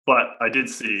But I did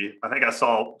see, I think I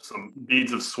saw some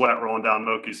beads of sweat rolling down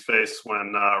Moki's face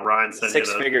when Ryan said he had Six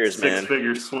a figures, man.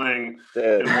 six-figure swing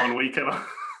Dude, in 1 weekend.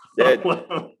 dude,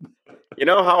 you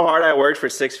know how hard I worked for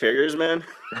six figures, man?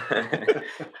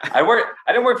 I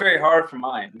didn't work very hard for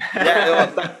mine.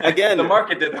 Yeah, well, again, the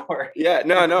market did the work. Yeah,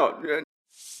 no.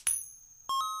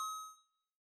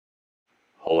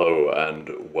 Hello and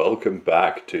welcome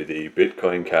back to the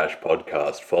Bitcoin Cash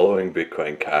podcast, following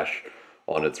Bitcoin Cash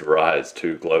on its rise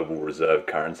to global reserve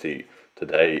currency.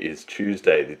 Today is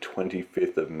Tuesday, the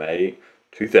 25th of May,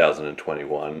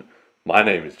 2021. My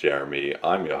name is Jeremy,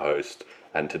 I'm your host,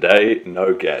 and today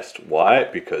no guest. Why?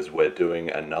 Because we're doing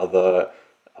another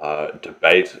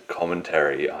debate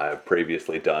commentary. I have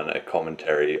previously done a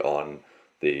commentary on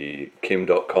the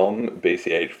Kim.com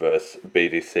BCH versus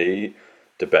BTC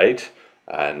debate,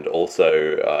 and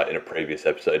also in a previous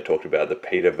episode talked about the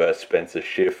Peter versus Spencer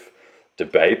Schiff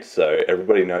debate. So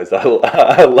everybody knows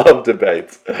I love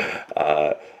debates,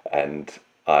 and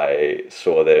I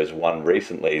saw there's one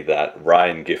recently that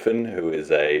Ryan Giffen, who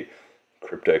is a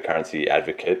cryptocurrency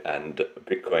advocate and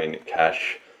Bitcoin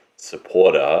Cash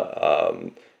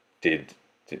supporter, did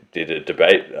a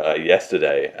debate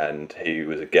yesterday, and he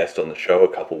was a guest on the show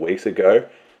a couple weeks ago.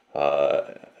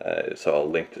 So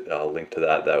I'll link to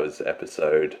that. That was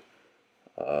episode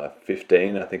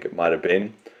 15, I think it might have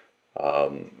been,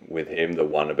 with him, the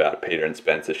one about Peter and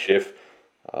Spencer Schiff.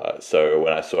 So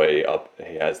when I saw he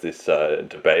has this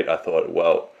debate, I thought,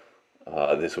 well,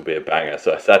 this will be a banger.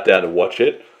 So I sat down to watch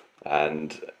it,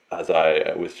 and as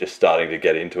I was just starting to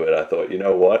get into it, I thought, you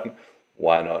know what?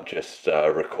 Why not just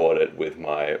record it with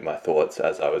my thoughts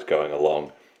as I was going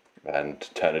along and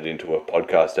turn it into a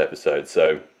podcast episode?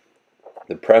 So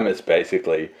the premise,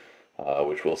 basically,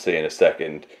 which we'll see in a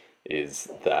second, is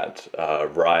that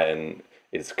Ryan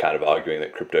is kind of arguing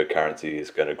that cryptocurrency is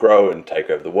going to grow and take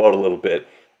over the world a little bit,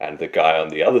 and the guy on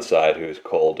the other side, who is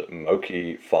called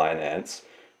Moki Finance,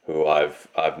 who I've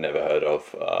never heard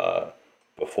of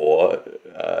before,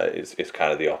 is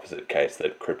kind of the opposite case,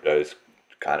 that crypto's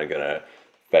kind of going to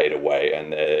fade away.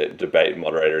 And the debate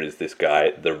moderator is this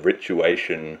guy, the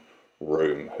Rituation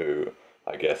Room, who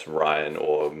I guess Ryan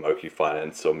or Moki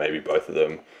Finance, or maybe both of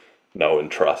them, know and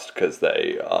trust because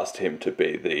they asked him to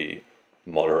be the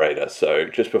moderator. So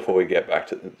just before we get back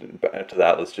to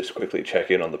that, let's just quickly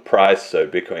check in on the price. So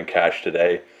Bitcoin Cash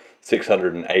today,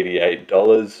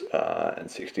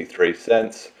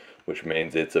 $688.63, which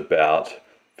means it's about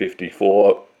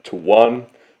 54 to 1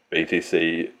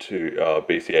 BTC to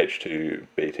BCH to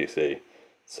BTC.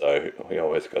 So we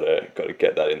always got to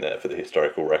get that in there for the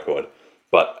historical record.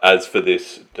 But as for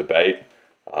this debate,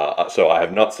 so I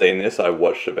have not seen this. I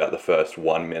watched about the first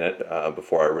 1 minute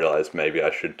before I realized maybe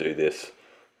I should do this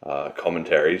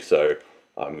commentary. So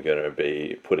I'm going to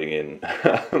be putting in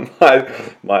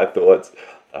my thoughts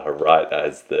right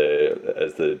as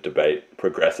the debate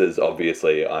progresses.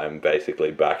 Obviously, I'm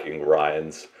basically backing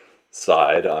Ryan's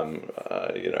side. I'm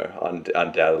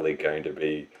undoubtedly going to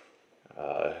be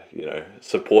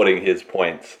supporting his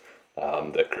points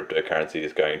that cryptocurrency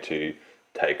is going to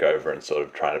take over, and sort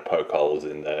of trying to poke holes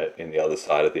in the other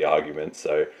side of the argument.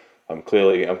 So I'm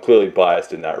clearly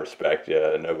biased in that respect.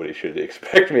 Yeah, nobody should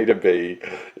expect me to be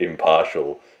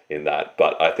impartial in that,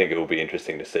 but I think it will be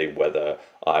interesting to see whether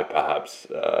I perhaps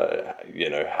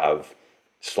have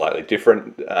slightly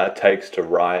different takes to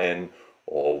Ryan,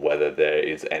 or whether there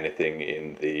is anything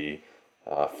in the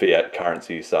fiat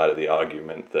currency side of the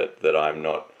argument that I'm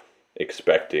not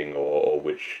expecting, or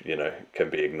which can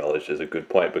be acknowledged as a good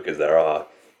point, because there are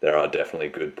definitely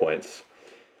good points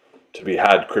to be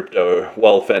had. Crypto,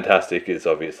 while fantastic, is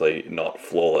obviously not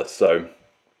flawless. So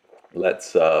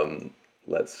let's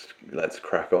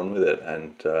crack on with it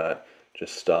and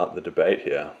just start the debate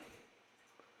here.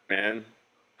 Man,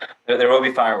 there will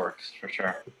be fireworks for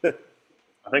sure. I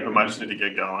think we might just need to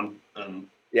get going.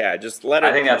 Yeah, just let it.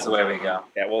 I think that's the way we go.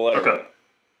 Yeah, we'll let Okay. it.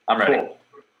 I'm ready. Cool.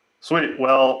 Sweet.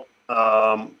 Well,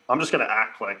 I'm just going to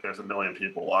act like there's a million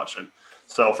people watching.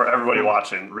 So for everybody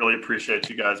watching, really appreciate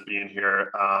you guys being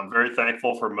here. Very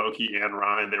thankful for Moki and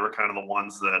Ryan. They were kind of the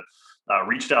ones that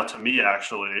reached out to me,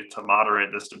 actually, to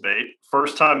moderate this debate.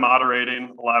 First time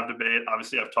moderating a live debate.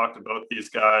 Obviously, I've talked to both these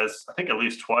guys, I think at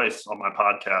least twice on my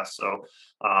podcast. So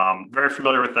very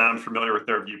familiar with them, familiar with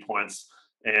their viewpoints.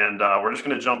 And we're just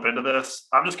going to jump into this.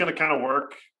 I'm just going to kind of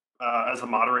work as a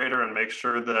moderator and make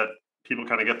sure that people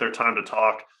kind of get their time to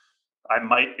talk. I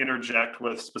might interject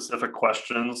with specific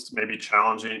questions, maybe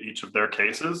challenging each of their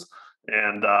cases.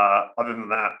 And other than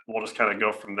that, we'll just kind of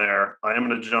go from there. I am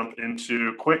going to jump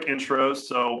into quick intros.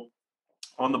 So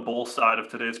on the bull side of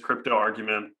today's crypto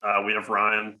argument, we have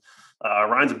Ryan.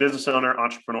 Ryan's a business owner,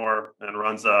 entrepreneur, and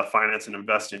runs a finance and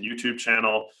investing YouTube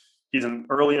channel. He's an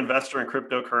early investor in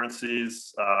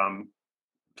cryptocurrencies,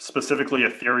 specifically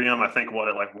Ethereum. I think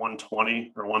at like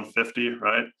 120 or 150,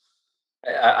 right?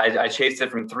 I chased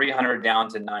it from 300 down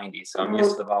to 90, so I'm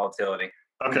used to the volatility.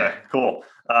 Okay, cool.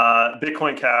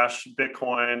 Bitcoin Cash,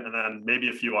 Bitcoin, and then maybe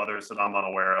a few others that I'm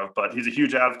unaware of. But he's a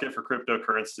huge advocate for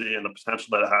cryptocurrency and the potential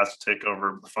that it has to take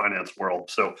over the finance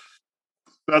world. So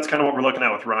that's kind of what we're looking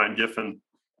at with Ryan Giffen.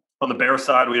 On the bear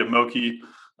side, we have Moki.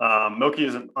 Moki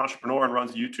is an entrepreneur and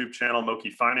runs a YouTube channel, Moki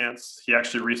Finance. He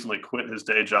actually recently quit his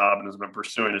day job and has been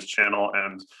pursuing his channel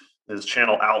and his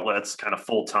channel outlets kind of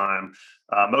full time.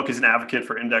 Moki is an advocate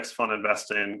for index fund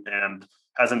investing and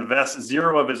has invested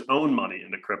zero of his own money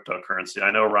into cryptocurrency.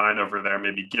 I know Ryan over there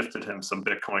maybe gifted him some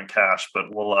Bitcoin Cash,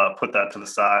 but we'll put that to the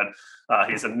side.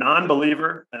 He's a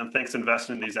non-believer and thinks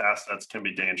investing in these assets can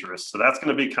be dangerous. So that's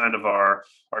going to be kind of our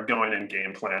going in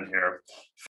game plan here.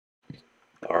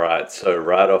 All right, so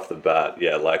right off the bat,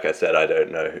 yeah, like I said, I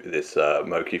don't know who this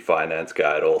Moki Finance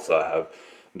guy at all, so I have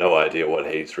no idea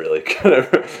what he's really going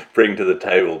to bring to the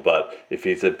table. But if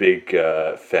he's a big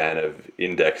fan of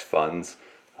index funds,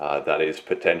 that is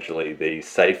potentially the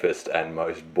safest and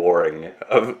most boring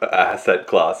of asset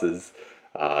classes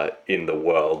in the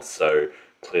world. So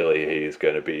clearly he's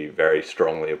going to be very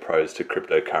strongly opposed to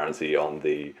cryptocurrency on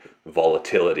the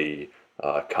volatility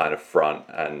kind of front.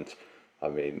 And I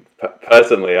mean,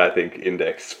 personally, I think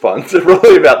index funds are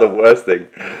probably about the worst thing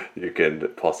you can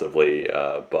possibly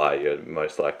buy. You're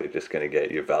most likely just going to get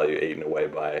your value eaten away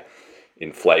by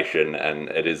inflation, and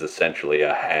it is essentially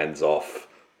a hands-off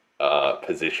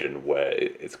position where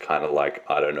it's kind of like,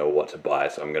 I don't know what to buy,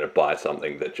 so I'm going to buy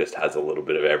something that just has a little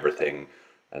bit of everything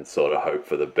and sort of hope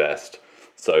for the best.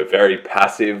 So very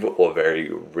passive or very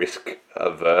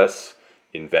risk-averse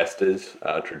investors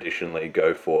traditionally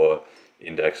go for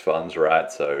index funds,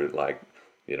 right? So like,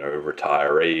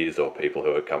 retirees or people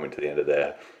who are coming to the end of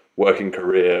their working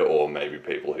career, or maybe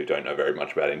people who don't know very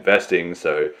much about investing,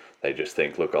 so they just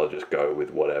think, look, I'll just go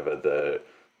with whatever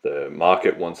the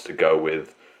market wants to go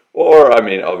with. Or, I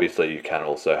mean, obviously you can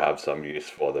also have some use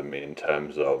for them in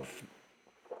terms of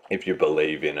if you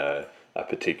believe in a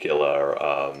particular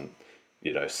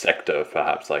sector,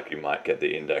 perhaps, like you might get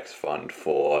the index fund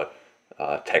for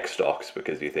tech stocks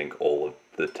because you think all of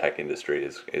the tech industry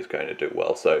is going to do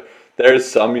well. So there is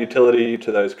some utility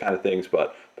to those kind of things,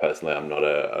 but personally I'm not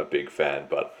a big fan.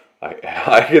 But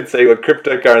I can see what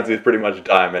cryptocurrency is pretty much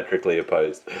diametrically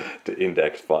opposed to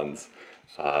index funds.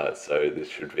 So this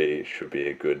should be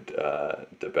a good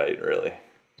debate, really.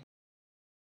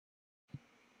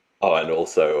 Oh, and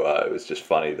also it was just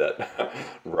funny that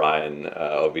Ryan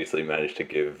obviously managed to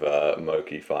give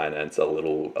Moki Finance a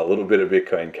little bit of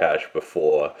Bitcoin Cash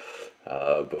before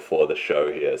the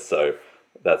show here. So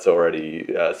that's already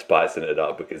spicing it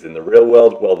up, because in the real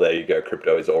world, well, there you go,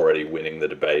 crypto is already winning the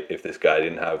debate. If this guy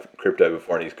didn't have crypto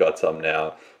before and he's got some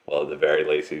now, well, at the very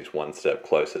least, he's one step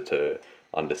closer to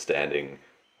understanding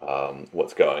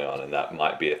what's going on. And that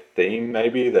might be a theme,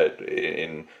 maybe, that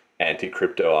in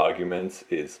anti-crypto arguments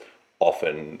is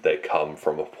often they come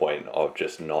from a point of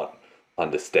just not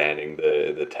understanding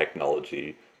the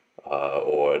technology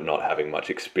or not having much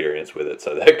experience with it.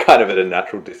 So they're kind of at a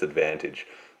natural disadvantage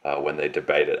when they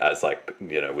debate it, as like,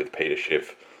 with Peter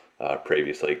Schiff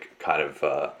previously, kind of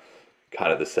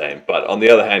the same. But on the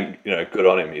other hand, good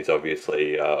on him. He's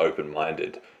obviously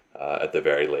open-minded at the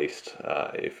very least,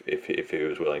 if he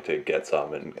was willing to get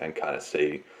some and kind of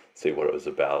see what it was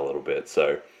about a little bit.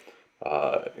 So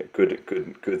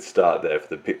good start there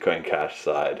for the Bitcoin Cash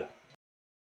side.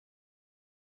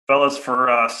 Fellas,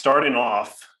 for starting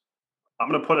off, I'm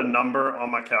going to put a number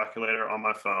on my calculator on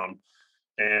my phone.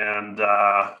 And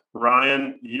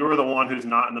Ryan, you are the one who's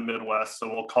not in the Midwest,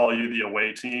 so we'll call you the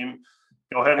away team.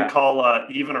 Go ahead and call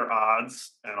even or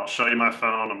odds, and I'll show you my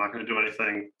phone. I'm not going to do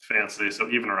anything fancy, so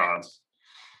even or odds?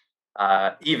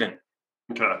 Even.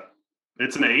 Okay.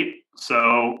 It's an 8.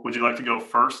 So would you like to go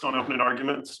first on opening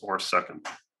arguments or second?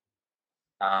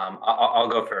 I'll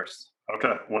go first.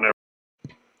 Okay, whenever.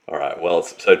 All right. Well,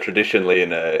 so traditionally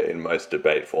in most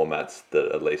debate formats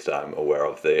that at least I'm aware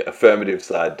of, the affirmative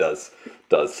side does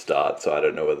start. So I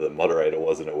don't know whether the moderator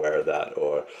wasn't aware of that,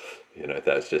 or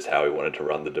that's just how he wanted to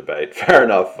run the debate. Fair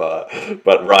enough.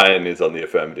 But Ryan is on the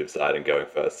affirmative side and going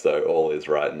first, so all is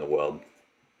right in the world.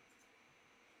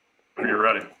 When you're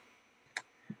ready.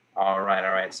 All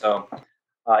right. So,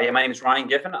 my name is Ryan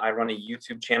Giffen. I run a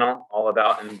YouTube channel all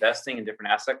about investing in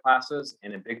different asset classes,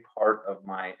 and a big part of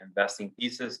my investing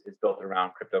thesis is built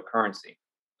around cryptocurrency.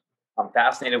 I'm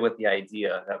fascinated with the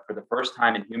idea that for the first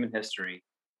time in human history,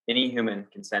 any human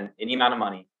can send any amount of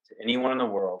money to anyone in the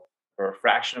world for a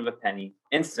fraction of a penny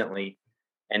instantly,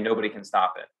 and nobody can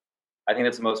stop it. I think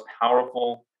that's the most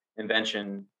powerful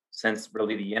invention since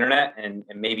really the internet, and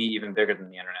maybe even bigger than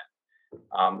the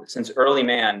internet. Since early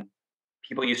man,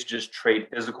 people used to just trade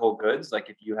physical goods. Like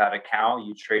if you had a cow,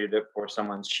 you traded it for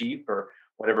someone's sheep or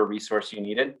whatever resource you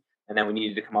needed. And then we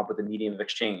needed to come up with a medium of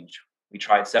exchange. We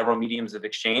tried several mediums of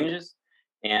exchanges,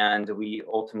 and we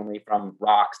ultimately, from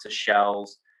rocks to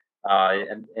shells,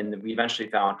 and we eventually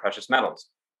found precious metals,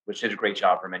 which did a great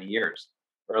job for many years.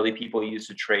 Early people used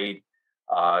to trade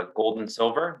gold and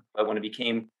silver, but when it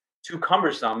became too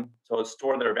cumbersome to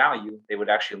store their value, they would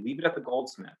actually leave it at the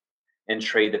goldsmith and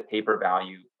trade the paper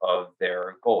value of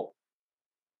their gold.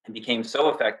 It became so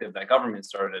effective that governments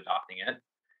started adopting it,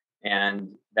 and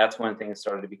that's when things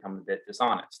started to become a bit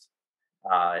dishonest.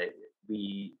 Uh,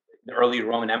 the early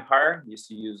Roman Empire used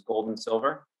to use gold and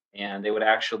silver, and they would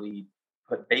actually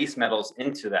put base metals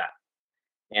into that.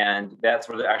 And that's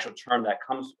where the actual term that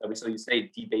comes, so you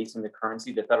say debasing the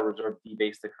currency, the Federal Reserve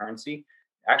debased the currency,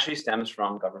 actually stems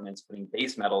from governments putting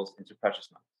base metals into precious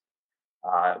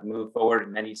metals. Move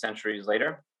forward many centuries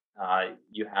later,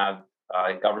 you have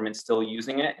governments still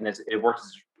using it, and it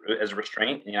works as a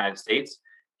restraint in the United States.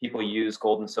 People use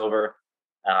gold and silver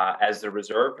as the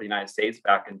reserve for the United States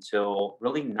back until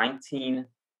really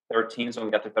 1913 is when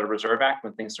we got the Federal Reserve Act,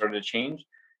 when things started to change.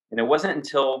 And it wasn't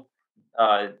until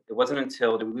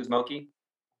did we lose Moki?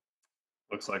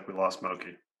 Looks like we lost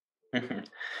Moki.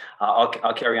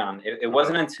 I'll carry on. It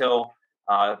wasn't until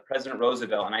President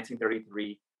Roosevelt in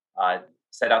 1933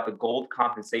 set out the Gold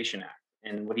Compensation Act.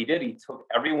 And what he did, he took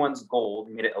everyone's gold,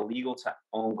 he made it illegal to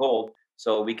own gold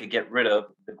so we could get rid of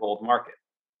the gold market.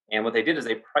 And what they did is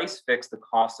they price fixed the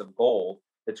cost of gold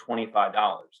to $25.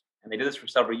 And they did this for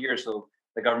several years so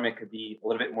the government could be a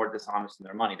little bit more dishonest in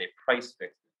their money. They price fixed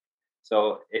it.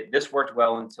 So this worked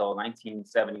well until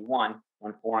 1971,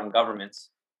 when foreign governments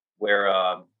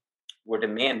were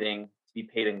demanding to be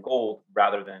paid in gold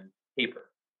rather than paper.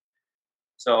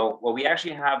 So what we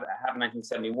actually have in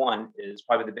 1971 is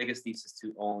probably the biggest thesis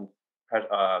to own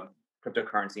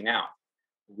cryptocurrency now.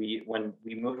 When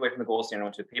we moved away from the gold standard and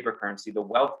went to a paper currency, the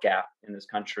wealth gap in this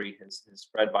country has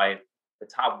spread by the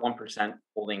top 1%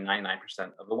 holding 99%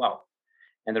 of the wealth.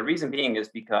 And the reason being is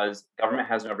because government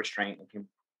has no restraint and can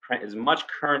print as much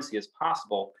currency as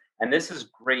possible. And this is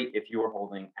great if you are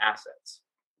holding assets.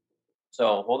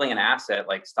 So holding an asset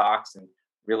like stocks and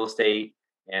real estate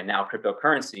and now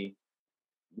cryptocurrency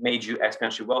made you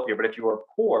exponentially wealthier. But if you were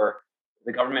poor,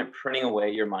 the government printing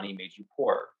away your money made you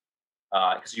poorer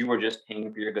because you were just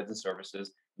paying for your goods and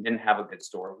services and didn't have a good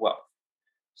store of wealth.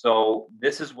 So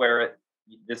this is where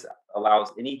this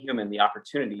allows any human the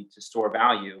opportunity to store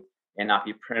value and not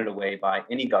be printed away by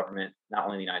any government, not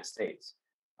only in the United States.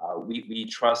 We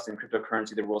trust in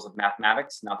cryptocurrency the rules of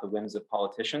mathematics, not the whims of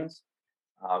politicians.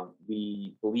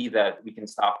 We believe that we can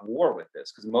stop war with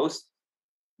this because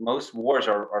most wars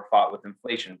are fought with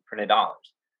inflation, printed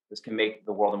dollars. This can make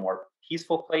the world a more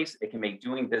peaceful place. It can make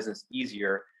doing business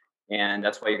easier. And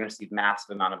that's why you're going to see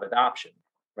massive amount of adoption.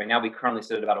 Right now, we currently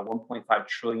sit at about a $1.5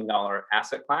 trillion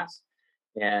asset class.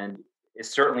 And it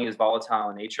certainly is volatile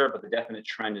in nature, but the definite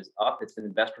trend is up. It's been the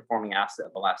best performing asset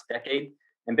of the last decade.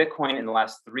 And Bitcoin in the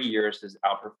last 3 years has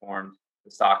outperformed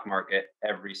the stock market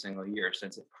every single year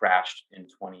since it crashed in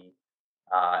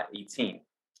 2018.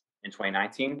 In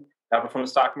 2019, it outperformed the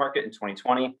stock market in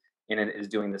 2020, and it is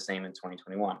doing the same in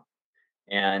 2021.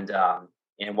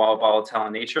 And while volatile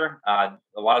in nature, a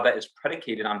lot of that is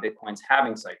predicated on Bitcoin's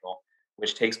halving cycle,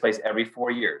 which takes place every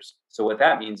 4 years. So what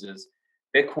that means is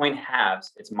Bitcoin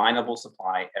halves its mineable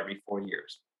supply every 4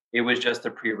 years. It was just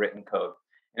a pre-written code.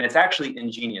 And it's actually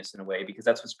ingenious in a way because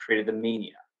that's what's created the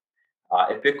mania.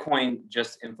 If Bitcoin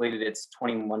just inflated its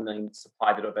 21 million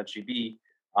supply that it'll eventually be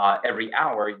every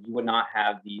hour, you would not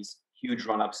have these huge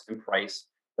run-ups in price,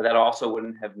 but that also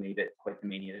wouldn't have made it quite the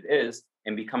mania it is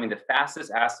and becoming the fastest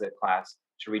asset class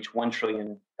to reach $1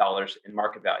 trillion in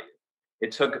market value.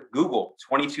 It took Google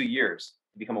 22 years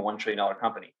to become a $1 trillion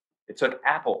company. It took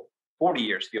Apple 40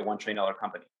 years to be a $1 trillion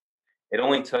company. It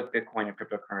only took Bitcoin and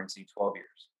cryptocurrency 12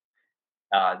 years.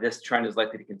 This trend is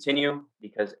likely to continue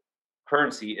because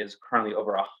currency is currently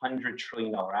over $100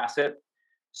 trillion asset.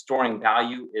 Storing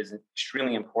value is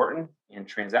extremely important, and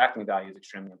transacting value is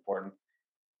extremely important.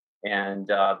 And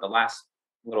the last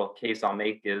little case I'll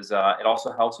make is it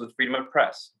also helps with freedom of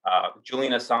press.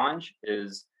 Julian Assange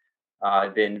is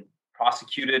been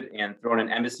prosecuted and thrown in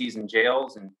embassies and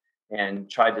jails and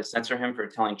tried to censor him for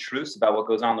telling truths about what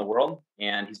goes on in the world.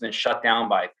 And he's been shut down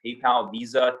by PayPal,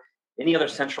 Visa, any other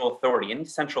central authority, any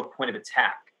central point of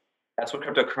attack. That's what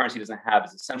cryptocurrency doesn't have,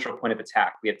 is a central point of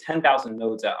attack. We have 10,000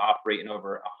 nodes that operate in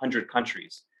over 100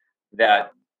 countries.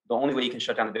 that the only way you can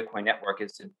shut down the Bitcoin network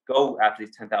is to go after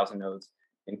these 10,000 nodes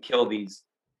and kill these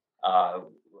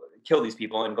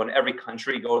people and go to every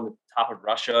country, go to the top of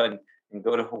Russia and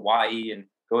go to Hawaii and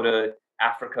go to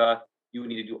Africa. You would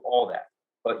need to do all that,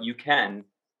 but you can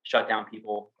shut down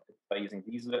people by using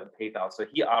Visa and PayPal. So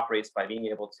he operates by being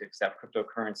able to accept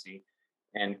cryptocurrency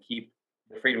and keep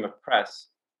the freedom of press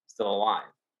still alive.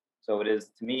 So it is,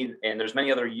 to me, and there's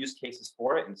many other use cases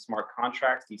for it in smart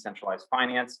contracts, decentralized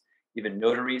finance, even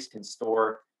notaries can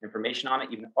store information on it.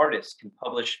 Even artists can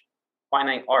publish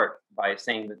finite art by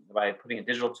putting a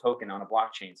digital token on a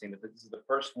blockchain, saying that this is the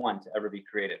first one to ever be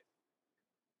created.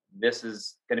 This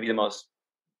is going to be the most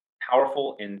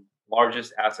powerful and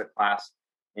largest asset class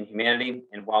in humanity.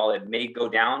 And while it may go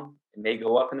down, it may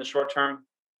go up in the short term,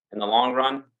 in the long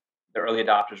run, the early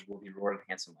adopters will be rewarded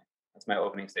handsomely. That's my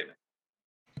opening statement.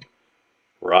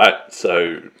 Right.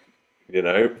 So,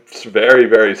 it's very,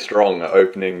 very strong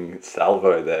opening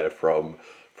salvo there from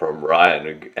Ryan.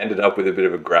 We ended up with a bit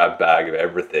of a grab bag of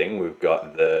everything. We've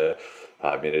got it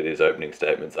is opening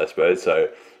statements, I suppose. So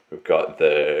we've got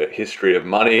the history of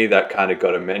money that kind of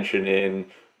got a mention in.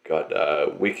 Got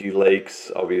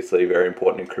WikiLeaks, obviously very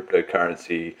important in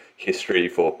cryptocurrency history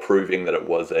for proving that it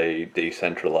was a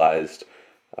decentralized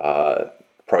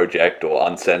project or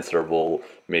uncensorable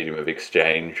medium of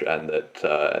exchange, and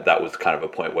that was kind of a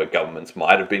point where governments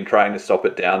might have been trying to stop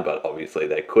it down, but obviously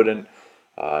they couldn't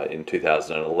in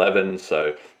 2011.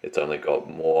 So it's only got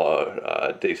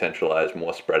more decentralized,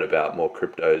 more spread about, more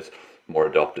cryptos, more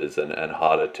adopters, and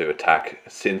harder to attack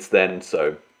since then.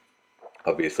 So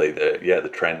obviously the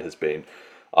trend has been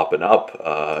up and up.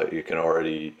 You can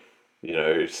already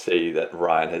see that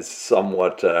Ryan has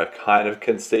somewhat kind of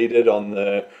conceded on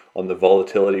the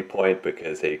volatility point,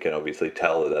 because he can obviously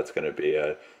tell that that's going to be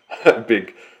a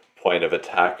big point of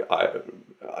attack.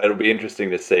 It'll be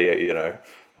interesting to see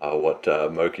what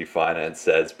Moki Finance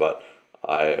says, but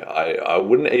I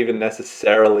wouldn't even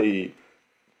necessarily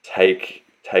take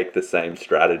the same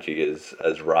strategy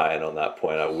as Ryan on that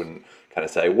point. I wouldn't kind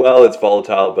of say, well, it's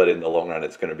volatile, but in the long run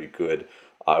it's going to be good.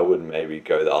 I would maybe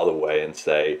go the other way and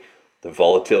say the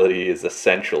volatility is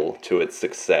essential to its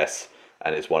success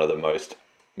and is one of the most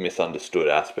misunderstood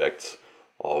aspects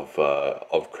of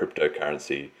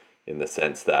cryptocurrency, in the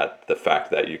sense that the fact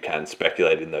that you can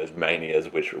speculate in those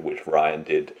manias, which Ryan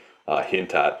did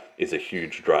hint at, is a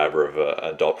huge driver of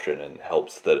adoption and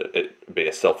helps that it be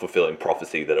a self-fulfilling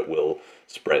prophecy that it will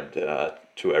spread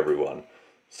to everyone.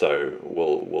 So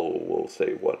we'll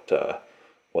see what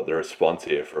the response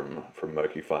here from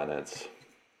Moki Finance.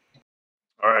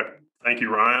 All right, thank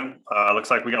you, Ryan.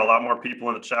 Looks like we got a lot more people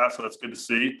in the chat, so that's good to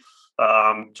see.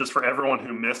 Just for everyone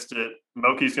who missed it,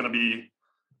 Moki's going to be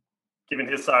giving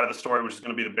his side of the story, which is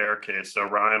going to be the bear case. So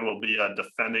Ryan will be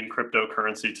defending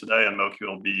cryptocurrency today, and Moki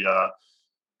will be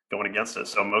going against it.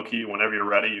 So Moki, whenever you're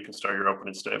ready, you can start your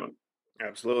opening statement.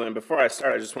 Absolutely. And before I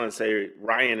start, I just want to say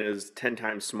Ryan is 10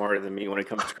 times smarter than me when it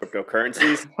comes to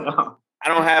cryptocurrencies. I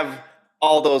don't have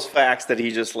all those facts that he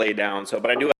just laid down,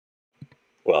 but I do.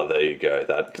 Well, there you go.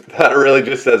 That really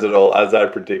just says it all. As I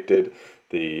predicted,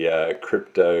 the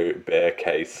crypto bear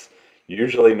case,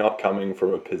 usually not coming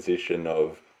from a position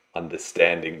of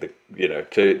understanding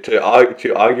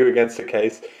to argue against a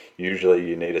case, usually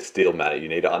you need a steel matter. You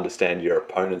need to understand your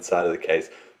opponent's side of the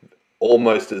case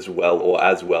almost as well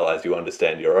as you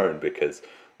understand your own, because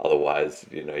otherwise,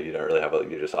 you don't really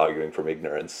you're just arguing from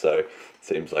ignorance. So it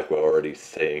seems like we're already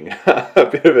seeing a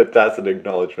bit of a tacit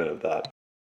acknowledgement of that.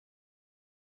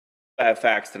 I have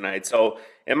facts tonight. So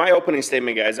in my opening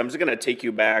statement, guys, I'm just going to take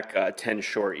you back 10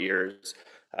 short years.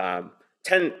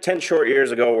 10 short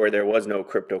years ago, where there was no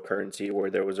cryptocurrency,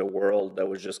 where there was a world that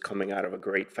was just coming out of a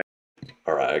great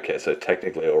All right, okay, so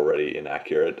technically already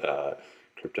inaccurate.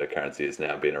 Cryptocurrency has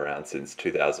now been around since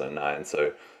 2009,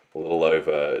 so a little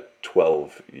over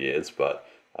 12 years, but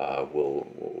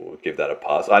we'll give that a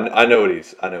pass. I know what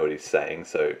he's saying.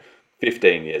 So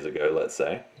 15 years ago, let's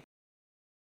say,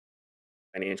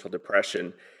 financial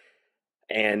depression,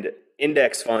 and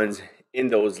index funds in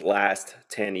those last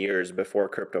 10 years before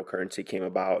cryptocurrency came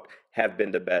about have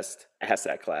been the best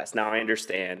asset class. Now, I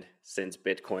understand since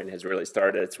Bitcoin has really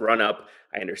started its run up,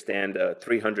 I understand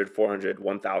 300, 400,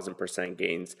 1,000%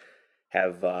 gains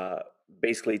have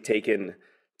basically taken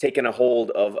a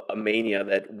hold of a mania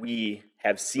that we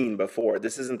have seen before.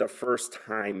 This isn't the first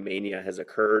time mania has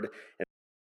occurred.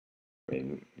 I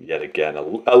mean, yet again,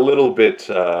 a little bit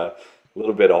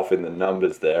off in the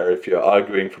numbers there. If you're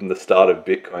arguing from the start of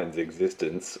Bitcoin's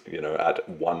existence, at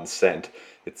 1 cent,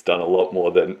 it's done a lot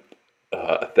more than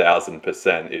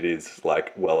 1,000%. It is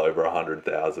like well over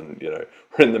 100,000. We're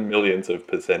in the millions of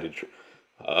percentage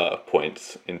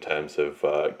points in terms of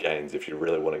gains if you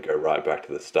really want to go right back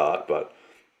to the start. But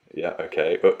yeah,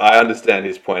 okay. I understand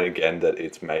his point again that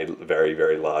it's made very,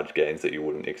 very large gains that you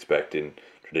wouldn't expect in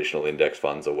traditional index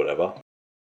funds or whatever.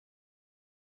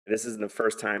 This isn't the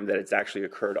first time that it's actually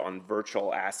occurred on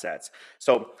virtual assets.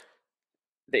 So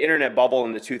the internet bubble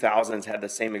in the 2000s had the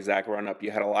same exact run up.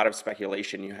 You had a lot of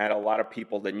speculation. You had a lot of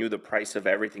people that knew the price of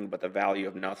everything but the value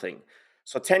of nothing.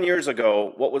 So 10 years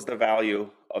ago, what was the value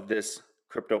of this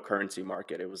cryptocurrency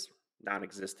market? It was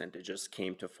non-existent. It just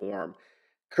came to form.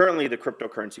 Currently, the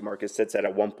cryptocurrency market sits at a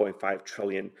 $1.5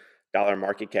 trillion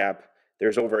market cap.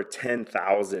 There's over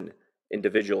 10,000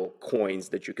 individual coins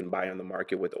that you can buy on the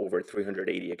market with over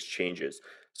 380 exchanges.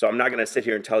 So I'm not going to sit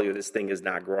here and tell you this thing is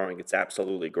not growing. It's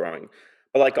absolutely growing.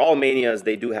 But like all manias,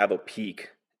 they do have a peak.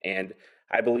 And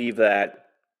I believe that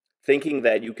thinking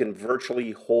that you can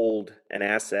virtually hold an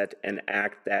asset and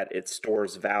act that it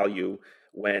stores value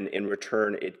when in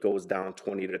return it goes down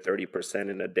 20 to 30%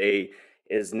 in a day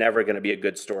is never going to be a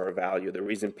good store of value. The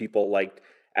reason people like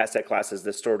asset classes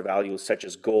that stored value such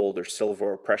as gold or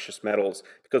silver or precious metals,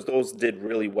 because those did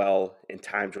really well in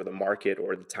times where the market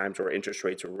or the times where interest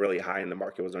rates were really high and the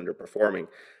market was underperforming.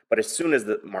 But as soon as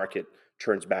the market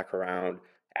turns back around,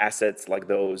 assets like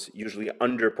those usually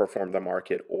underperform the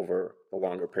market over a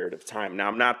longer period of time. Now,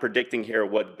 I'm not predicting here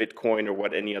what Bitcoin or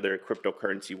what any other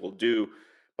cryptocurrency will do,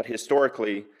 but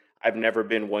historically, I've never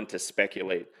been one to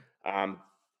speculate.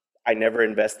 I never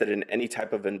invested in any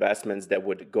type of investments that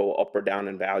would go up or down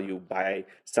in value by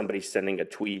somebody sending a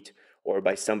tweet or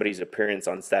by somebody's appearance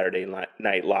on Saturday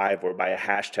Night Live or by a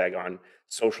hashtag on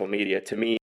social media. To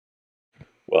me,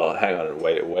 Well, hang on,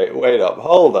 wait up,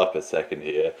 hold up a second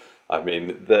here. I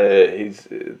mean, this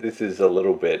is a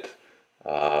little bit,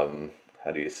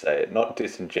 how do you say it? Not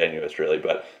disingenuous, really,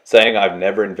 but saying I've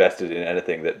never invested in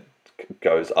anything that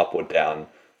goes up or down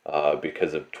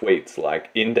because of tweets. Like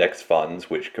index funds,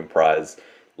 which comprise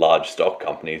large stock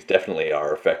companies, definitely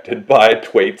are affected by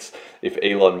tweets. If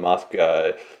Elon Musk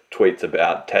tweets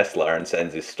about Tesla and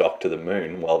sends his stock to the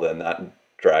moon, well, then that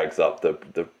drags up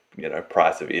the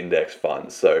price of index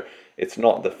funds. So it's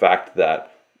not the fact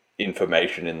that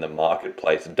information in the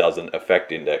marketplace doesn't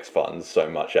affect index funds so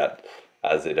much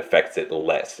as it affects it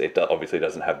less. It obviously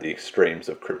doesn't have the extremes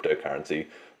of cryptocurrency,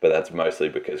 but that's mostly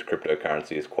because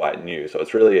cryptocurrency is quite new. So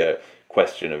it's really a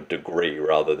question of degree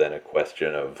rather than a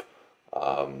question of,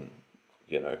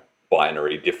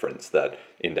 binary difference, that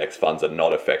index funds are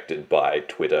not affected by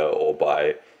Twitter or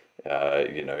by,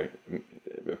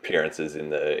 appearances in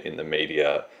the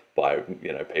media by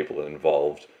people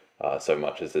involved so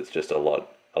much as it's just a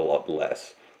lot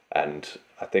less. And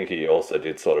I think he also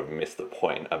did sort of miss the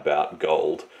point about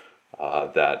gold,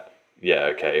 that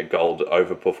gold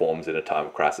overperforms in a time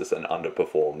of crisis and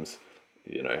underperforms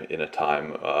in a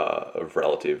time of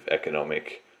relative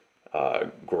economic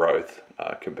growth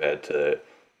compared to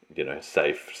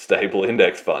safe stable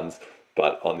index funds.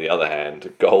 But on the other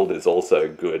hand, gold is also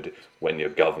good when your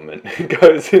government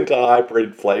goes into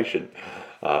hyperinflation,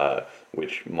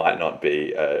 which might not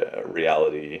be a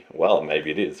reality. Well,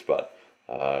 maybe it is, but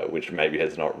which maybe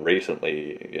has not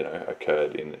recently,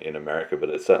 occurred in America, but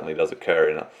it certainly does occur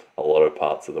in a lot of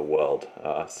parts of the world.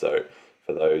 So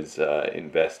for those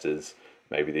investors,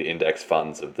 maybe the index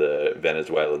funds of the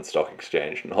Venezuelan stock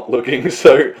exchange not looking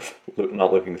so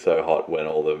hot when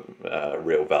all the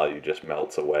real value just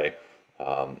melts away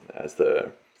as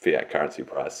the fiat currency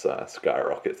price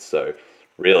skyrockets. So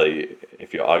really,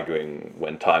 if you're arguing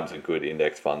when times are good,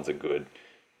 index funds are good.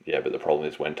 Yeah, but the problem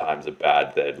is when times are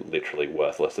bad, they're literally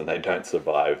worthless and they don't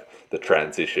survive the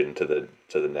transition to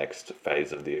the next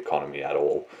phase of the economy at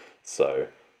all. So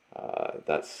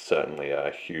that's certainly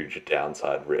a huge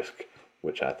downside risk,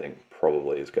 which I think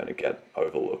probably is going to get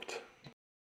overlooked.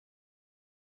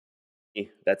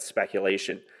 that's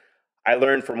speculation. I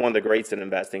learned from one of the greats in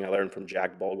investing. I learned from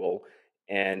Jack Bogle,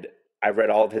 and I read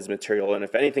all of his material. And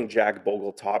if anything, Jack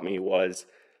Bogle taught me was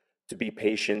to be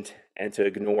patient and to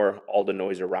ignore all the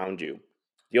noise around you.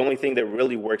 The only thing that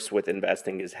really works with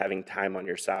investing is having time on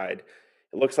your side.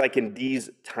 It looks like in these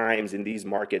times, in these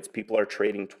markets, people are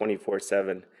trading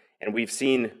 24/7. And we've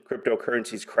seen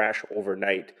cryptocurrencies crash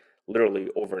overnight, literally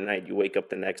overnight. You wake up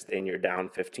the next day and you're down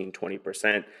 15,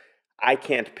 20%. I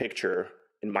can't picture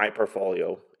in my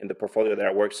portfolio, in the portfolio that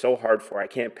I worked so hard for, I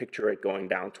can't picture it going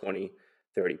down 20,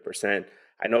 30%.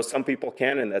 I know some people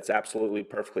can, and that's absolutely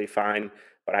perfectly fine,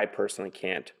 but I personally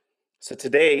can't. So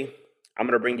today, I'm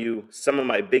going to bring you some of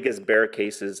my biggest bear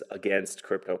cases against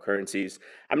cryptocurrencies.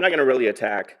 I'm not going to really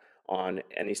attack on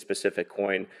any specific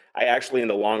coin. I actually, in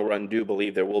the long run, do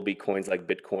believe there will be coins like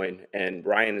Bitcoin, and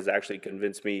Ryan has actually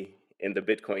convinced me in the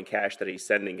Bitcoin Cash that he's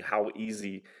sending, how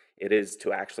easy it is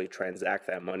to actually transact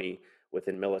that money.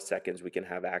 Within milliseconds, we can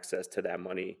have access to that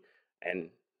money, and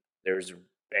there's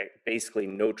basically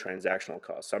no transactional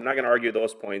cost. So I'm not going to argue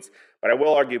those points, but I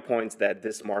will argue points that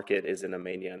this market is in a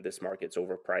mania and this market's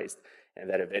overpriced, and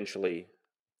that eventually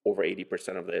over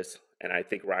 80% of this, and I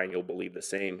think Ryan, you'll believe the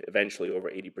same, eventually over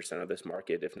 80% of this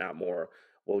market, if not more,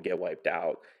 will get wiped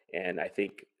out. And I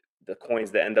think the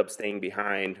coins that end up staying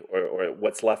behind, or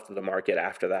what's left of the market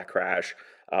after that crash,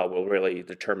 will really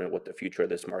determine what the future of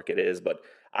this market is. But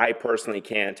I personally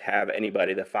can't have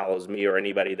anybody that follows me or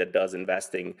anybody that does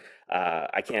investing,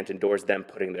 I can't endorse them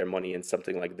putting their money in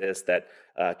something like this that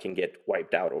can get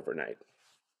wiped out overnight.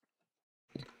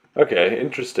 Okay,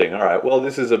 interesting. All right. Well,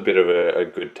 this is a bit of a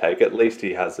good take. At least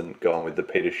he hasn't gone with the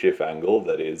Peter Schiff angle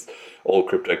that is all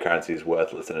cryptocurrency is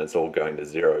worthless and it's all going to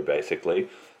zero, basically.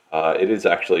 It is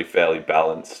actually fairly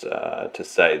balanced to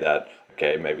say that,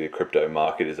 okay, maybe the crypto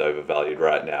market is overvalued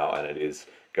right now and it is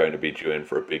going to be due in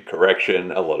for a big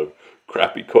correction. A lot of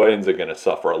crappy coins are going to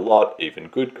suffer a lot. Even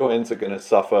good coins are going to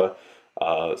suffer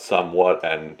somewhat.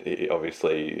 And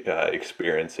obviously,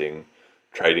 experiencing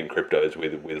trading cryptos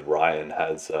with Ryan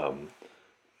has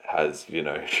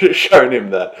shown him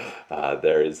that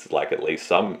there is like at least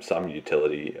some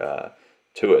utility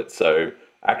to it. So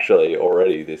actually,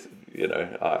 already this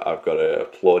I've got to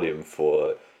applaud him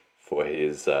for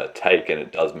his take, and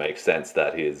it does make sense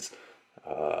that his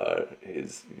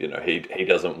he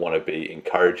doesn't want to be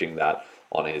encouraging that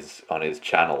on his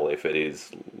channel if it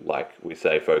is, like we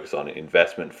say, focus on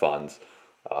investment funds,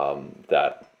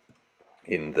 that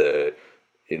in the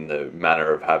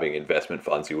manner of having investment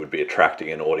funds, you would be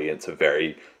attracting an audience of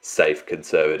very safe,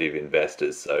 conservative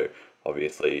investors. So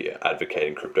obviously,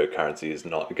 advocating cryptocurrency is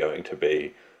not going to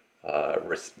be,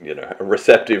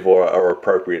 receptive or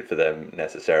appropriate for them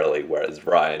necessarily. Whereas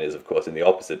Ryan is, of course, in the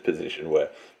opposite position, where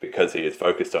because he is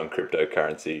focused on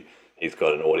cryptocurrency, he's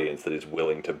got an audience that is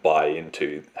willing to buy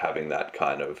into having that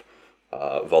kind of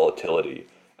volatility.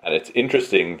 And it's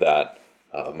interesting that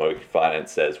Moki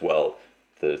Finance says, well,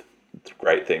 the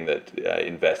great thing that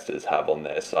investors have on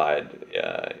their side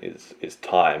is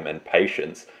time and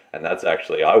patience, and that's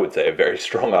actually, I would say, a very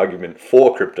strong argument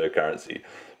for cryptocurrency,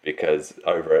 because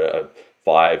over a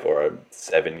 5 or a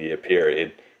 7 year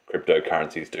period,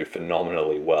 cryptocurrencies do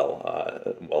phenomenally well.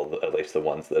 Well, at least the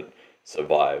ones that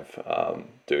survive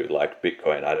do. Like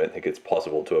Bitcoin, I don't think it's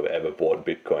possible to have ever bought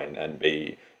Bitcoin and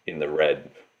be in the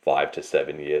red 5 to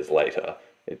 7 years later.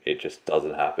 It just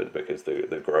doesn't happen because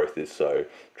the growth is so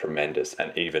tremendous.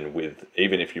 And even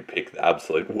if you pick the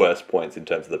absolute worst points in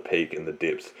terms of the peak and the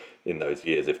dips in those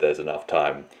years, if there's enough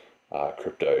time,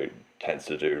 crypto tends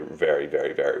to do very,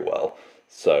 very, very well.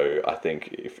 So I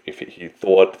think if he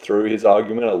thought through his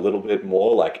argument a little bit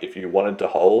more, like if you wanted to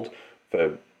hold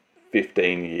for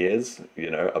 15 years,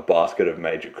 a basket of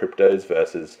major cryptos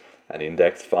versus an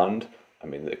index fund, I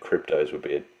mean, the cryptos would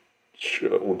be a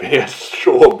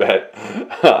sure bet,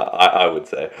 I would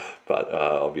say. But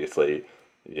obviously,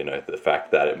 the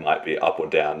fact that it might be up or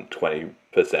down 20%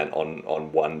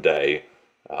 on one day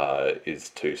is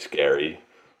too scary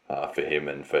for him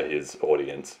and for his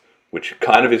audience, which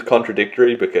kind of is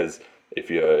contradictory, because if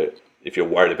you're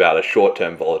worried about a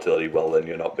short-term volatility, well, then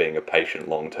you're not being a patient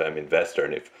long-term investor.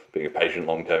 And if being a patient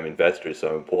long-term investor is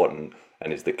so important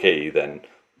and is the key, then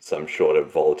some short of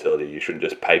volatility, you shouldn't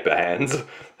just paper hands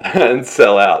and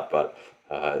sell out. But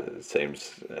it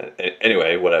seems,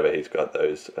 anyway, whatever, he's got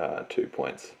those 2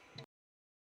 points.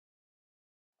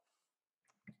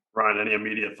 Ryan, any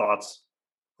immediate thoughts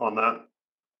on that?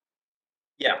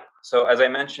 Yeah. So as I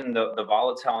mentioned, the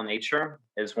volatile nature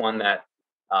is one that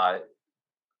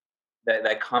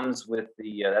that comes with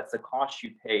that's the cost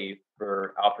you pay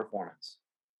for outperformance.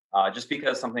 Just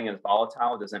because something is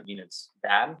volatile doesn't mean it's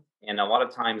bad. And a lot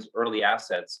of times, early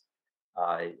assets,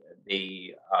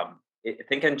 they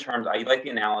think in terms. I like the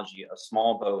analogy: a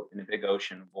small boat in a big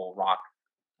ocean will rock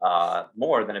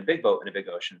more than a big boat in a big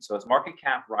ocean. So as market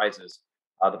cap rises,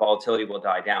 the volatility will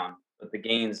die down, but the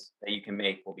gains that you can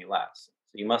make will be less.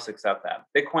 So you must accept that.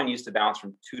 Bitcoin used to bounce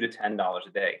from $2 to $10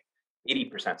 a day,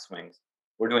 80% swings.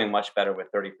 We're doing much better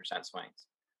with 30% swings.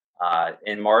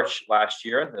 In March last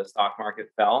year, the stock market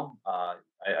fell.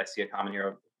 I see a comment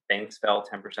here: banks fell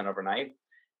 10% overnight.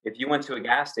 If you went to a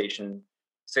gas station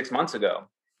 6 months ago,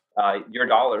 your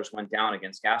dollars went down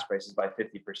against gas prices by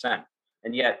 50%,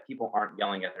 and yet people aren't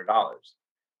yelling at their dollars,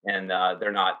 and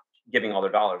they're not giving all their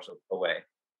dollars away,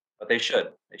 but they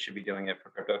should. They should be doing it for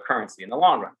cryptocurrency in the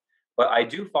long run. But I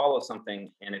do follow something,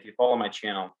 and if you follow my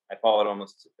channel, I follow it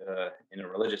almost in a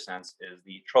religious sense, is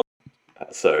the troll.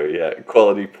 So yeah,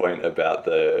 quality point about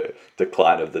the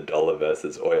decline of the dollar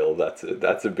versus oil. That's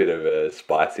a bit of a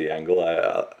spicy angle.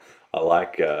 I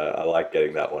like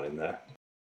getting that one in there.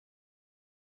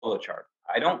 Follow chart.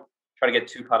 I don't try to get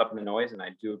too caught up in the noise, and I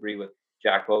do agree with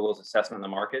Jack Bogle's assessment of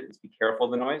the market is be careful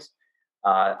of the noise.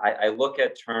 I look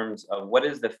at terms of what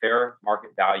is the fair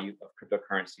market value of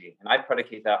cryptocurrency, and I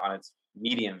predicate that on its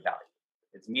median value.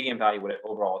 Its median value, what it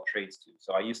overall trades to.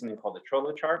 So I use something called the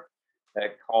Trello chart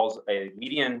that calls a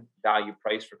median value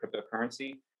price for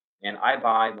cryptocurrency, and I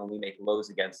buy when we make lows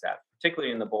against that,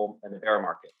 particularly in the bull and the bear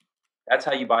market. That's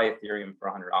how you buy Ethereum for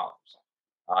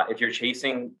 $100. If you're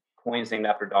chasing coins named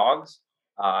after dogs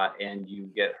and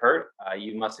you get hurt,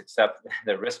 you must accept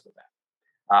the risk of that.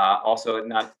 Also,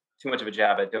 not too much of a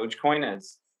jab at Dogecoin,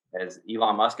 as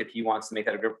Elon Musk, if he wants to make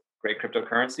that a great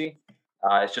cryptocurrency,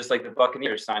 it's just like the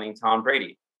Buccaneers signing Tom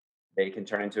Brady. They can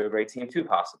turn into a great team too,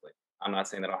 possibly. I'm not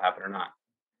saying that'll happen or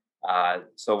not.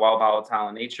 So while volatile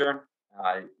in nature,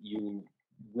 you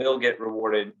will get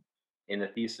rewarded in the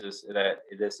thesis that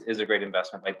this is a great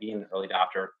investment by being an early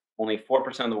adopter. Only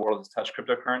 4% of the world has touched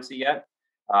cryptocurrency yet.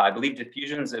 I believe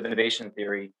diffusions of innovation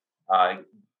theory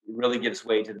really gives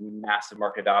way to the massive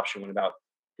market adoption when about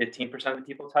 15% of the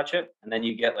people touch it, and then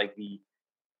you get like the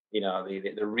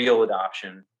real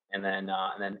adoption, and then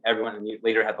everyone, and you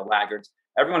later have the laggards.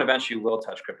 Everyone eventually will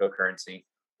touch cryptocurrency.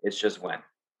 It's just when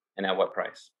and at what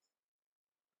price.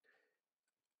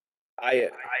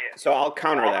 So I'll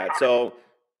counter that. So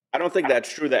I don't think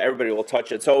that's true that everybody will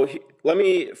touch it. So let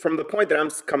me, from the point that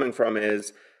I'm coming from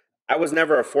is, I was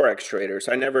never a forex trader,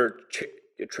 so I never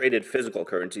traded physical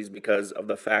currencies because of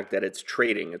the fact that it's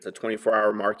trading. It's a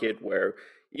 24-hour market where,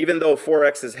 even though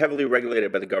forex is heavily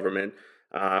regulated by the government,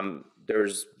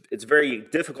 it's very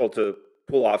difficult to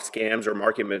pull off scams or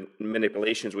market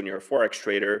manipulations when you're a forex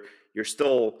trader. You're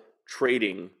still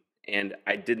trading, and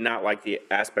I did not like the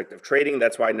aspect of trading.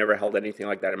 That's why I never held anything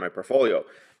like that in my portfolio.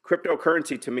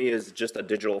 Cryptocurrency to me is just a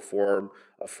digital form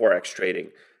of forex trading.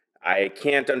 I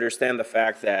can't understand the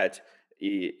fact that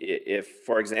if,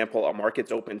 for example, a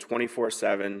market's open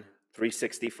 24/7,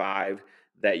 365,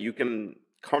 that you can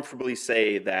comfortably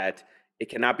say that it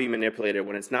cannot be manipulated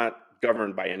when it's not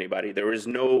governed by anybody. There is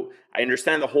no, I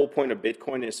understand the whole point of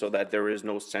Bitcoin is so that there is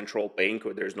no central bank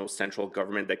or there's no central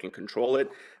government that can control it.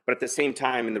 But at the same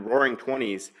time, in the roaring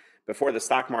 20s, before the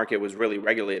stock market was really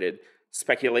regulated,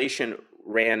 speculation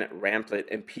ran rampant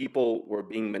and people were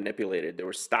being manipulated. There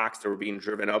were stocks that were being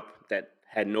driven up that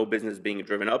had no business being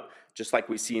driven up, just like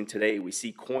we see in today. We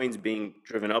see coins being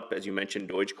driven up, as you mentioned,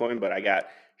 Dogecoin, but I got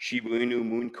Shiba Inu,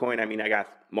 Mooncoin. I mean, I got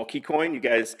Monkey Coin. You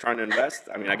guys trying to invest?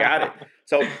 I mean, I got it.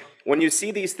 So when you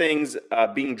see these things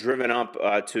being driven up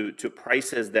to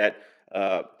prices that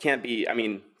can't be, I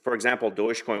mean, for example,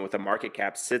 Dogecoin with a market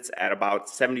cap sits at about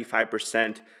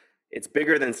 75%. It's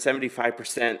bigger than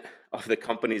 75% of the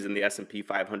companies in the S&P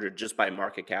 500 just by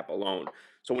market cap alone.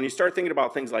 So when you start thinking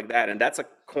about things like that, and that's a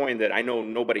coin that I know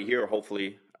nobody here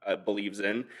hopefully believes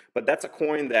in, but that's a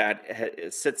coin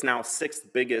that sits now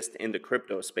sixth biggest in the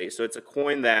crypto space. So it's a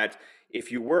coin that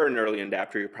if you were an early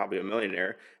adopter, you're probably a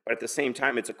millionaire. But at the same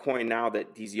time, it's a coin now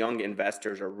that these young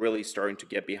investors are really starting to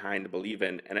get behind and believe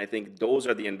in. And I think those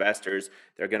are the investors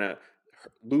that are going to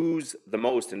lose the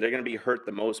most, and they're going to be hurt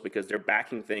the most because they're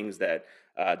backing things that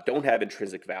don't have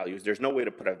intrinsic values. There's no way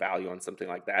to put a value on something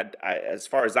like that. As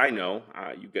far as I know,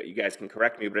 you guys can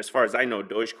correct me, but as far as I know,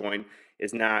 Dogecoin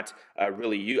is not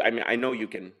really. I mean, I know you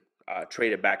can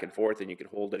trade it back and forth, and you can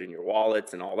hold it in your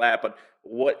wallets and all that. But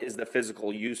what is the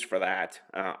physical use for that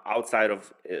outside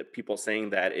of people saying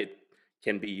that it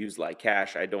can be used like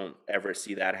cash? I don't ever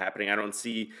see that happening. I don't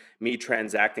see me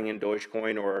transacting in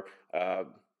Dogecoin or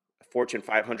Fortune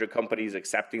 500 companies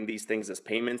accepting these things as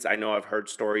payments. I know I've heard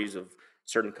stories of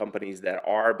certain companies that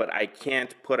are, but I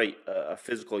can't put a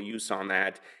physical use on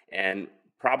that. And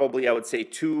probably I would say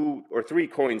 2 or 3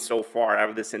 coins so far out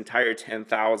of this entire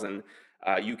 10,000,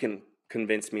 you can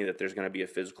convince me that there's going to be a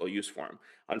physical use for them.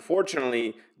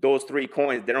 Unfortunately, those 3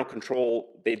 coins, they do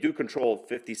control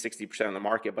 50-60% of the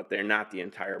market, but they're not the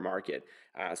entire market.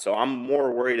 So I'm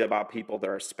more worried about people that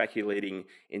are speculating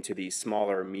into these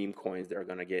smaller meme coins that are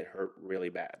going to get hurt really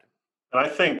bad. And I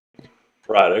think,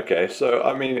 right, okay. So,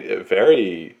 I mean, a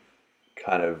very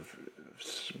kind of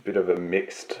bit of a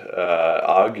mixed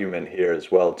argument here as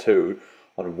well, too.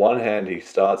 On one hand, he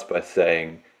starts by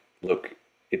saying, look,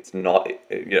 it's not,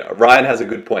 Ryan has a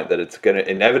good point that it's going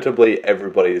to, inevitably,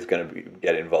 everybody is going to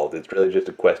get involved. It's really just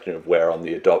a question of where on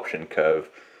the adoption curve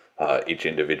each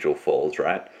individual falls,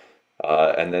 right?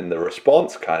 And then the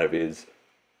response kind of is,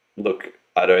 look,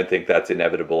 I don't think that's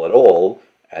inevitable at all.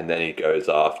 and then he goes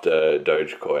after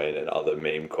Dogecoin and other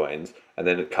meme coins, and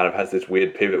then it kind of has this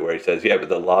weird pivot where he says, yeah, but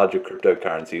the larger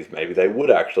cryptocurrencies, maybe they would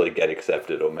actually get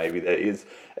accepted, or maybe there is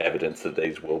evidence that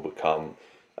these will become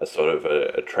a sort of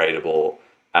a tradable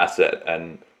asset.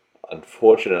 And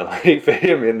unfortunately for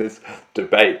him in this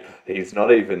debate, he's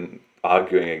not even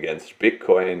arguing against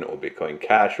Bitcoin or Bitcoin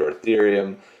Cash or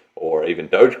Ethereum or even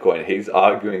Dogecoin. He's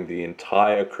arguing the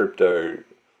entire crypto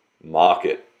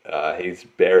market. He's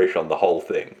bearish on the whole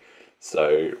thing.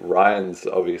 So Ryan's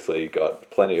obviously got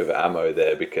plenty of ammo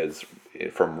there, because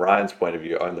from Ryan's point of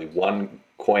view, only one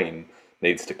coin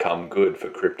needs to come good for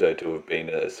crypto to have been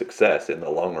a success in the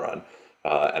long run.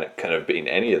 And it can have been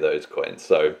any of those coins.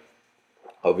 So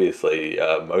obviously,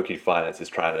 Moki Finance is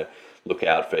trying to look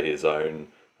out for his own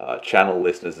channel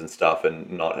listeners and stuff,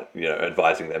 and not,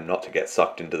 advising them not to get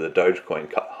sucked into the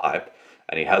Dogecoin hype.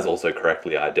 And he has also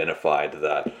correctly identified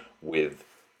that with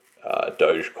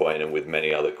Dogecoin and with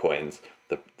many other coins,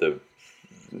 the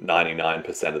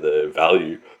 99% of the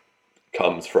value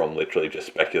comes from literally just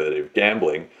speculative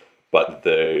gambling. But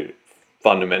the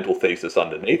fundamental thesis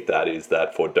underneath that is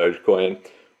that for Dogecoin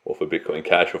or for Bitcoin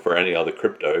Cash or for any other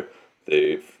crypto,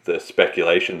 the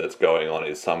speculation that's going on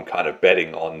is some kind of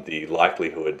betting on the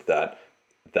likelihood that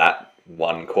that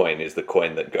one coin is the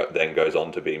coin that then goes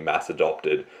on to be mass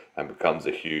adopted and becomes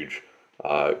a huge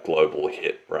global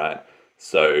hit, right?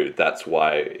 So that's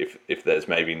why if there's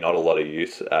maybe not a lot of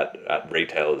use at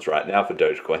retailers right now for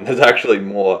Dogecoin, there's actually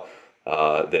more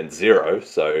than zero.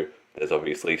 So there's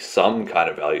obviously some kind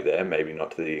of value there, maybe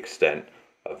not to the extent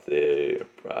of the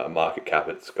market cap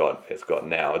it's got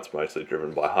now. It's mostly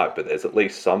driven by hype, but there's at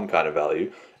least some kind of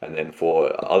value. And then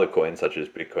for other coins such as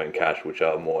Bitcoin Cash, which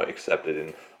are more accepted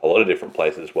in a lot of different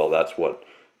places, well, that's what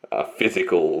a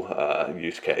physical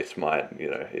use case might,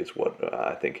 is what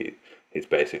I think he's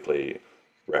basically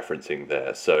referencing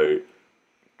there. So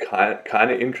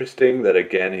kind of interesting that,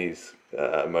 again, he's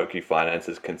Moki Finance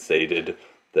has conceded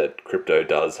that crypto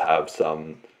does have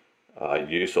some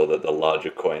use, or that the larger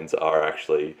coins are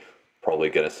actually probably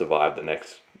going to survive the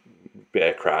next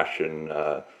bear crash and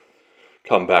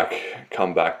come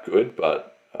back good.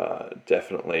 But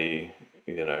definitely,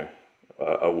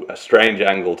 a strange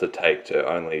angle to take, to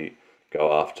only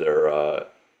go after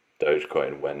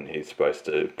Dogecoin when he's supposed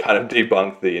to kind of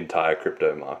debunk the entire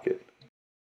crypto market.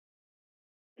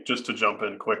 Just to jump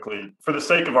in quickly, for the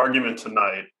sake of argument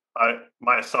tonight,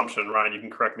 my assumption, Ryan, you can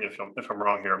correct me if I'm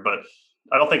wrong here, but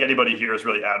I don't think anybody here is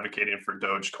really advocating for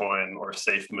Dogecoin or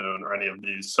SafeMoon or any of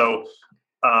these. So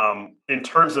in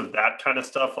terms of that kind of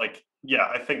stuff, yeah,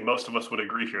 I think most of us would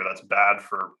agree here that's bad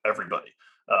for everybody,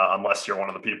 unless you're one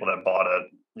of the people that bought a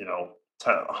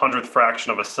 100th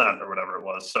fraction of a cent or whatever it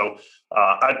was. So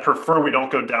I'd prefer we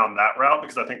don't go down that route,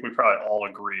 because I think we probably all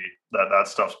agree that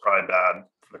stuff's probably bad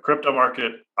for the crypto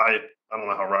market. I don't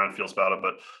know how Ryan feels about it,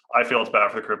 but I feel it's bad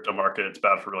for the crypto market. It's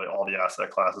bad for really all the asset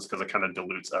classes, because it kind of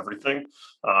dilutes everything.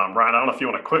 Ryan, I don't know if you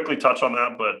want to quickly touch on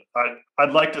that, but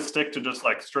I'd like to stick to just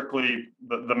strictly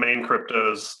the main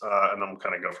cryptos, and then we'll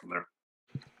kind of go from there.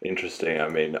 Interesting. I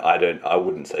mean, I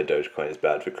wouldn't say Dogecoin is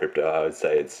bad for crypto. I would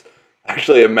say it's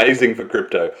actually amazing for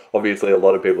crypto. Obviously, a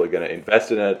lot of people are going to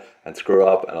invest in it and screw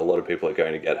up, and a lot of people are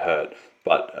going to get hurt.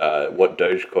 But what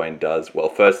Dogecoin does, well,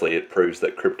 firstly, it proves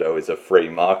that crypto is a free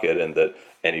market and that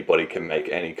anybody can make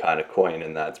any kind of coin,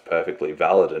 and that's perfectly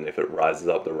valid. And if it rises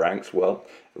up the ranks, well,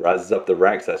 it rises up the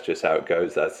ranks. That's just how it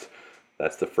goes. That's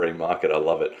the free market. I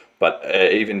love it. But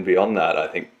even beyond that, I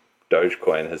think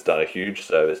Dogecoin has done a huge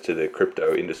service to the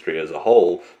crypto industry as a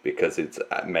whole, because it's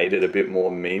made it a bit more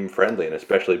meme friendly. And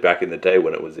especially back in the day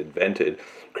when it was invented,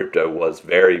 crypto was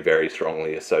very, very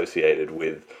strongly associated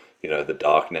with the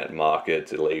darknet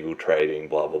markets, illegal trading,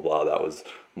 blah, blah, blah. That was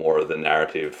more of the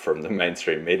narrative from the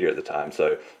mainstream media at the time.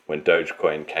 So when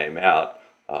Dogecoin came out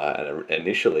and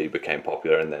initially became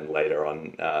popular, and then later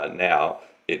on now,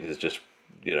 it has just,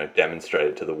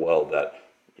 demonstrated to the world that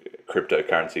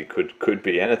cryptocurrency could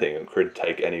be anything. It could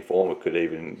take any form. It could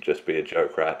even just be a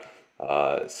joke, right?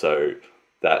 So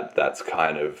that's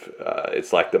kind of,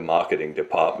 it's like the marketing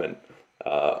department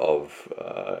of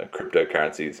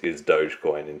cryptocurrencies is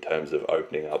Dogecoin, in terms of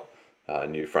opening up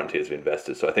new frontiers of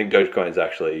investors. So I think Dogecoin is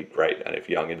actually great, and if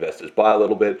young investors buy a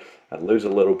little bit and lose a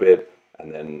little bit,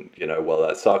 and then well,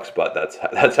 that sucks, but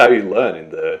that's how you learn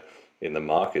in the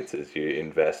markets, is you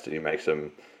invest and you make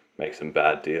some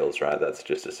bad deals, right? That's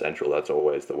just essential. That's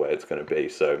always the way it's going to be.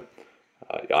 So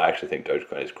I actually think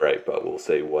Dogecoin is great, but we'll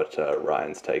see what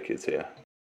Ryan's take is here.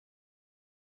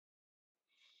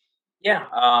 Yeah,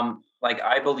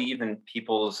 I believe in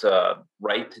people's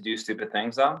right to do stupid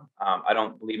things, though. I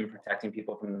don't believe in protecting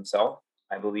people from themselves.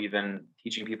 I believe in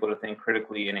teaching people to think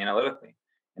critically and analytically.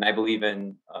 And I believe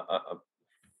in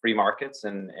free markets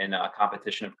and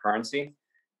competition of currency.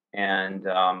 And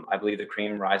I believe the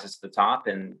cream rises to the top.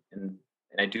 And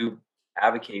I do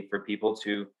advocate for people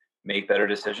to make better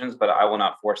decisions, but I will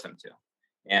not force them to.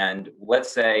 And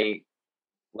let's say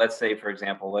for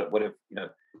example, what if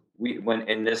we when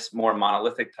in this more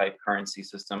monolithic type currency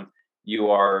system,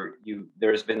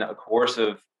 there's been a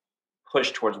coercive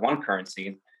push towards one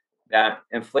currency that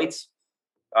inflates,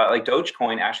 like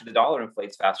Dogecoin. Actually, the dollar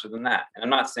inflates faster than that. And I'm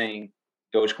not saying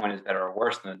Dogecoin is better or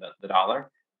worse than the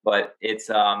dollar, but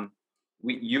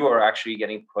you are actually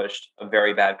getting pushed a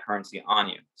very bad currency on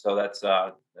you. So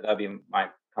that'd be my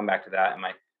come back to that and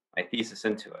my thesis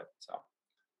into it.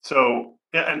 So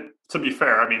yeah, and to be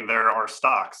fair, I mean there are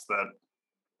stocks that,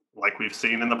 like we've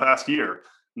seen in the past year,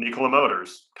 Nikola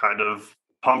Motors kind of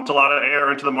pumped a lot of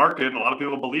air into the market, and a lot of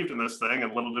people believed in this thing,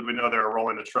 and little did we know they were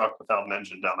rolling a truck without an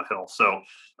engine down the hill. So,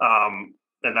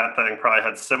 and that thing probably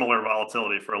had similar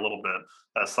volatility for a little bit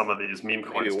as some of these meme Maybe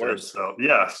coins did. worse. So,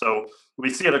 yeah, so we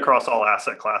see it across all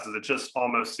asset classes. It just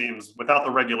almost seems, without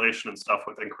the regulation and stuff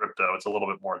within crypto, it's a little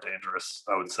bit more dangerous,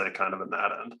 I would say, kind of in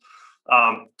that end.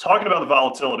 Talking about the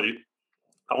volatility,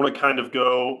 I want to kind of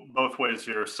go both ways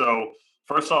here. So,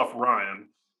 first off, Ryan,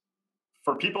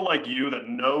 for people like you that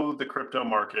know the crypto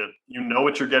market, you know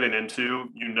what you're getting into,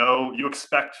 you know, you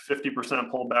expect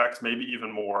 50% pullbacks, maybe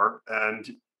even more, and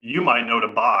you might know to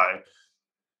buy.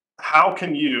 How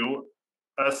can you,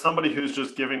 as somebody who's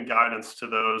just giving guidance to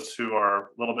those who are a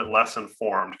little bit less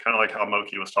informed, kind of like how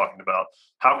Moki was talking about,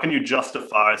 how can you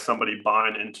justify somebody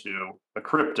buying into a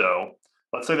crypto?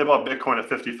 Let's say they bought Bitcoin at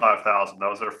 55,000. That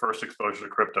was their first exposure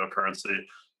to cryptocurrency.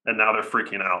 And now they're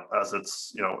freaking out as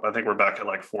it's, I think we're back at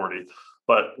like 40.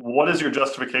 But what is your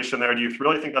justification there? Do you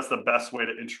really think that's the best way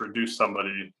to introduce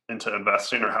somebody into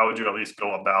investing, or how would you at least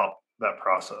go about that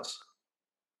process?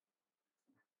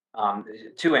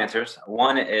 Two answers.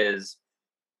 One is,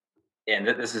 and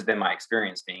this has been my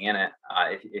experience being in it.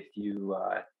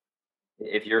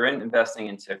 If you're investing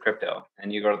into crypto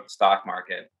and you go to the stock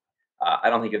market,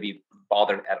 I don't think you'll be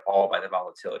bothered at all by the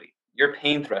volatility. Your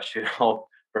pain threshold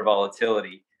for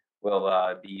volatility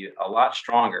will be a lot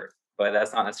stronger, but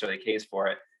that's not necessarily the case for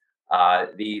it.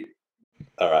 The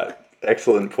All right.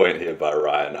 Excellent point here by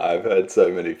Ryan. I've heard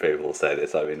so many people say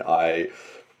this. I mean, I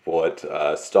bought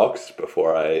stocks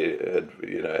before I had,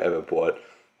 ever bought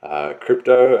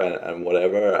crypto and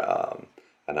whatever.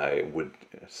 And I would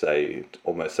say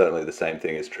almost certainly the same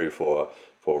thing is true for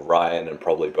Ryan and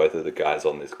probably both of the guys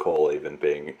on this call, even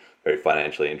being very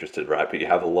financially interested, right? But you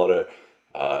have a lot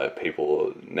of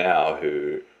people now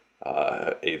who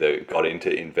either got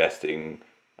into investing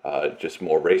just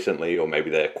more recently, or maybe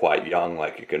they're quite young.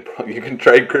 Like you can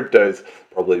trade cryptos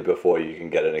probably before you can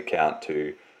get an account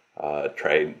to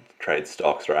trade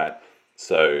stocks, right?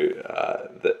 So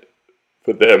that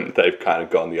for them, they've kind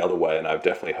of gone the other way, and I've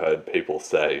definitely heard people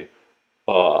say,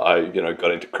 "Oh, I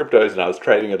got into cryptos and I was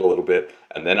trading it a little bit,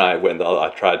 and then I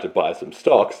tried to buy some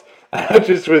stocks, and I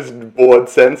just was bored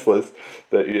senseless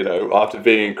that after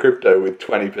being in crypto with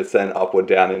 20% up or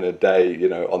down in a day,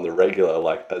 on the regular,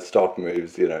 like a stock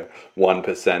moves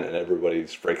 1% and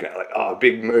everybody's freaking out like, oh,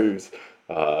 big moves."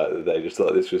 They just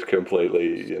thought this was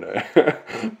completely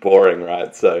boring,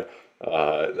 right? So.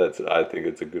 I think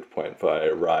it's a good point by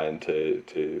Ryan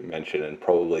to mention, and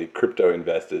probably crypto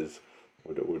investors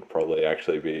would probably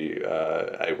actually be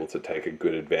able to take a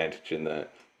good advantage in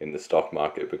the stock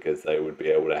market, because they would be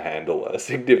able to handle a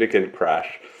significant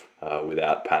crash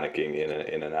without panicking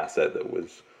in an asset that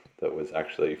was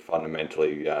actually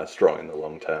fundamentally strong in the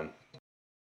long term.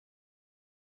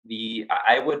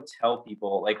 I would tell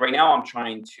people, like, right now I'm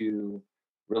trying to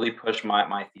really push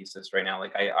my thesis right now.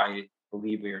 Like I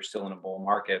believe we are still in a bull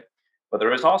market, but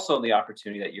there is also the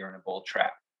opportunity that you're in a bull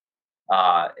trap.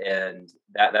 And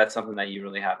that's something that you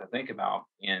really have to think about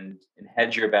and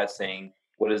hedge your bet, saying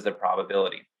what is the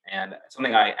probability. And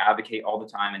something I advocate all the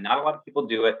time, and not a lot of people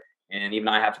do it, and even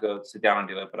I have to go sit down and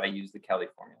do it, but I use the Kelly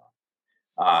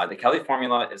formula. The Kelly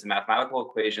formula is a mathematical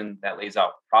equation that lays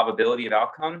out probability of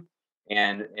outcome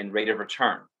and rate of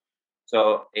return.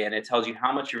 So, and it tells you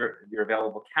how much your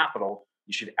available capital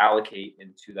you should allocate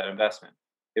into that investment.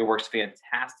 It works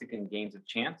fantastic in games of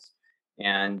chance.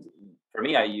 And for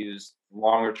me, I use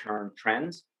longer term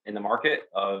trends in the market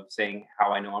of saying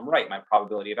how I know I'm right, my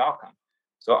probability of outcome.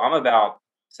 So I'm about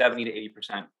 70 to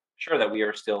 80% sure that we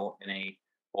are still in a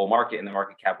bull market, and the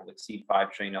market cap will exceed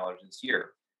 $5 trillion this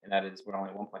year. And that is, we're only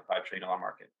a $1.5 trillion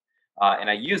market. And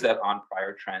I use that on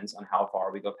prior trends on how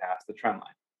far we go past the trend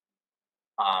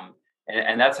line.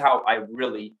 And that's how I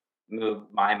really move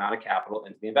my amount of capital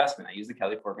into the investment. I use the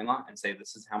Kelly formula and say,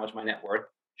 this is how much my net worth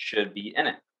should be in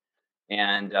it.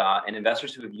 And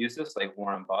investors who have used this, like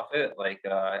Warren Buffett, I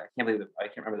can't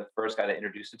remember the first guy that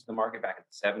introduced it to the market back in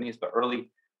the '70s, but early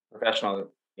professional,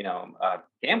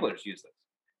 gamblers use this,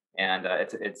 and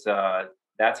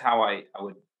that's how I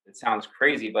would. It sounds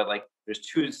crazy, but like there's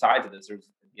two sides of this. There's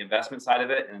the investment side of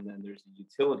it, and then there's the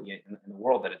utility in the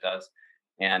world that it does,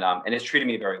 and it's treated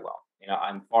me very well.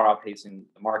 I'm far outpacing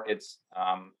the markets.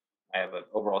 I have an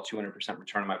overall 200%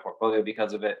 return on my portfolio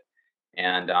because of it.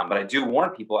 But I do warn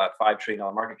people at $5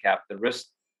 trillion market cap, the risk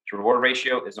to reward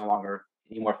ratio is no longer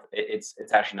anymore. It's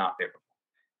actually not favorable,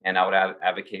 and I would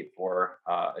advocate for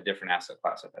a different asset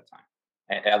class at that time,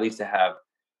 at least to have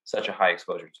such a high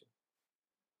exposure to.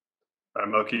 All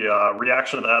right, Moki,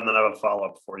 reaction to that, and then I have a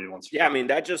follow-up for you once. Yeah, I mean,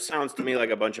 that just sounds to me like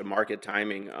a bunch of market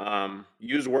timing.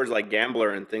 Use words like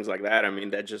gambler and things like that. I mean,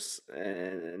 that just,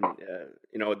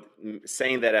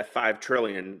 saying that at 5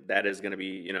 trillion, that is going to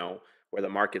be, where the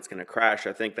market's going to crash.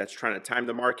 I think that's trying to time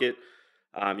the market.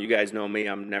 You guys know me,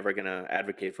 I'm never going to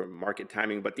advocate for market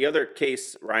timing. But the other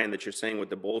case, Ryan, that you're saying with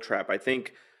the bull trap, I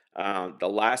think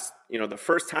the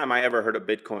first time I ever heard of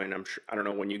Bitcoin, I don't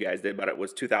know when you guys did, but it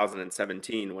was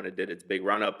 2017 when it did its big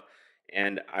run up.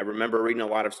 And I remember reading a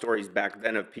lot of stories back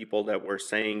then of people that were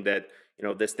saying that,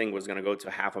 this thing was going to go to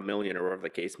 500,000 or whatever the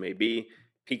case may be,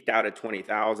 peaked out at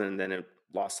 20,000, and then it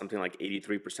lost something like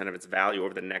 83% of its value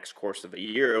over the next course of a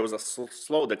year. It was a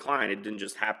slow decline. It didn't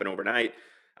just happen overnight.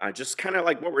 Just kind of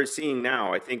like what we're seeing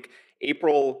now. I think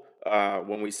April,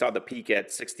 when we saw the peak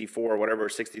at 64, whatever,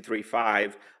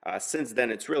 63.5, since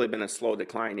then it's really been a slow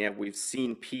decline. Yeah, we've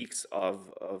seen peaks of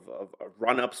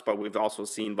run-ups, but we've also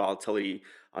seen volatility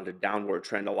on the downward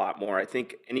trend a lot more. I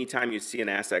think anytime you see an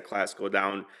asset class go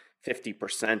down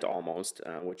 50% almost,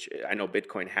 which I know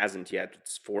Bitcoin hasn't yet,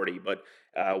 it's 40, but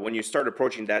when you start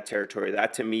approaching that territory,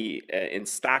 that to me, in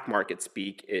stock market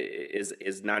speak,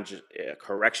 is not just a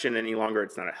correction any longer.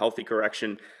 It's not a healthy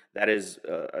correction. That is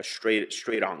a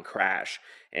straight on crash.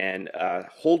 And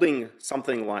holding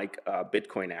something like a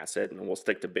Bitcoin asset, and we'll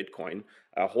stick to Bitcoin,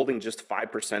 holding just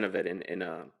 5% of it in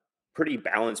a pretty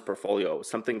balanced portfolio,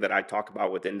 something that I talk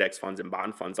about with index funds and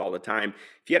bond funds all the time.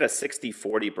 If you had a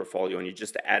 60-40 portfolio and you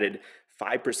just added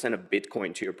 5% of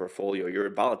Bitcoin to your portfolio, your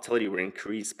volatility would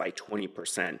increase by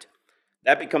 20%.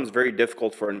 That becomes very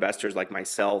difficult for investors like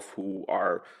myself who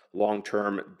are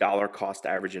long-term dollar cost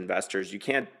average investors. You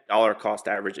can't dollar cost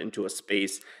average into a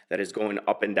space that is going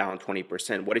up and down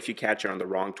 20%. What if you catch it on the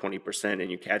wrong 20%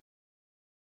 and you catch?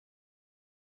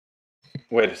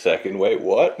 Wait a second, wait,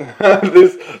 what?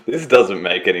 This doesn't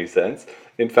make any sense.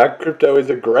 In fact, crypto is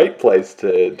a great place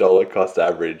to dollar cost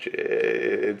average.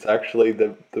 It's actually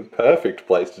the perfect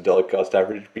place to dollar cost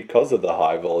average because of the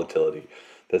high volatility.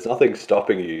 There's nothing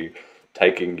stopping you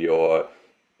taking your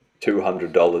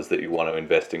 $200 that you want to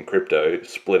invest in crypto,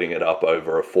 splitting it up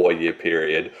over a 4-year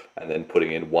period, and then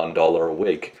putting in $1 a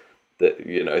week.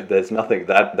 There's nothing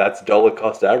that's dollar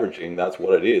cost averaging. That's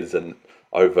what it is, and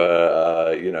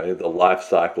over the life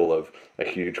cycle of a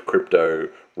huge crypto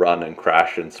run and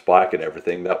crash and spike and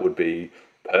everything, that would be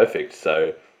perfect.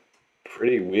 So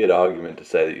pretty weird argument to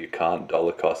say that you can't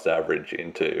dollar cost average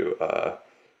into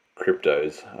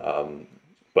cryptos,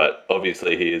 but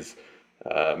obviously he is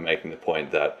making the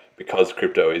point that because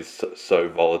crypto is so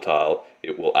volatile,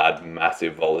 it will add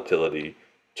massive volatility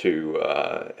to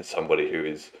somebody who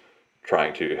is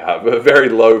trying to have a very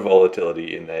low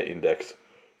volatility in their index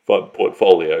fund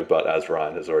portfolio. But as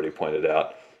Ryan has already pointed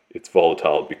out, it's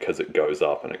volatile because it goes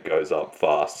up and it goes up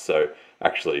fast. So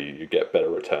actually you get better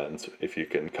returns if you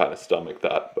can kind of stomach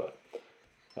that. But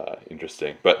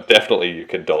interesting. But definitely you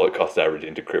can dollar cost average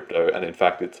into crypto. And in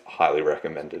fact, it's highly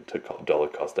recommended to dollar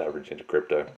cost average into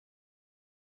crypto.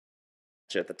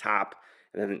 At the top,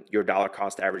 and then your dollar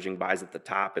cost averaging buys at the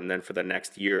top, and then for the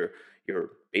next year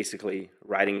you're basically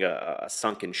riding a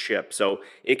sunken ship. So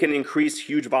it can increase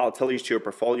huge volatilities to your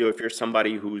portfolio if you're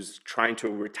somebody who's trying to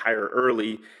retire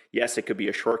early. Yes, it could be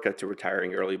a shortcut to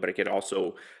retiring early, but it could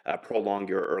also prolong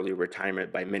your early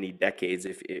retirement by many decades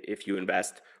if you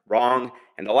invest wrong.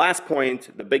 And the last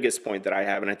point, the biggest point that I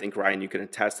have, and I think, Ryan, you can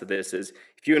attest to this, is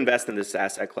if you invest in this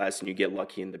asset class and you get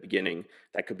lucky in the beginning,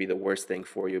 that could be the worst thing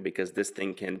for you, because this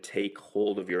thing can take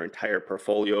hold of your entire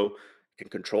portfolio, can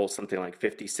control something like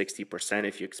 50-60%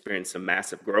 if you experience some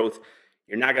massive growth.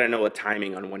 You're not going to know the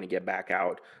timing on when to get back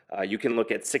out. You can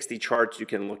look at 60 charts, you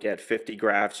can look at 50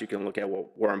 graphs, you can look at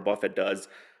what Warren Buffett does.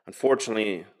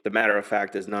 Unfortunately, the matter of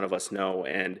fact is none of us know,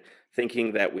 and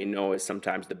thinking that we know is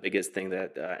sometimes the biggest thing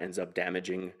that ends up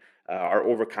damaging our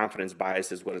overconfidence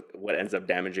bias is what ends up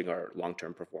damaging our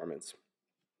long-term performance.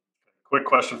 Quick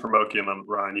question for Moki, and then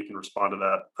Ryan, you can respond to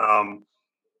that.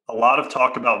 A lot of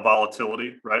talk about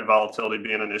volatility, right? Volatility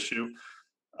being an issue.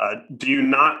 Do you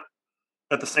not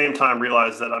at the same time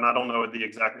realize that, and I don't know the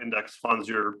exact index funds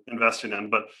you're investing in,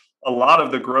 but a lot of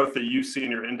the growth that you see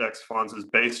in your index funds is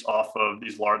based off of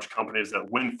these large companies that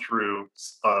went through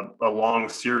a long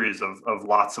series of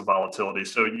lots of volatility.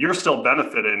 So you're still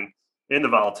benefiting in the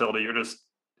volatility.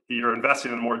 You're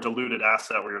investing in a more diluted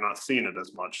asset where you're not seeing it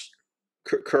as much.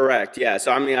 Correct. Yeah.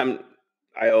 So I mean,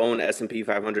 I own S&P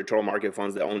 500 total market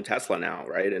funds that own Tesla now,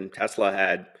 right? And Tesla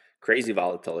had crazy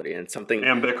volatility and something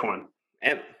And Bitcoin.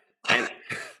 and and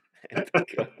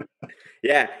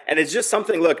yeah, and it's just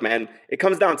something. Look, man, it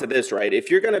comes down to this, right?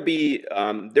 If you're going to be,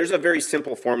 there's a very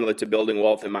simple formula to building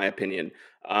wealth, in my opinion.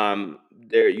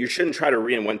 You shouldn't try to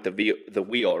reinvent the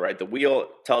wheel, right? The wheel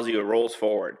tells you it rolls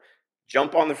forward.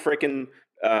 Jump on the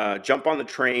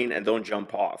train, and don't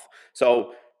jump off.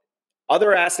 So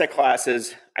other asset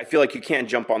classes, I feel like you can't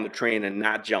jump on the train and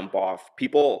not jump off.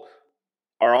 People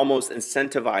are almost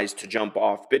incentivized to jump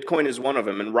off. Bitcoin is one of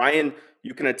them. And Ryan,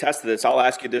 you can attest to this. I'll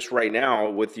ask you this right now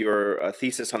with your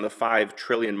thesis on the 5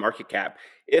 trillion market cap.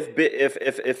 If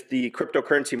the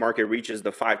cryptocurrency market reaches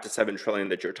the 5 to 7 trillion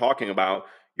that you're talking about,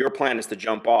 your plan is to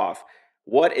jump off.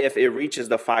 What if it reaches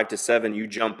the 5 to 7, you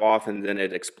jump off, and then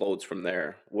it explodes from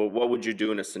there? Well, what would you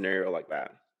do in a scenario like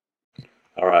that?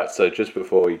 All right, so just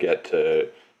before we get to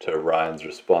Ryan's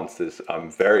responses,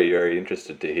 I'm very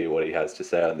interested to hear what he has to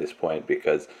say on this point,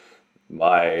 because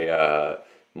my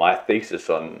thesis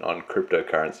on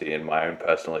cryptocurrency and my own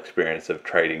personal experience of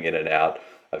trading in and out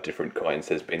of different coins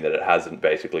has been that it hasn't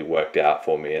basically worked out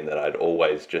for me, and that I'd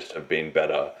always just have been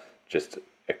better just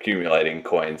accumulating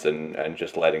coins and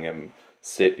just letting them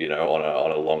sit,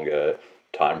 on a longer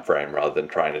time frame rather than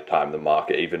trying to time the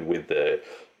market, even with the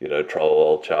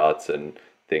troll charts and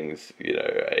things,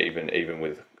 even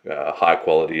with high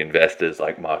quality investors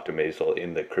like Mark DeMisel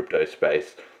in the crypto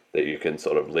space that you can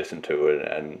sort of listen to it,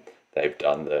 and they've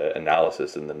done the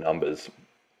analysis and the numbers.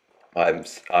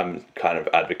 I'm kind of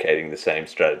advocating the same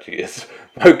strategy as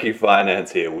Moki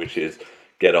Finance here, which is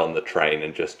get on the train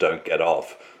and just don't get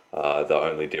off. The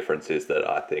only difference is that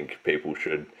I think people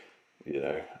should,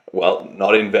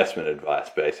 not investment advice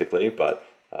basically, but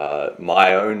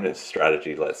my own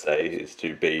strategy, let's say, is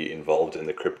to be involved in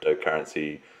the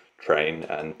cryptocurrency train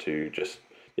and to just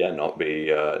not be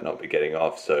getting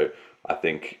off. So I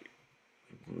think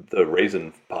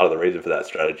part of the reason for that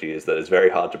strategy is that it's very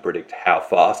hard to predict how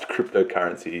fast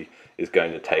cryptocurrency is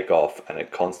going to take off, and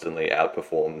it constantly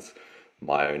outperforms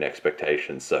my own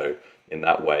expectations. So in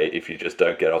that way, if you just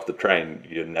don't get off the train,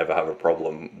 you never have a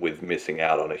problem with missing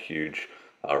out on a huge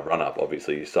run up.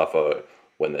 Obviously, you suffer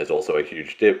when there's also a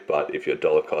huge dip, but if you're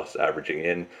dollar cost averaging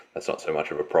in, that's not so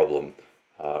much of a problem.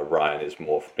 Ryan is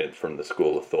more from the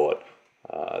school of thought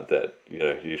that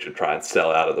you should try and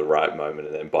sell out at the right moment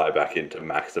and then buy back in to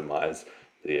maximize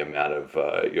the amount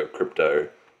of your crypto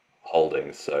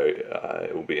holdings. So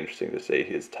it will be interesting to see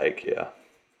his take here.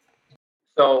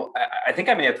 So I think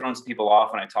I may have thrown some people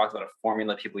off when I talked about a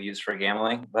formula people use for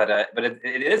gambling, but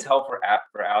it is helpful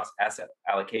for asset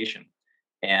allocation.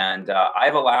 And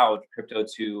I've allowed crypto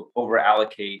to over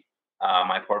allocate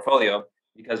my portfolio,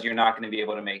 because you're not going to be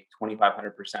able to make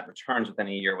 2,500% returns within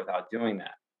a year without doing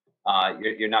that.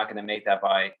 You're not going to make that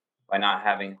by not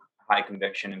having high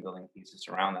conviction and building thesis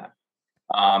around that.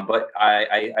 But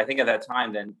I think at that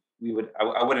time, then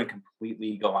I wouldn't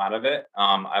completely go out of it.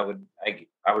 I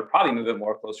would probably move it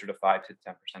more closer to 5 to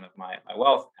 10% of my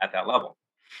wealth at that level,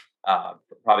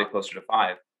 probably closer to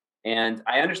 5. And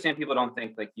I understand people don't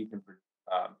think like you can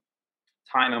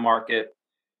time a market,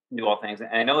 do all things. And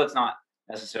I know that's not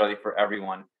necessarily for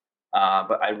everyone.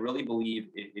 But I really believe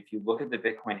if you look at the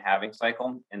Bitcoin halving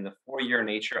cycle and the 4-year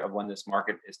nature of when this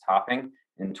market is topping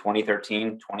in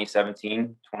 2013, 2017,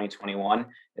 2021,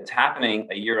 it's happening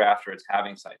a year after its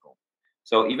halving cycle.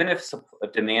 So even if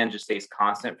demand just stays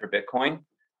constant for Bitcoin,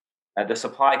 the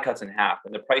supply cuts in half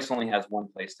and the price only has one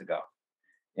place to go.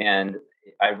 And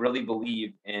I really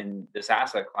believe in this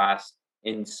asset class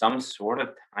in some sort of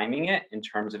timing it in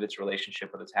terms of its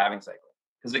relationship with its halving cycle.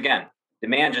 Because again,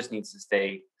 demand just needs to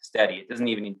stay steady. It doesn't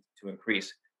even need to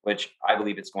increase, which I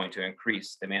believe it's going to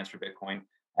increase demands for Bitcoin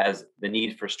as the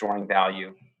need for storing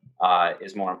value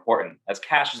is more important, as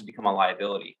cash has become a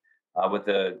liability. With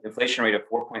the inflation rate of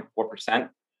 4.4%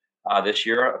 this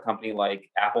year, a company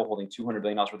like Apple holding $200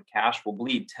 billion worth of cash will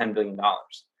bleed $10 billion.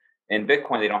 In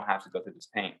Bitcoin, they don't have to go through this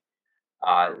pain.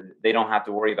 They don't have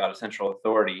to worry about a central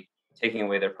authority taking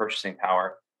away their purchasing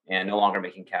power and no longer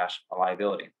making cash a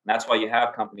liability. And that's why you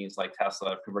have companies like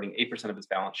Tesla converting 8% of its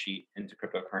balance sheet into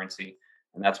cryptocurrency.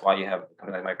 And that's why you have a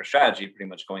company like MicroStrategy pretty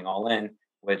much going all in,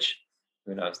 which,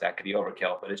 who knows, that could be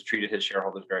overkill, but it's treated his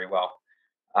shareholders very well.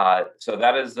 So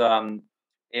that is,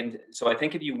 And so I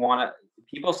think if you want to,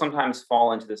 people sometimes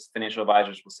fall into this. Financial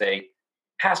advisors will say,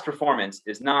 past performance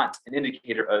is not an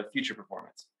indicator of future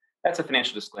performance. That's a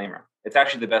financial disclaimer. It's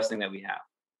actually the best thing that we have.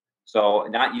 So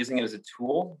not using it as a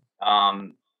tool,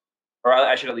 or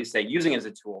I should at least say using it as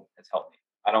a tool has helped me.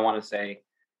 I don't want to say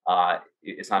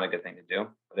it's not a good thing to do,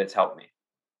 but it's helped me.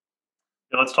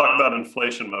 Yeah, let's talk about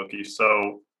inflation, Moki.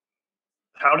 So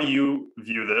how do you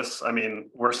view this? I mean,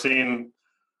 we're seeing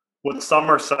what some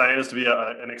are saying is to be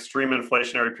an extreme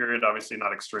inflationary period. Obviously,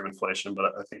 not extreme inflation,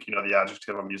 but I think you know the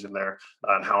adjective I'm using there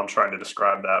and how I'm trying to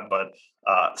describe that. But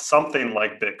something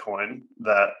like Bitcoin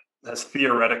that has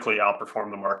theoretically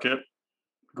outperformed the market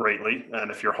greatly, and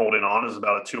if you're holding on, is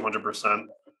about a 200%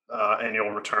 annual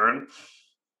return,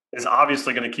 is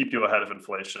obviously going to keep you ahead of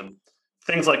inflation.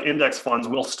 Things like index funds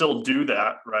will still do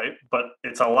that, right? But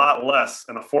it's a lot less,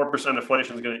 and a 4%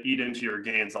 inflation is going to eat into your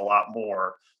gains a lot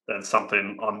more than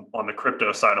something on the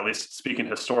crypto side, at least speaking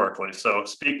historically. So,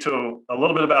 speak to a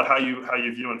little bit about how you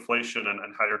view inflation and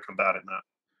how you're combating that.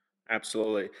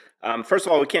 Absolutely. First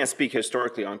of all, we can't speak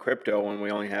historically on crypto when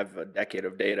we only have a decade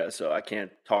of data, so I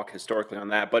can't talk historically on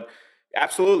that. But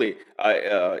absolutely,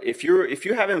 if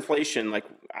you have inflation, like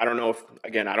I don't know if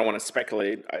again, I don't want to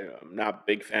speculate. I'm not a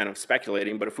big fan of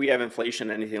speculating, but if we have inflation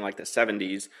anything like the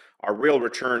 '70s, our real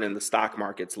return in the stock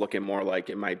market's looking more like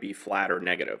it might be flat or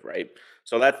negative, right?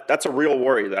 So that's a real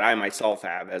worry that I myself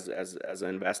have as an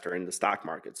investor in the stock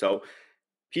market. So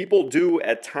people do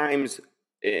at times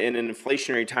in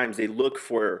inflationary times they look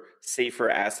for safer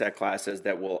asset classes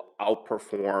that will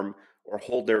outperform or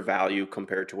hold their value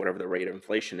compared to whatever the rate of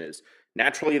inflation is.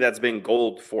 Naturally, that's been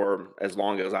gold for as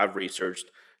long as I've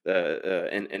researched the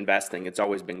investing. It's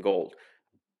always been gold.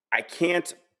 I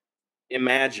can't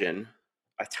imagine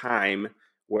a time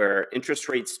where interest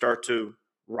rates start to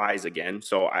rise again.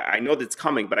 So I know that's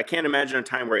coming, but I can't imagine a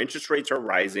time where interest rates are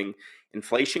rising,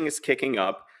 inflation is kicking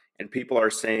up, and people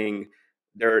are saying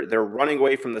they're running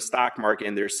away from the stock market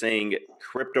and they're saying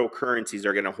cryptocurrencies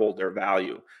are going to hold their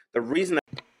value. The reason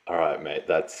All right, mate.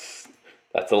 That's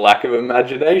a lack of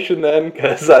imagination then,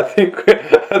 because I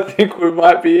think we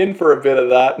might be in for a bit of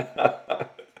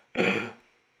that.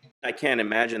 I can't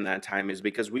imagine that time is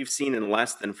because we've seen in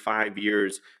less than 5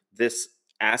 years this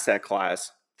asset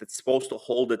class that's supposed to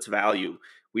hold its value.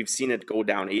 We've seen it go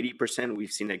down 80%,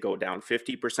 we've seen it go down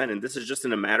 50%, and this is just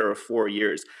in a matter of 4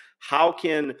 years. How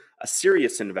can a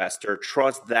serious investor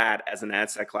trust that as an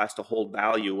asset class to hold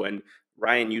value when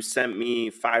Ryan, you sent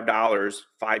me $5,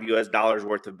 $5 US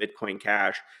worth of Bitcoin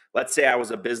Cash. Let's say I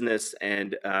was a business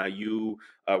and you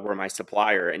were my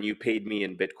supplier and you paid me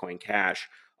in Bitcoin Cash.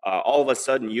 All of a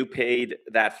sudden you paid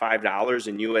that $5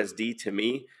 in USD to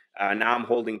me. Now I'm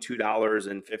holding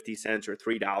 $2.50 or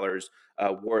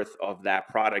 $3 worth of that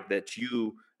product that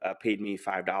you paid me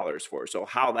 $5 for. So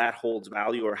how that holds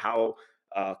value, or how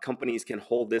companies can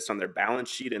hold this on their balance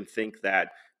sheet and think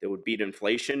that they would beat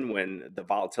inflation when the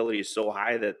volatility is so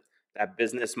high that that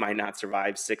business might not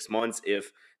survive 6 months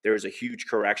if there's a huge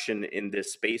correction in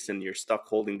this space and you're stuck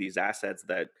holding these assets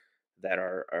that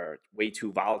are way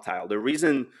too volatile. The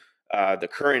reason the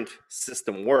current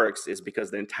system works is because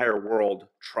the entire world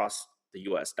trusts the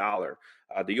US dollar.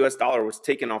 The US dollar was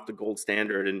taken off the gold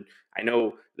standard, and I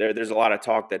know there's a lot of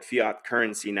talk that fiat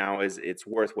currency now is it's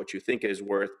worth what you think it is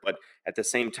worth, but at the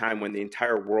same time, when the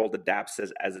entire world adapts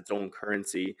as its own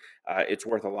currency, it's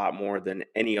worth a lot more than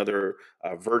any other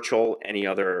virtual, any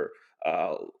other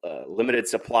limited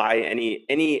supply,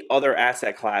 any other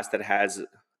asset class that has.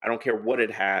 I don't care what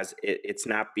it has. It's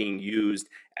not being used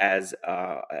as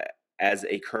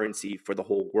a currency for the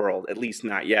whole world, at least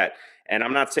not yet. And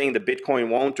I'm not saying the Bitcoin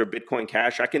won't or Bitcoin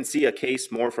Cash. I can see a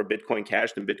case more for Bitcoin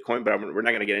Cash than Bitcoin, but we're not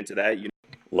going to get into that.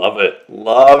 Love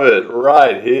it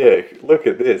right here. Look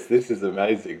at this. This is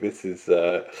amazing. This is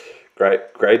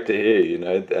great to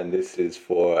hear. And this is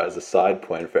for as a side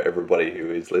point for everybody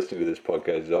who is listening to this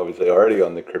podcast is obviously already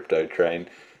on the crypto train.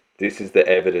 This is the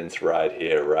evidence right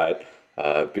here, right?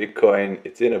 Bitcoin,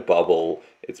 it's in a bubble.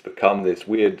 It's become this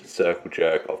weird circle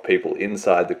jerk of people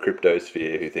inside the crypto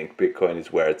sphere who think Bitcoin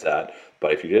is where it's at.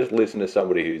 But if you just listen to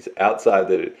somebody who's outside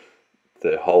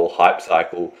the whole hype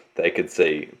cycle, they could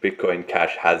see Bitcoin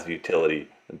Cash has utility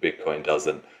and Bitcoin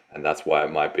doesn't, and that's why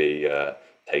it might be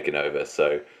taken over.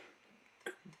 So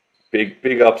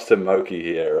big ups to Moki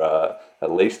here.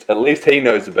 At least he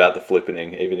knows about the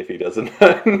flippening, even if he doesn't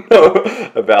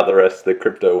know about the rest of the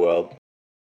crypto world.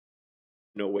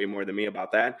 Know way more than me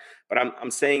about that. But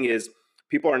I'm saying is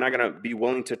people are not going to be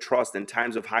willing to trust in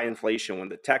times of high inflation when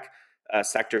the tech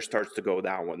sector starts to go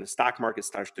down, when the stock market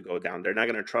starts to go down. They're not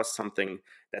going to trust something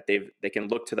that they can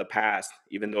look to the past,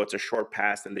 even though it's a short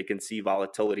past, and they can see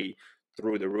volatility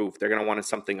through the roof. They're going to want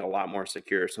something a lot more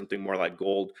secure, something more like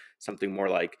gold, something more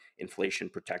like inflation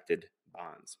protected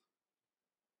bonds.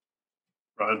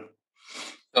 Right.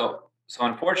 So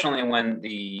unfortunately, when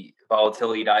the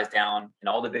volatility dies down and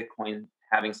all the Bitcoin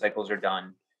halving cycles are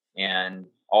done, and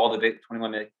all the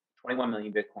 21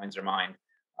 million Bitcoins are mined,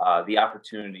 the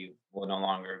opportunity will no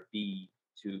longer be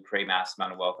to create mass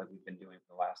amount of wealth like we've been doing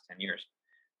for the last 10 years.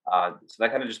 So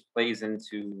that kind of just plays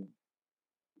into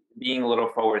being a little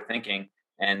forward thinking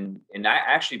and not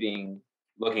actually being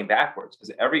looking backwards, because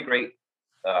uh, every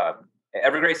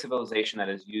great civilization that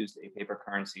has used a paper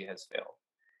currency has failed.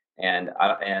 And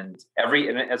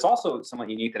it's also somewhat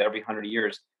unique that every 100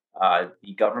 years,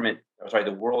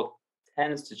 the world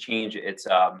tends to change its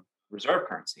reserve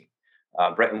currency.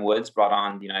 Bretton Woods brought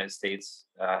on the United States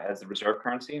as the reserve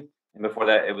currency, and before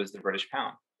that, it was the British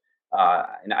pound.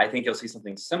 And I think you'll see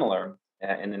something similar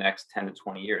in the next 10 to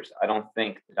 20 years. I don't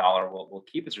think the dollar will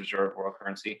keep its reserve world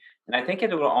currency, and I think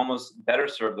it will almost better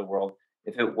serve the world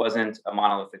if it wasn't a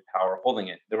monolithic power holding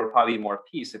it. There would probably be more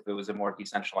peace if it was a more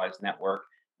decentralized network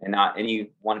and not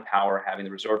any one power having the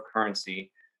reserve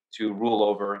currency to rule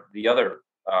over the other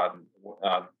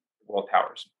world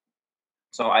powers.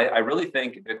 So I really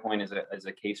think Bitcoin is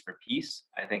a case for peace.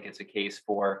 I think it's a case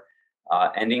for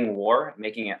ending war,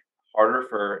 making it harder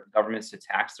for governments to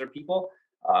tax their people.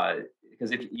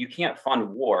 Because if you can't fund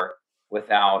war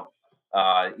without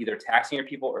either taxing your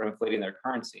people or inflating their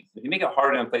currency. If you make it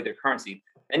harder to inflate their currency,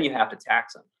 then you have to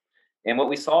tax them. And what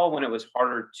we saw when it was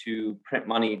harder to print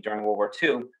money during World War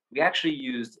II, we actually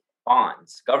used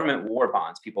bonds, government war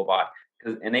bonds people bought,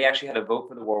 and they actually had to vote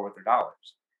for the war with their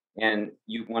dollars. And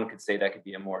one could say that could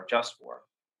be a more just war.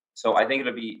 So I think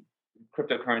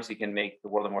cryptocurrency can make the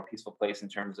world a more peaceful place in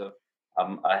terms of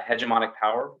a hegemonic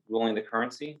power ruling the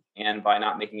currency, and by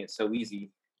not making it so easy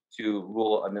to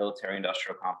rule a military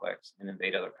industrial complex and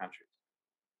invade other countries.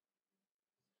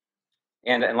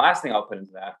 And last thing I'll put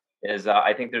into that is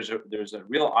I think there's a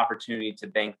real opportunity to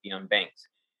bank the unbanked.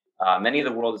 Many of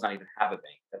the world does not even have a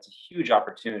bank. That's a huge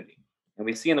opportunity, and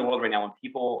we see in the world right now when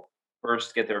people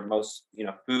first get their most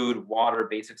food, water,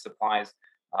 basic supplies,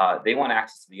 they want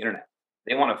access to the internet.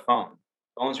 They want a phone.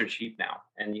 Phones are cheap now,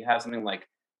 and you have something like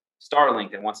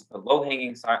Starlink that wants to put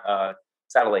low-hanging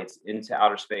satellites into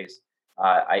outer space.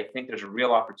 I think there's a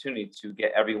real opportunity to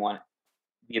get everyone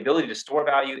the ability to store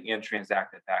value and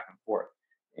transact it back and forth.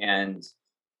 And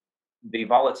the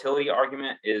volatility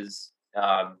argument is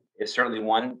certainly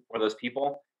one for those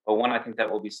people, but one I think that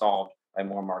will be solved by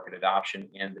more market adoption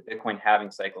and the Bitcoin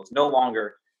halving cycles no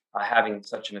longer having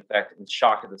such an effect and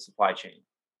shock of the supply chain.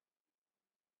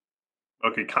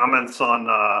 Okay, comments on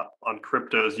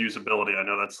crypto's usability. I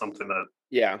know that's something that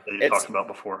you talked about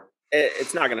before.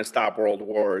 It's not going to stop world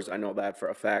wars. I know that for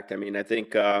a fact. I mean, I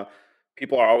think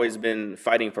people are always been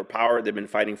fighting for power. They've been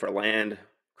fighting for land.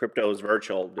 Crypto is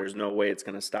virtual. There's no way it's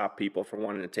going to stop people from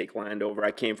wanting to take land over.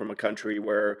 I came from a country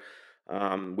where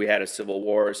we had a civil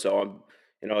war, so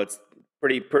it's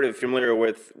pretty familiar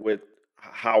with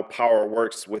how power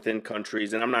works within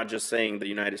countries. And I'm not just saying the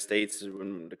United States,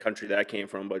 the country that I came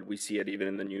from, but we see it even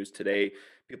in the news today.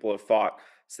 People have fought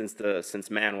since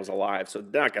man was alive. So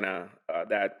not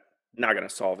gonna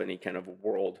solve any kind of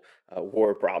world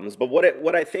war problems. But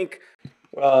what I think.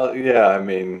 Well, yeah, I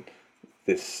mean,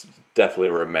 this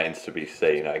definitely remains to be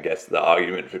seen. I guess the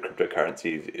argument for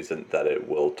cryptocurrencies isn't that it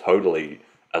will totally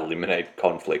eliminate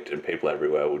conflict and people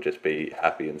everywhere will just be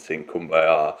happy and sing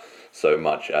kumbaya, so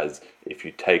much as if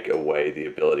you take away the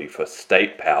ability for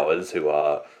state powers, who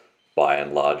are by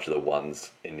and large the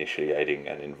ones initiating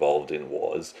and involved in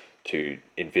wars, to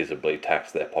invisibly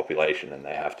tax their population, and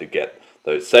they have to get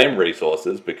those same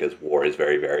resources because war is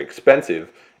very, very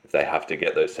expensive. If they have to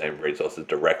get those same resources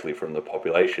directly from the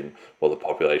population, well, the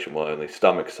population will only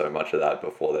stomach so much of that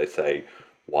before they say,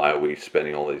 why are we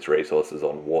spending all these resources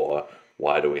on war?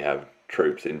 Why do we have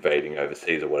troops invading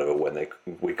overseas or whatever when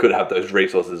we could have those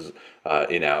resources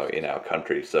in our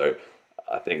country? So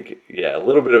I think, yeah, a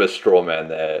little bit of a straw man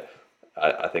there.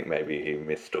 I think maybe he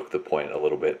mistook the point a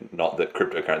little bit. Not that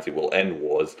cryptocurrency will end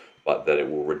wars, but that it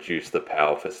will reduce the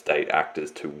power for state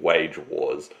actors to wage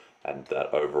wars, and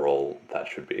that overall that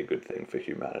should be a good thing for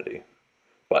humanity.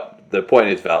 But the point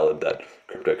is valid that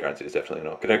cryptocurrency is definitely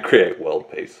not going to create world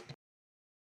peace.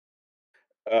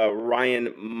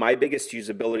 Ryan, my biggest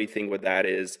usability thing with that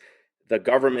is the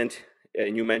government,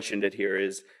 and you mentioned it here,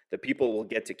 is the people will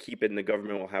get to keep it and the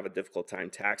government will have a difficult time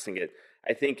taxing it.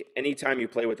 I think anytime you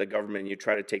play with the government, you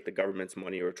try to take the government's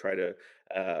money or try to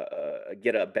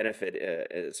get a benefit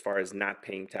as far as not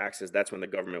paying taxes, that's when the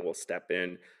government will step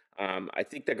in. I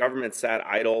think the government sat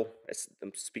idle.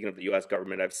 I'm speaking of the U.S.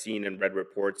 government. I've seen and read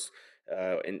reports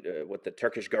with the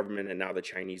Turkish government and now the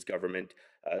Chinese government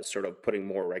sort of putting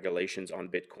more regulations on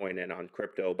Bitcoin and on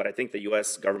crypto. But I think the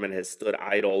U.S. government has stood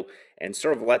idle and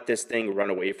sort of let this thing run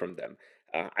away from them.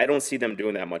 I don't see them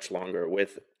doing that much longer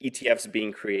with ETFs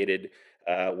being created,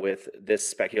 with this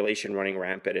speculation running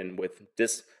rampant, and with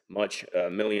this much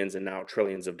millions and now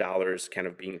trillions of dollars kind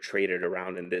of being traded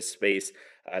around in this space.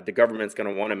 The government's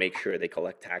going to want to make sure they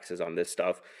collect taxes on this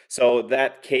stuff. So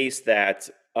that case that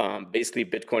basically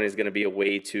Bitcoin is going to be a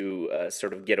way to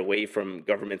sort of get away from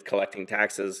government collecting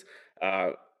taxes,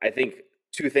 I think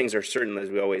two things are certain, as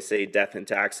we always say, death and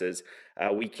taxes.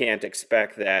 We can't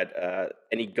expect that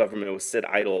any government will sit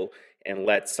idle and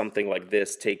let something like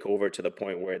this take over to the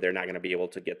point where they're not going to be able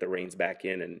to get the reins back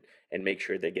in and make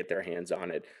sure they get their hands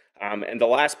on it. And the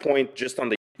last point, just on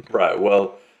the Right.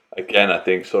 Well, again, I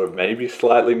think sort of maybe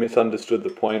slightly misunderstood the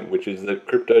point, which is that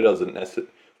crypto doesn't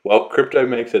necessarily. Well, crypto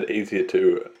makes it easier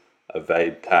to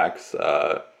evade tax,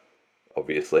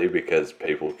 obviously, because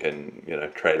people can,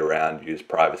 trade around, use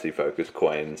privacy-focused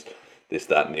coins, this,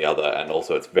 that, and the other, and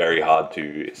also it's very hard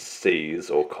to seize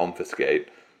or confiscate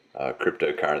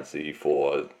cryptocurrency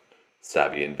for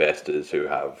savvy investors who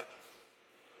have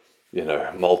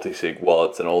multi-sig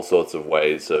wallets and all sorts of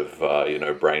ways of,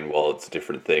 brain wallets,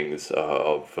 different things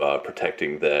of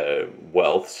protecting their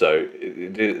wealth. So,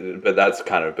 but that's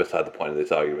kind of beside the point of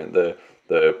this argument.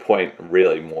 The point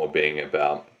really more being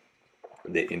about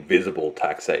the invisible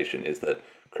taxation is that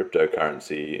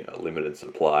cryptocurrency, a limited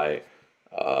supply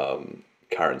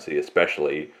currency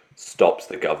especially, stops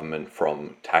the government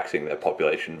from taxing their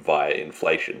population via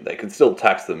inflation. They can still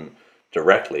tax them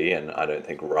directly, and I don't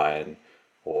think Ryan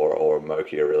or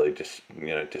Moki are really just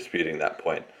disputing that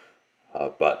point.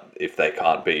 But if they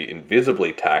can't be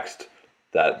invisibly taxed,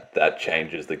 that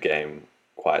changes the game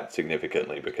quite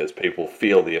significantly, because people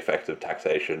feel the effect of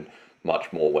taxation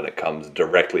much more when it comes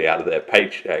directly out of their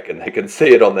paycheck and they can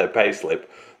see it on their payslip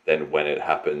than when it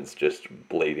happens just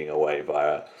bleeding away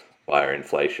via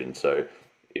inflation. So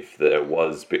if there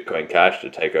was Bitcoin Cash to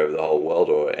take over the whole world,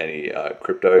 or any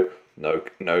crypto,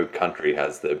 no country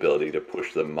has the ability to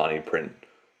push the money print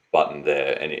button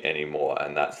there anymore,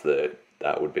 and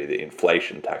that would be the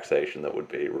inflation taxation that would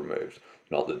be removed,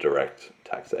 not the direct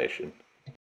taxation.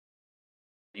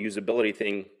 usability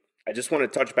thing, I just want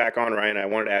to touch back on, Ryan. I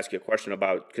wanted to ask you a question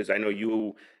about, because I know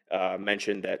you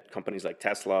mentioned that companies like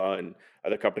Tesla and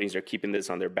other companies are keeping this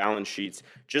on their balance sheets.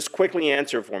 Just quickly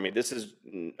answer for me. This is,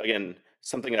 again,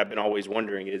 something I've been always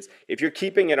wondering is, if you're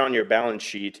keeping it on your balance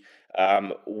sheet,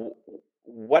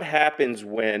 what happens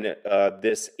when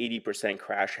this 80%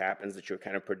 crash happens that you're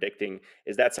kind of predicting?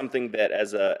 Is that something that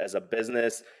as a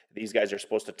business, these guys are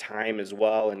supposed to time as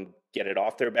well and get it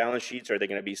off their balance sheets? Or are they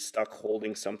going to be stuck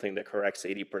holding something that corrects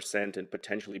 80% and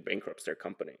potentially bankrupts their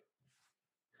company?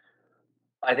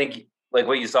 I think like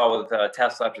what you saw with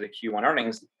Tesla after the Q1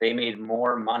 earnings, they made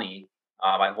more money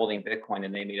by holding Bitcoin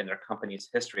than they made in their company's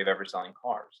history of ever selling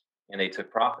cars, and they took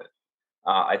profit.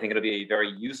 I think it'll be a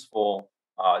very useful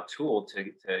tool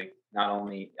to not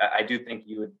only. I do think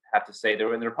you would have to say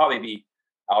there'll probably be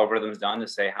algorithms done to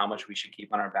say how much we should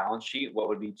keep on our balance sheet, what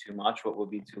would be too much, what would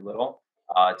be too little,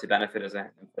 to benefit as an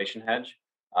inflation hedge.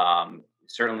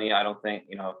 Certainly, I don't think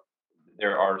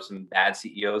there are some bad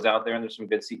CEOs out there, and there's some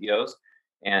good CEOs,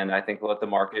 and I think we'll let the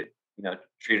market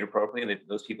treat it appropriately. And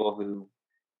those people who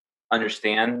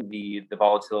understand the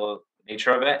volatile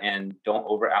nature of it and don't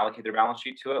over allocate their balance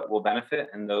sheet to it will benefit,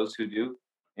 and those who do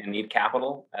and need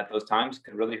capital at those times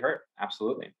could really hurt.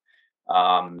 Absolutely.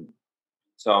 Um,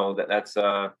 so that's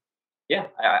yeah.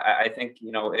 I think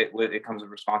it comes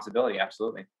with responsibility.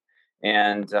 Absolutely.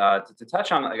 And to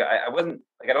touch on, like, I wasn't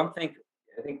like I don't think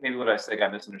I think maybe what I said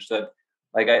got misunderstood.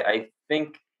 Like I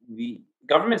think the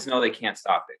governments know they can't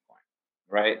stop Bitcoin,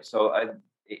 right? So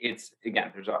it's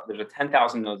again there's a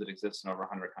 10,000 nodes that exist in over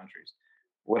 100 countries.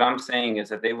 What I'm saying is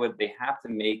that they have to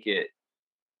make it.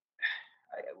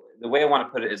 The way I want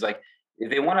to put it is like,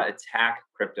 if they want to attack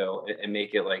crypto and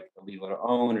make it like illegal to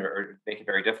own, or make it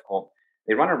very difficult,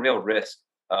 they run a real risk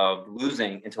of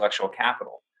losing intellectual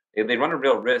capital. They run a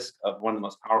real risk of one of the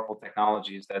most powerful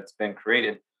technologies that's been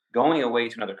created going away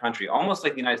to another country, almost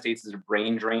like the United States is a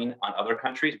brain drain on other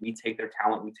countries. We take their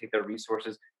talent, we take their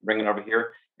resources, bring it over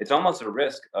here. It's almost a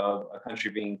risk of a country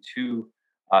being too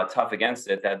tough against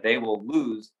it, that they will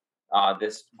lose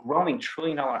this growing $1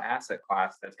 trillion asset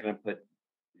class that's going to put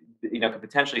could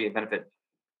potentially benefit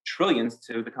trillions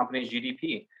to the company's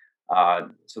GDP.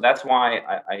 So that's why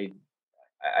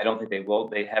I don't think they will.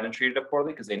 They haven't treated it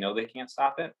poorly because they know they can't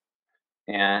stop it.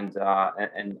 And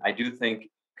I do think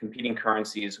competing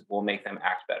currencies will make them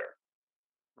act better.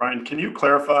 Ryan, can you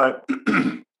clarify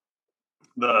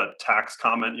the tax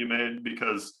comment you made?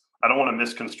 Because I don't want to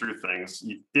misconstrue things.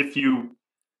 If you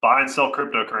buy and sell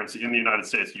cryptocurrency in the United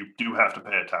States, you do have to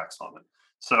pay a tax on it.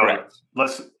 So Correct.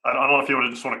 I don't know if you would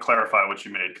just want to clarify what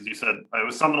you made, because you said it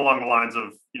was something along the lines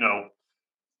of,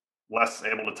 less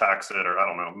able to tax it, or I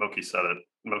don't know. Moki said it.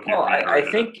 Moki Well, I reiterated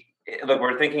it. think, look,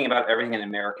 we're thinking about everything in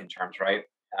American terms, right?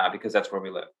 Because that's where we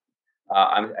live.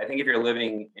 I think if you're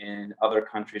living in other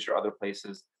countries or other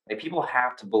places, like people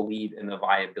have to believe in the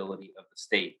viability of the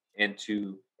state and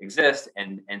to exist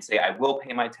and say, I will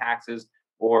pay my taxes,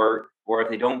 or if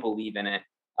they don't believe in it,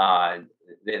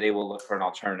 they will look for an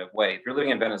alternative way. If you're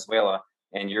living in Venezuela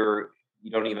and you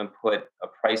don't even put a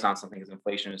price on something because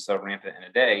inflation is so rampant in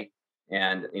a day,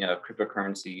 and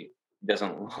cryptocurrency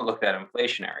doesn't look that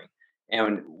inflationary.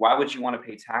 And why would you want to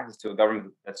pay taxes to a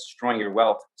government that's destroying your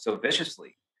wealth so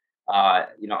viciously?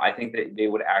 I think that they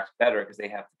would act better because they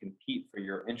have to compete for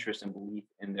your interest and belief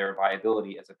in their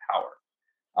viability as a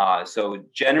power. So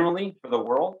generally for the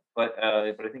world, but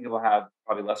I think it will have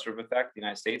probably lesser of effect in the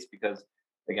United States because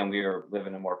again we live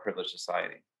in a more privileged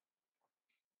society.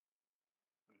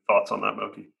 Thoughts on that,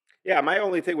 Moki? Yeah, my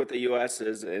only thing with the U.S.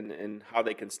 is and how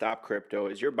they can stop crypto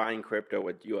is you're buying crypto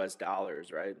with U.S.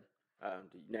 dollars, right? The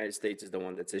United States is the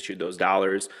one that's issued those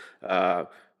dollars.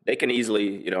 They can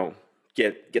easily,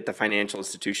 get the financial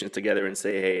institutions together and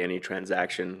say, hey, any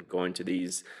transaction going to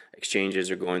these exchanges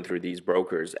or going through these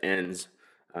brokers ends,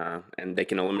 and they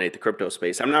can eliminate the crypto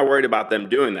space. I'm not worried about them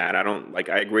doing that.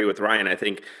 I agree with Ryan. I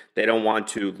think they don't want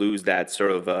to lose that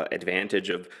sort of advantage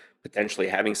of potentially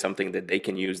having something that they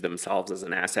can use themselves as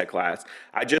an asset class.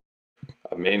 I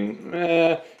mean,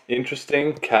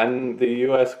 interesting. Can the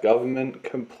US government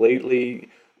completely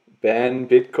ban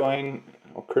Bitcoin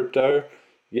or crypto?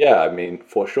 Yeah, I mean,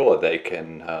 for sure they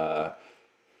can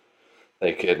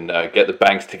get the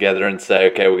banks together and say,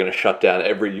 okay, we're going to shut down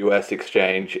every US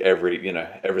exchange,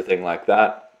 everything like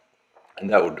that. And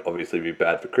that would obviously be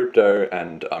bad for crypto,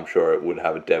 and I'm sure it would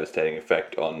have a devastating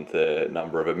effect on the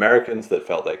number of Americans that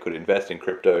felt they could invest in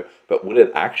crypto. But would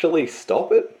it actually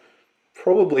stop it?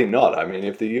 Probably not. I mean,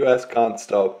 if the US can't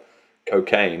stop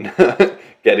cocaine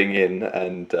getting in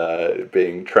and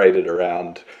being traded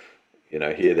around,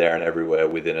 here, there, and everywhere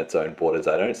within its own borders,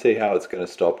 I don't see how it's going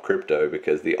to stop crypto,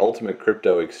 because the ultimate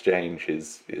crypto exchange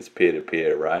is peer to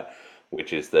peer, right?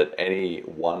 Which is that any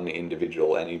one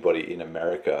individual, anybody in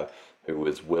America who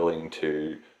was willing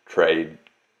to trade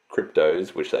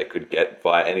cryptos, which they could get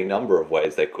via any number of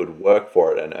ways. They could work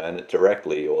for it and earn it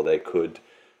directly, or they could,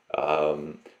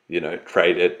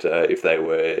 trade it if they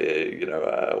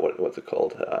were, what's it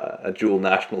called, a dual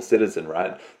national citizen,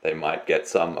 right? They might get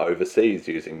some overseas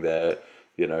using their,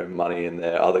 money in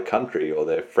their other country, or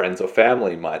their friends or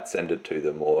family might send it to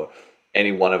them, or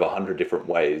any one of 100 different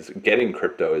ways. Getting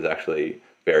crypto is actually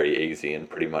very easy and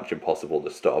pretty much impossible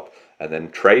to stop. And then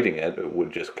trading it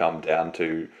would just come down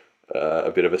to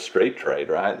a bit of a street trade,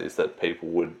 right? Is that people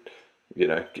would,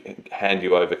 hand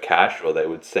you over cash, or they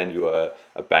would send you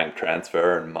a bank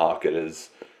transfer and mark it as,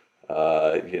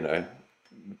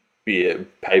 beer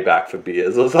payback for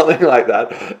beers or something like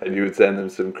that, and you would send them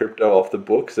some crypto off the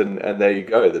books, and there you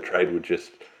go. The trade would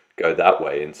just go that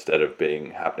way instead of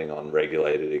happening on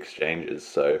regulated exchanges.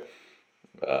 So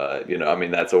I mean,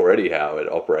 that's already how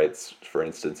it operates, for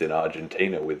instance, in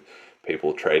Argentina, with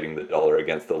people trading the dollar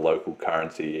against the local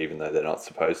currency, even though they're not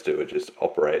supposed to. It just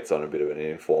operates on a bit of an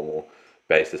informal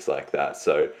basis like that.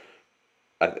 So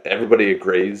everybody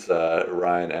agrees,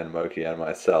 Ryan and Moki and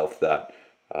myself, that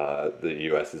the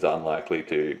US is unlikely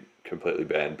to completely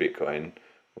ban Bitcoin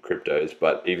or cryptos.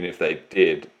 But even if they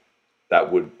did,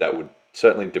 that would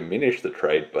certainly diminish the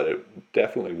trade, but it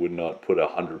definitely would not put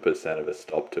 100% of a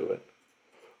stop to it.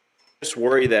 Just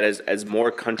worry that as more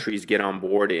countries get on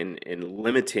board in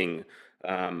limiting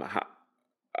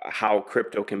how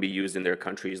crypto can be used in their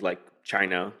countries, like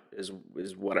China is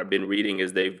what I've been reading,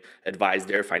 is they've advised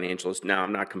their financials. Now,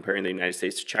 I'm not comparing the United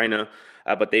States to China,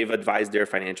 but they've advised their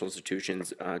financial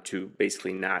institutions to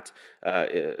basically not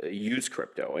use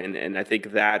crypto. And I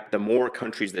think that the more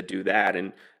countries that do that,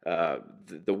 and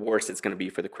the worse it's going to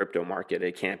be for the crypto market.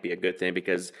 It can't be a good thing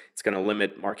because it's going to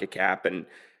limit market cap. And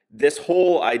this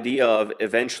whole idea of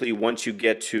eventually, once you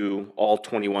get to all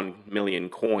 21 million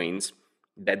coins,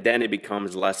 that then it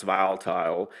becomes less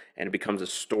volatile and it becomes a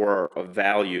store of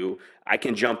value. I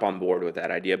can jump on board with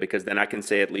that idea, because then I can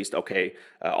say at least, okay,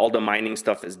 all the mining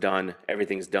stuff is done,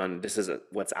 everything's done. This is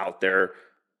what's out there.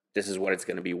 This is what it's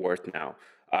going to be worth now.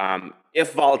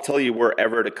 If volatility were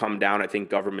ever to come down, I think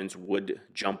governments would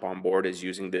jump on board as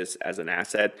using this as an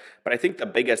asset. But I think the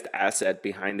biggest asset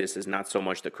behind this is not so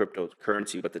much the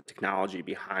cryptocurrency, but the technology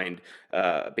behind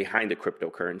the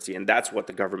cryptocurrency, and that's what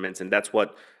the governments and that's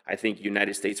what I think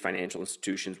United States financial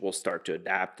institutions will start to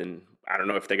adapt. And I don't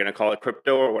know if they're going to call it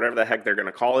crypto or whatever the heck they're going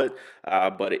to call it,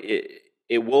 but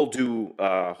it will do,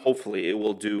 hopefully it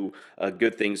will do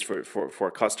good things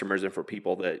for customers and for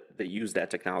people that use that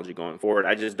technology going forward.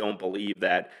 I just don't believe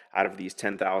that out of these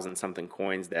 10,000 something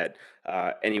coins that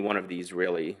any one of these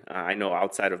really, I know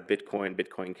outside of Bitcoin,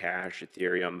 Bitcoin Cash,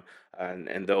 Ethereum,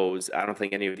 and those, I don't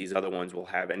think any of these other ones will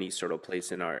have any sort of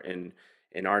place in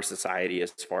our society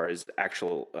as far as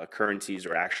actual currencies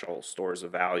or actual stores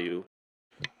of value.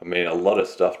 I mean, a lot of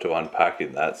stuff to unpack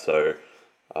in that. So,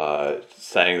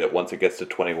 saying that once it gets to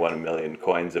 21 million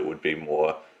coins, it would be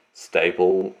more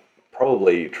stable,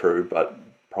 probably true, but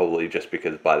probably just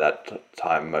because by that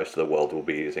time most of the world will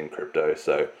be using crypto.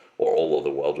 So, or all of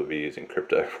the world will be using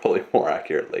crypto, probably more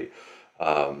accurately.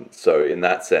 So, in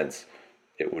that sense,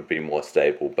 it would be more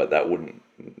stable, but that wouldn't,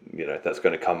 that's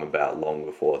going to come about long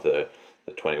before the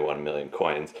 21 million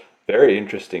coins. Very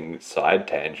interesting side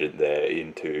tangent there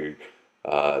into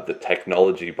the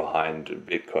technology behind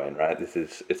Bitcoin, right?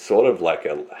 It's sort of like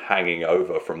a hanging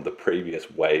over from the previous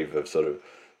wave of sort of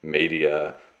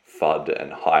media FUD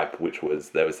and hype,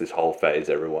 there was this whole phase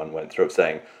everyone went through of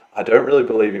saying, I don't really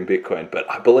believe in Bitcoin, but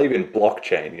I believe in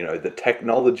blockchain. The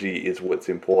technology is what's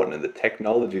important, and the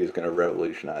technology is going to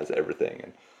revolutionize everything.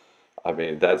 And I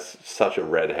mean, that's such a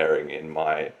red herring in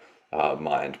my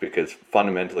mind, because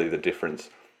fundamentally the difference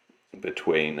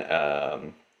between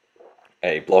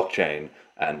a blockchain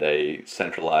and a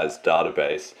centralized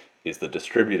database is the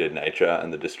distributed nature,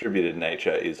 and the distributed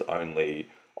nature is only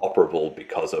operable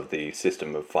because of the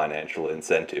system of financial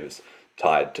incentives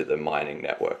tied to the mining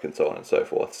network and so on and so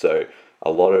forth. So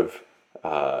a lot of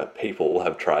people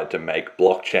have tried to make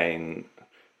blockchain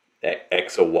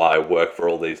X or Y work for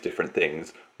all these different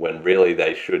things, when really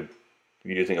they should,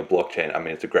 using a blockchain, I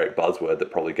mean, it's a great buzzword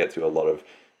that probably gets you a lot of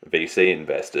VC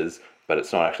investors, but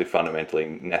it's not actually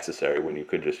fundamentally necessary when you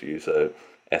could just use a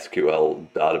SQL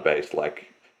database like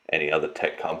any other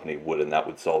tech company would, and that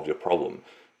would solve your problem.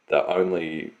 The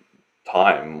only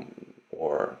time,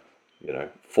 or,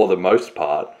 for the most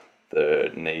part,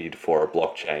 the need for a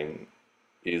blockchain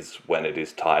is when it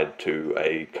is tied to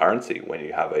a currency, when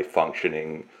you have a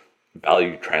functioning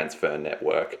value transfer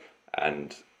network,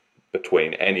 and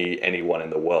between anyone in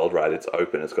the world, right? It's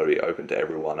open. It's got to be open to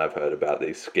everyone. I've heard about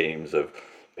these schemes of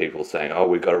people saying, "Oh,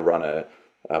 we've got to run a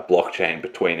blockchain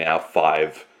between our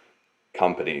 5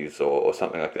 companies," or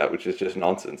something like that, which is just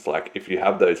nonsense. Like, if you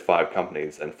have those 5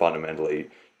 companies, then fundamentally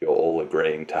you're all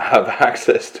agreeing to have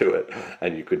access to it,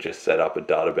 and you could just set up a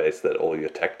database that all your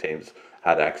tech teams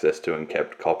had access to and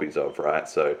kept copies of, right?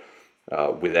 So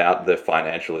without the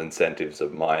financial incentives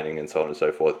of mining and so on and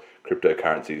so forth,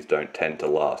 cryptocurrencies don't tend to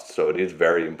last. So it is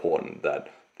very important that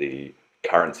the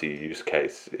currency use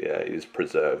case is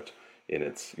preserved in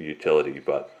its utility.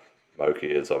 But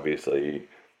Moki has obviously,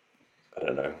 I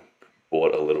don't know,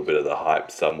 bought a little bit of the hype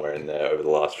somewhere in there over the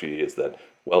last few years that,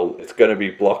 well, it's going to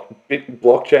be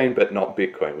blockchain, but not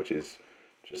Bitcoin, which is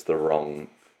just the wrong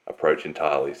approach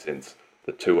entirely, since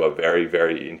the two are very,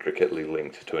 very intricately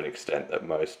linked to an extent that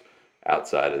most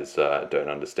outsiders don't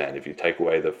understand. If you take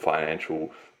away the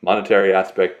financial monetary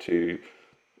aspect to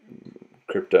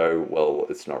crypto, well,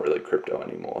 it's not really crypto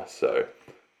anymore. So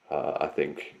I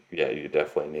think, you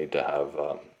definitely need to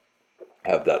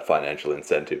have that financial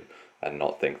incentive, and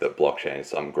not think that blockchain is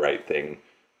some great thing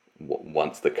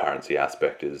once the currency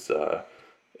aspect is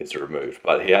removed.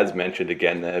 But he has mentioned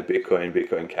again there, Bitcoin,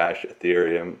 Bitcoin Cash,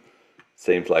 Ethereum.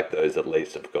 Seems like those at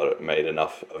least have made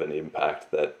enough of an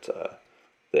impact that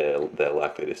they're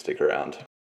likely to stick around.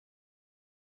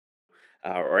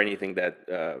 Or anything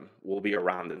that will be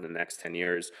around in the next 10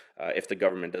 years if the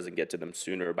government doesn't get to them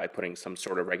sooner by putting some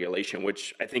sort of regulation,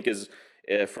 which I think is,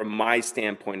 from my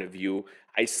standpoint of view,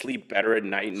 I sleep better at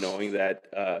night knowing that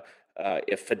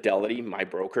if Fidelity, my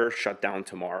broker, shut down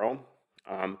tomorrow,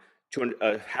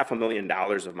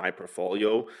 $500,000 of my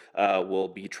portfolio will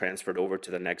be transferred over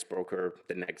to the next broker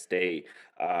the next day.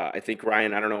 I think,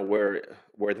 Ryan, I don't know where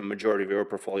the majority of your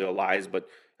portfolio lies, but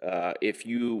if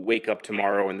you wake up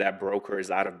tomorrow and that broker is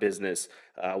out of business,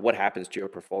 what happens to your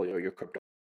portfolio, your crypto?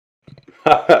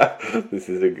 This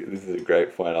is a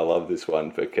great point. I love this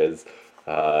one because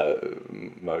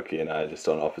Moki and I are just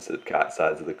on opposite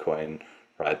sides of the coin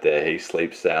right there. He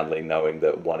sleeps soundly knowing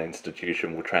that one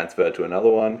institution will transfer to another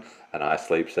one, and I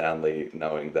sleep soundly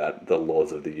knowing that the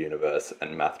laws of the universe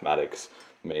and mathematics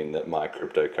mean that my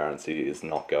cryptocurrency is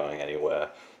not going anywhere.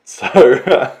 So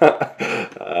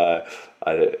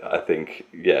I think,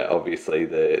 yeah, obviously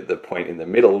the point in the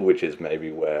middle, which is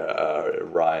maybe where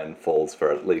Ryan falls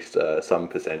for at least some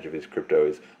percentage of his crypto,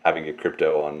 is having your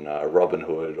crypto on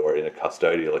Robinhood or in a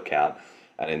cryptodial account.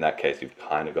 And in that case, you've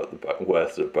kind of got the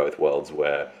worst of both worlds,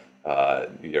 where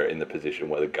you're in the position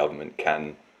where the government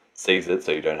can seize it,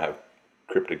 so you don't have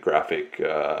cryptographic,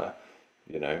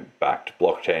 backed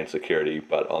blockchain security.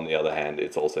 But on the other hand,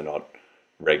 it's also not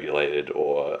regulated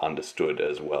or understood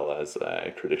as well as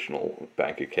a traditional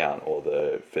bank account or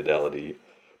the Fidelity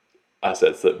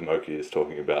assets that Moki is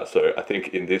talking about. So I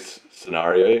think in this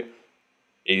scenario,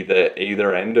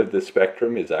 either end of the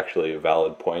spectrum is actually a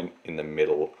valid point. In the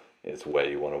middle is where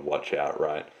you want to watch out,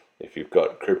 right? If you've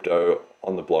got crypto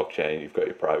on the blockchain, you've got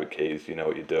your private keys, you know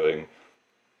what you're doing.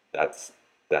 That's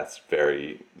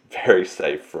very, very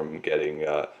safe from getting.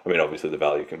 Obviously the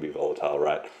value can be volatile,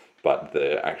 right? But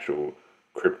the actual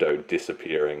crypto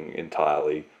disappearing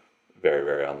entirely, very,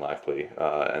 very unlikely.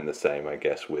 And the same, I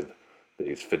guess, with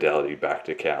these Fidelity-backed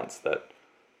accounts that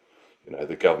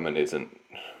the government isn't,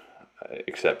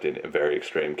 except in very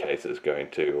extreme cases, going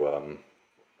to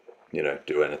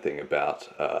do anything about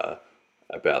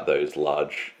those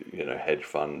large hedge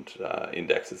fund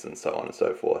indexes and so on and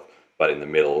so forth. But in the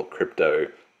middle, crypto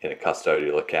in a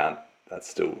custodial account, that's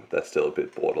still a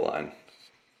bit borderline.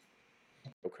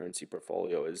 Cryptocurrency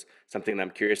portfolio is something that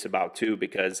I'm curious about too,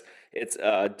 because it's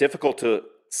difficult to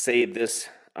say this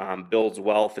builds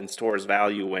wealth and stores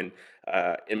value when,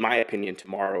 in my opinion,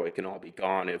 tomorrow it can all be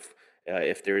gone if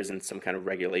there isn't some kind of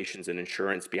regulations and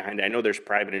insurance behind it. I know there's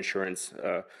private insurance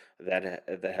that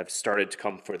have started to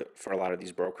come for a lot of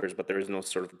these brokers, but there is no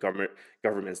sort of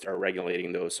governments that are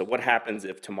regulating those. So what happens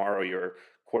if tomorrow your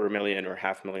 $250,000 or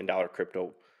 $500,000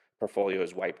 crypto portfolio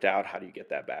is wiped out? How do you get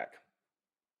that back?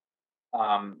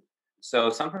 So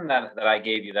something that I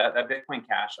gave you, that Bitcoin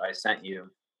Cash I sent you,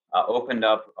 opened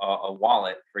up a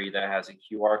wallet for you that has a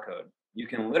QR code. You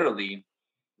can literally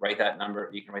write that number.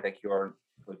 You can write that QR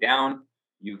code down.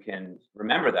 You can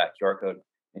remember that QR code,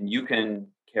 and you can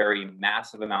carry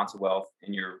massive amounts of wealth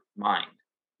in your mind.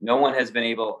 No one has been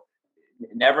able,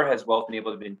 never has wealth been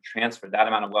able to be transferred, that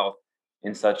amount of wealth,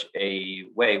 in such a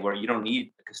way where you don't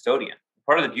need a custodian.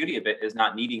 Part of the beauty of it is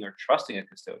not needing or trusting a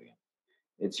custodian.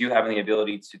 It's you having the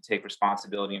ability to take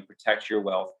responsibility and protect your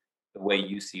wealth the way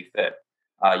you see fit.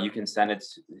 You can send it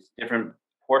to different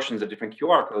portions of different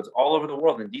QR codes all over the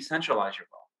world and decentralize your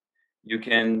wealth.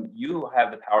 You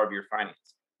have the power of your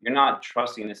finance. You're not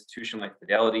trusting an institution like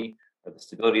Fidelity or the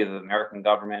stability of the American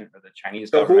government or the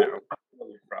Chinese So government.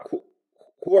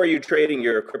 who are you trading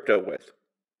your crypto with?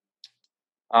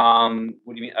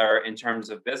 What do you mean? Or in terms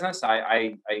of business,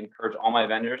 I encourage all my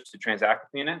vendors to transact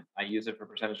with me in it. I use it for a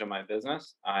percentage of my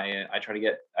business. I try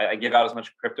to I give out as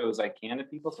much crypto as I can to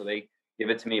people, so they give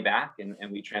it to me back, and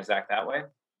we transact that way.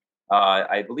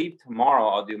 I believe tomorrow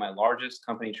I'll do my largest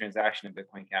company transaction in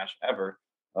Bitcoin Cash ever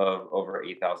of over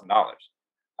 $8,000.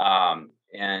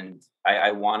 And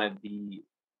I want to be,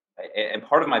 and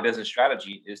part of my business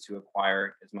strategy is to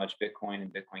acquire as much Bitcoin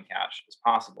and Bitcoin Cash as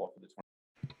possible for the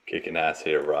Kicking ass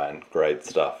here, Ryan. Great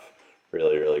stuff.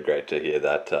 Really, really great to hear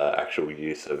that actual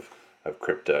use of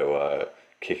crypto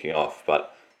kicking off.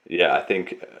 But yeah, I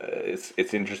think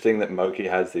it's interesting that Moki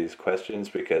has these questions,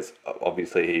 because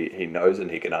obviously he knows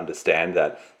and he can understand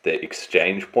that the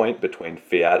exchange point between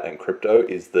fiat and crypto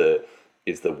is the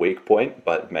weak point.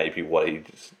 But maybe what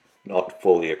he's not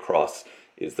fully across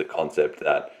is the concept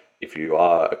that if you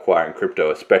are acquiring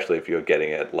crypto, especially if you're getting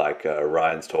it like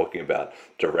Ryan's talking about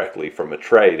directly from a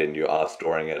trade, and you are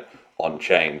storing it on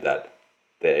chain, that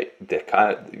they're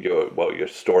kind of you're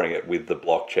storing it with the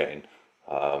blockchain,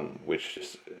 which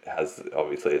just has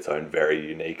obviously its own very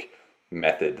unique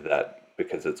method, that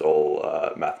because it's all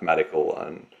mathematical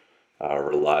and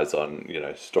relies on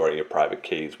storing your private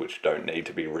keys, which don't need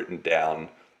to be written down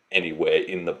anywhere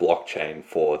in the blockchain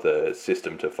for the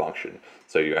system to function.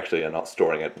 So you actually are not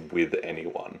storing it with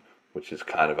anyone, which is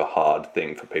kind of a hard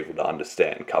thing for people to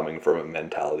understand, coming from a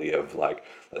mentality of like,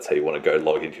 let's say you want to go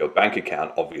log into your bank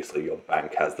account. Obviously your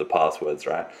bank has the passwords,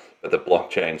 right? But the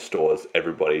blockchain stores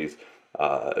everybody's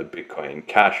Bitcoin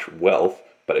Cash wealth,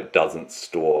 but it doesn't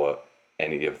store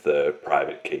any of the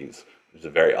private keys, which is a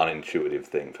very unintuitive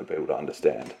thing for people to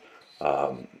understand.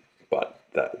 But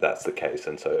that's the case,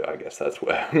 and so I guess that's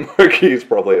where Moki is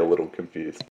probably a little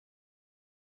confused.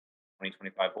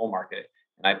 2025 bull market,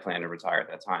 and I plan to retire at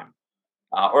that time,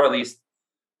 or at least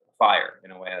fire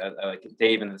in a way. Like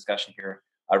Dave in the discussion here,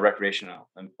 recreational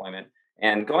employment.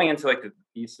 And going into like the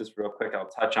thesis real quick, I'll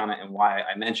touch on it and why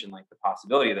I mentioned like the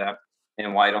possibility of that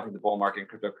and why I don't think the bull market in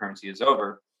cryptocurrency is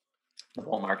over, the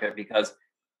bull market, because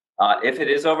if it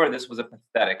is over, this was a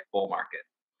pathetic bull market.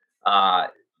 Uh,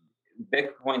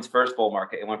 Bitcoin's first bull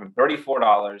market, it went from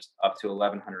 $34 up to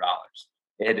 $1,100.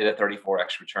 It did a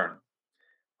 34x return.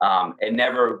 It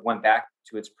never went back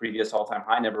to its previous all-time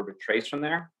high, never retraced from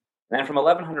there. And then from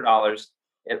 $1,100,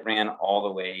 it ran all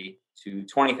the way to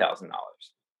 $20,000,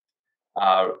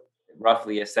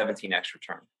 roughly a 17x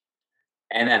return.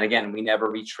 And then again, we never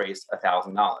retraced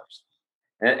 $1,000.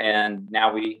 And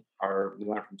now we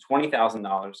went from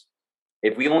 $20,000.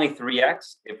 If we only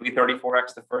 3x, if we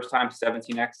 34x the first time,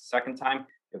 17x the second time,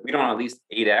 if we don't at least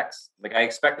 8x, like I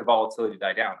expect the volatility to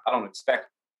die down. I don't expect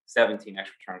 17x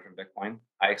return from Bitcoin.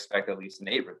 I expect at least an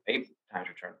 8 times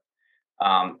return.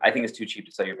 I think it's too cheap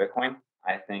to sell your Bitcoin.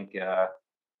 I think,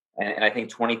 and I think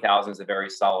 20,000 is a very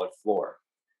solid floor.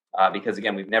 Because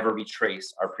again, we've never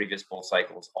retraced our previous bull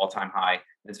cycles all-time high.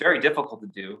 And it's very difficult to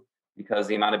do because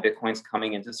the amount of Bitcoins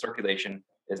coming into circulation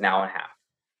is now in half.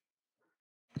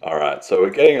 All right, so we're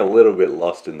getting a little bit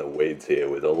lost in the weeds here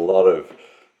with a lot of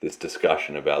this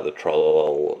discussion about the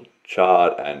Trollolol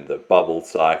chart and the bubble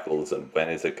cycles and when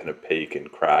is it going to peak and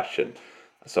crash. And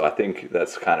so I think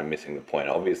that's kind of missing the point.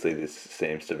 Obviously, this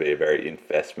seems to be a very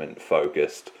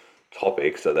investment-focused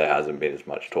topic, so there hasn't been as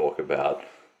much talk about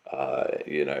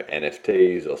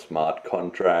NFTs or smart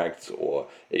contracts or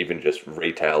even just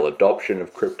retail adoption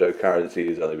of cryptocurrency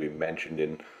has only been mentioned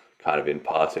in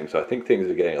passing. So I think things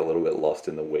are getting a little bit lost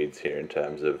in the weeds here in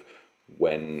terms of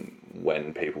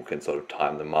when people can sort of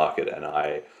time the market. And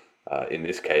in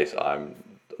this case, I'm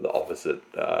the opposite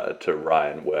to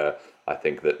Ryan, where I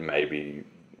think that maybe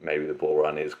the bull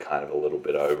run is kind of a little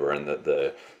bit over and that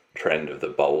the trend of the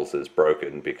bubbles is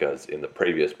broken, because in the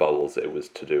previous bubbles it was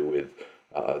to do with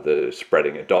the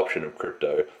spreading adoption of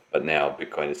crypto, but now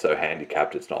Bitcoin is so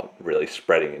handicapped it's not really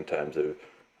spreading in terms of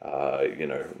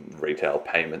retail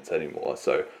payments anymore.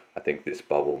 So I think this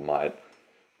bubble might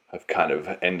have kind of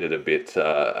ended a bit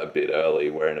early.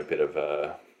 We're in a bit of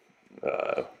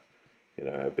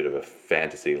a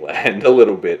fantasy land a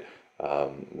little bit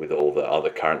with all the other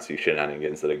currency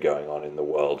shenanigans that are going on in the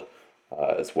world,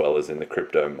 as well as in the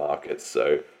crypto markets.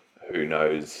 So who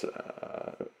knows?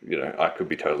 I could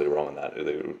be totally wrong on that.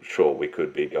 Sure, we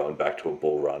could be going back to a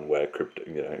bull run where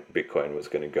Bitcoin was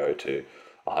going to go to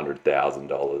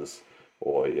 $100,000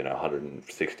 or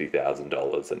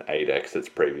 $160,000 and 8x its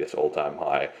previous all-time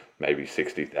high. Maybe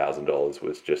 $60,000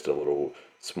 was just a little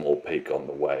small peak on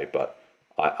the way, but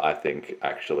I think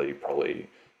actually probably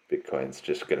Bitcoin's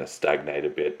just going to stagnate a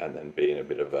bit and then be in a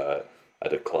bit of a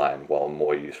decline while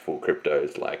more useful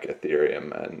cryptos like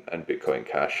Ethereum and Bitcoin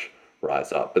Cash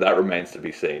rise up. But that remains to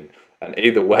be seen. And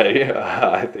either way,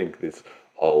 I think this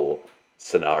whole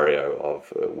scenario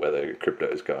of whether crypto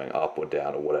is going up or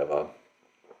down or whatever,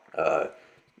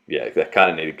 they kind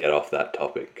of need to get off that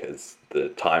topic, because the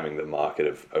timing the market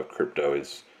of crypto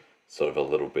is sort of a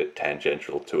little bit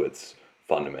tangential to its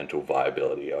fundamental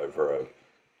viability over a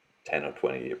 10 or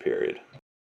 20 year period.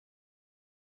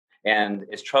 And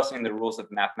it's trusting the rules of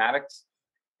mathematics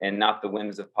and not the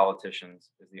whims of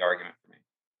politicians is the argument for me.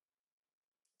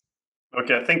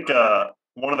 Okay, I think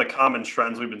one of the common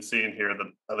trends we've been seeing here,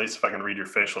 that at least if I can read your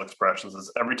facial expressions,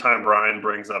 is every time Ryan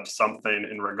brings up something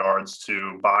in regards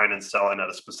to buying and selling at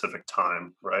a specific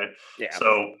time, right? Yeah.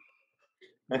 So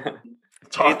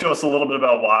talk to us a little bit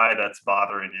about why that's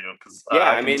bothering you, because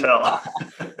I can tell.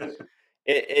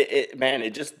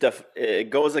 It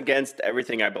goes against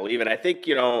everything I believe. And I think,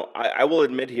 I will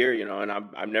admit here, and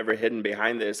I'm never hidden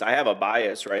behind this. I have a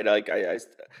bias, right? Like I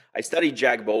study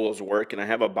Jack Bogle's work, and I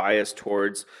have a bias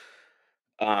towards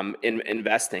in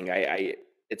investing.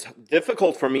 It's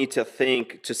difficult for me to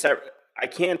I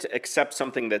can't accept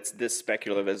something that's this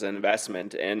speculative as an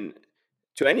investment. And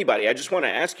to anybody, I just want to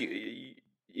ask you,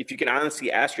 if you can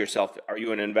honestly ask yourself, are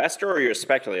you an investor or you're a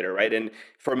speculator, right? And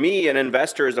for me, an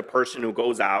investor is a person who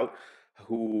goes out,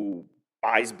 who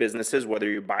buys businesses, whether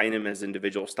you're buying them as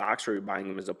individual stocks or you're buying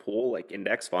them as a pool, like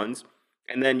index funds.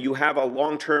 And then you have a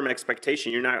long-term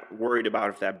expectation. You're not worried about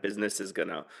if that business is going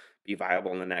to be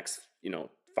viable in the next,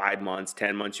 5 months,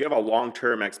 10 months. You have a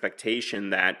long-term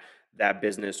expectation that that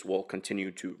business will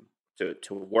continue to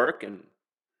work and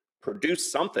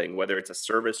produce something, whether it's a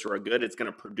service or a good. It's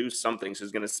going to produce something. So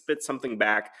it's going to spit something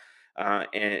back,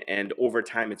 and over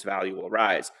time, its value will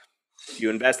rise. If you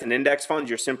invest in index funds,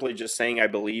 you're simply just saying, I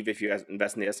believe. If you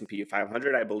invest in the S&P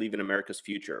 500, I believe in America's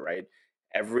future, right?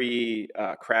 Every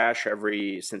crash,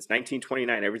 since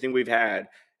 1929, everything we've had,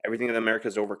 everything that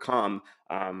America's overcome,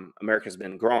 America's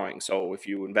been growing. So if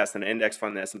you invest in an index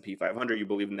fund, the S&P 500, you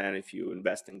believe in that. If you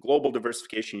invest in global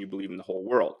diversification, you believe in the whole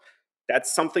world.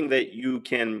 That's something that you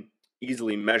can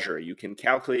easily measure. You can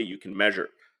calculate, you can measure.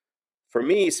 For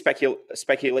me,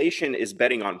 speculation is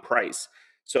betting on price.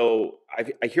 So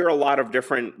I hear a lot of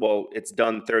different, well, it's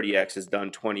done 30x, it's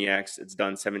done 20x, it's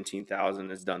done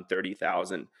 17,000, it's done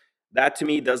 30,000. That to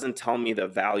me doesn't tell me the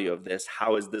value of this.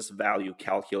 How is this value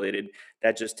calculated?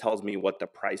 That just tells me what the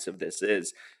price of this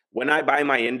is. When I buy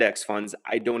my index funds,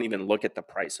 I don't even look at the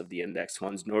price of the index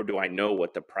funds, nor do I know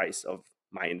what the price of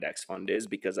my index fund is,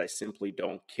 because I simply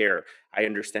don't care. I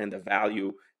understand the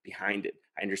value behind it.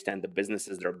 I understand the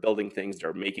businesses that are building things, that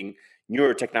are making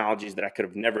newer technologies that I could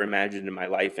have never imagined in my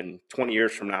life. And 20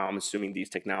 years from now, I'm assuming these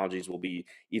technologies will be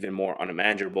even more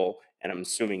unimaginable. And I'm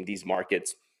assuming these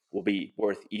markets will be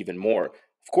worth even more.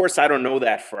 Of course, I don't know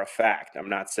that for a fact. I'm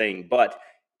not saying, but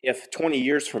if 20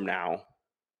 years from now,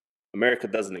 America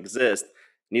doesn't exist,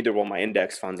 neither will my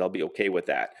index funds. I'll be okay with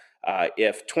that.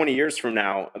 If 20 years from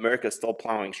now, America's still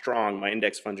plowing strong, my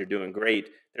index funds are doing great,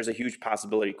 there's a huge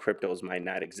possibility cryptos might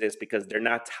not exist because they're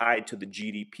not tied to the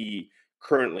GDP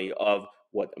currently of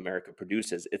what America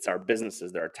produces. It's our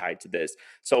businesses that are tied to this.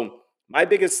 So my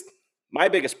biggest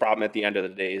problem at the end of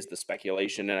the day is the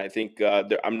speculation, and I think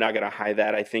I'm not going to hide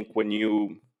that. I think when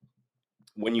you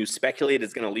speculate,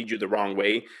 it's going to lead you the wrong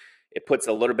way. It puts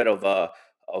a little bit of a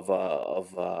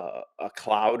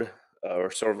cloud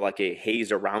or sort of like a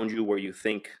haze around you where you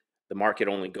think the market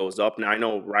only goes up. Now I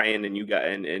know Ryan and you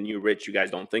guys and you Rich, you guys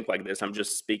don't think like this. I'm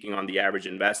just speaking on the average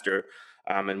investor,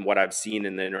 and what I've seen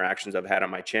in the interactions I've had on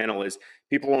my channel is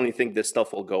people only think this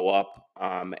stuff will go up.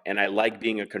 And I like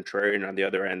being a contrarian on the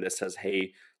other end that says,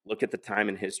 hey, look at the time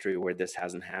in history where this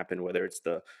hasn't happened, whether it's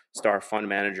the star fund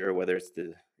manager, whether it's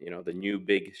the the new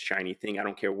big shiny thing. I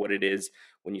don't care what it is.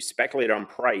 When you speculate on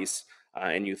price,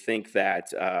 and you think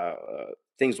that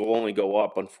things will only go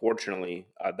up, unfortunately,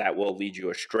 that will lead you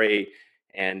astray,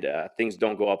 and things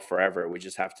don't go up forever. We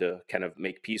just have to kind of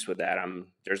make peace with that.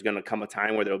 There's going to come a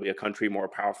time where there'll be a country more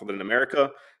powerful than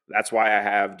America. That's why I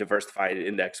have diversified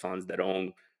index funds that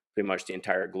own pretty much the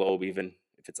entire globe, even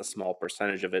if it's a small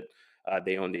percentage of it,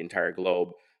 they own the entire globe.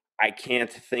 I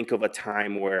can't think of a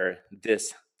time where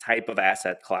this type of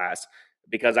asset class,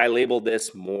 because I label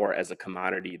this more as a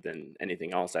commodity than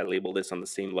anything else. I label this on the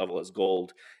same level as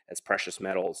gold, as precious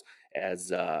metals,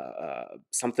 as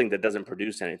something that doesn't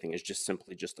produce anything. It's just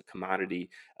simply just a commodity.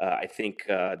 I think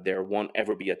there won't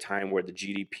ever be a time where the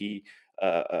GDP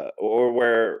or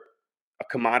where a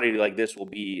commodity like this will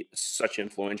be such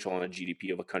influential on the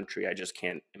GDP of a country. I just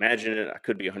can't imagine it. I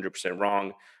could be 100%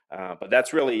 wrong. But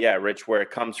that's really, Rich, where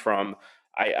it comes from.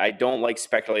 I don't like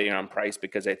speculating on price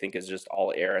because I think it's just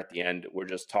all air at the end. We're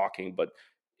just talking. But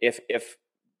if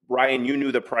Ryan, you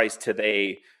knew the price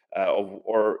today,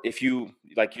 or if you,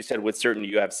 like you said, with certainty,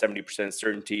 you have 70%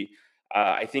 certainty,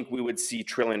 I think we would see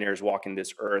trillionaires walking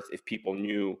this earth if people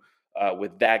knew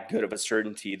with that good of a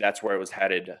certainty that's where it was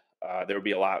headed. There would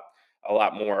be a lot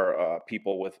more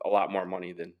people with a lot more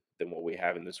money than what we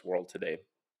have in this world today.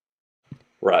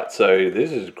 Right, so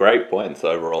this is great points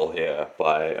overall here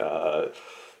by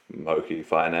Moki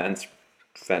Finance.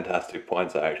 Fantastic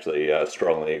points. I actually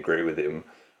strongly agree with him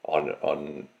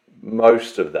on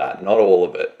most of that, not all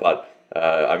of it, but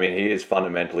I mean, he is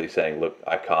fundamentally saying, look,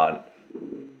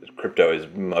 crypto is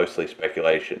mostly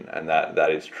speculation, and that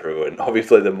is true. And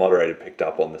obviously the moderator picked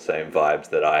up on the same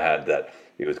vibes that I had, that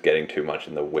he was getting too much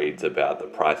in the weeds about the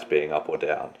price being up or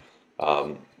down.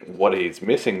 What he's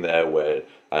missing there,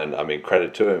 and I mean,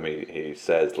 credit to him, he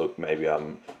says, look, maybe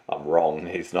I'm wrong.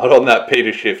 He's not on that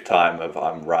Peter Schiff time of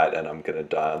I'm right and I'm going to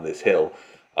die on this hill.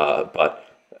 But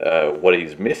what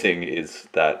he's missing is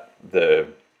that the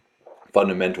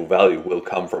fundamental value will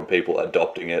come from people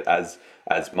adopting it as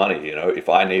money. If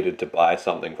I needed to buy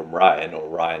something from Ryan, or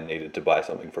Ryan needed to buy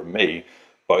something from me,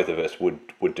 both of us would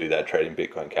do that trade in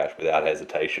Bitcoin Cash without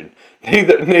hesitation.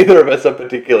 Neither of us are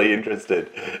particularly interested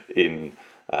in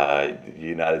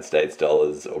United States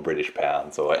dollars or British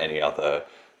pounds or any other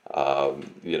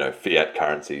fiat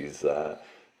currencies.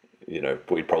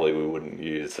 We wouldn't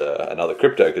use another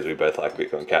crypto because we both like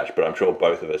Bitcoin Cash, but I'm sure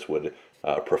both of us would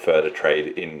prefer to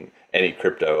trade in any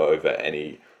crypto over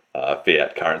any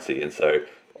fiat currency. And so,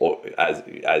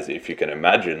 as if you can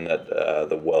imagine that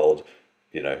the world,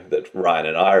 that Ryan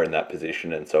and I are in that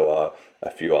position, and so are a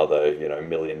few other,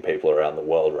 million people around the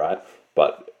world, right?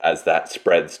 But as that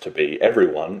spreads to be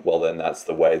everyone, well, then that's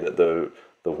the way that the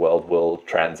world will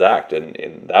transact. And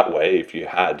in that way, if you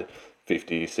had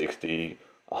 50, 60,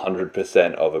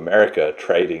 100% of America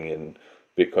trading in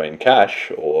Bitcoin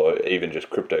Cash or even just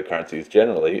cryptocurrencies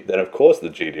generally, then of course the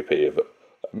GDP of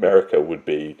America would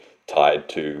be tied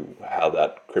to how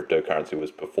that cryptocurrency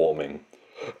was performing.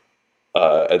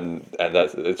 And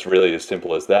that's it's really as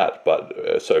simple as that.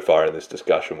 But so far in this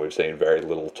discussion, we've seen very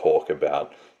little talk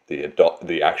about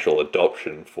the actual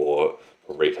adoption for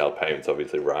retail payments.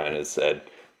 Obviously, Ryan has said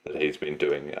that he's been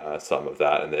doing some of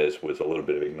that, and there was a little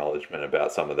bit of acknowledgement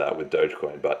about some of that with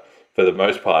Dogecoin. But for the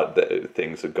most part,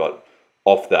 things have got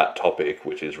off that topic,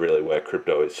 which is really where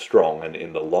crypto is strong. And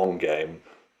in the long game,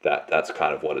 that's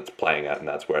kind of what it's playing at, and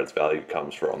that's where its value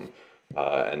comes from.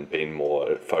 And being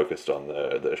more focused on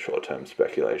the short-term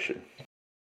speculation.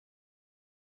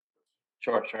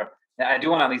 Sure, sure. Now, I do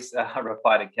want to at least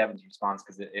reply to Kevin's response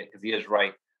because he is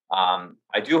right.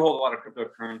 I do hold a lot of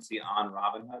cryptocurrency on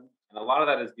Robinhood, and a lot of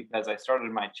that is because I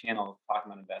started my channel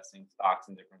talking about investing, stocks,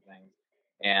 and different things,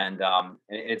 and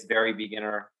it's very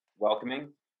beginner welcoming.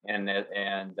 And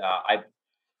I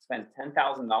spent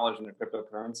 $10,000 in the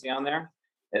cryptocurrency on there,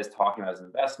 as talking about as an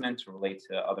investment to relate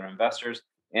to other investors,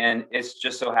 and it's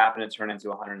just so happened to turn into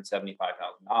 $175,000.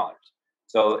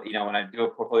 So when I do a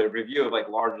portfolio review of like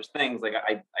largest things, like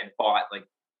I bought like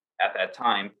at that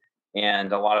time,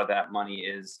 and a lot of that money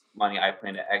is money I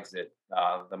plan to exit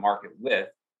the market with,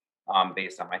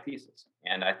 based on my thesis.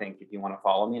 And I think if you want to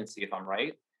follow me and see if I'm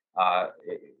right,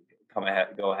 come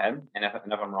ahead, go ahead. And if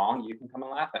I'm wrong, you can come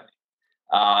and laugh at me.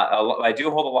 I do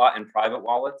hold a lot in private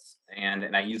wallets,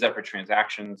 and I use that for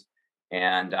transactions.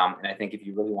 And I think if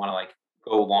you really want to like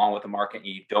go along with the market and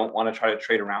you don't want to try to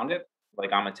trade around it,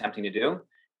 like I'm attempting to do,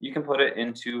 you can put it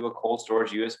into a cold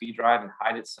storage USB drive and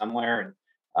hide it somewhere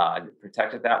and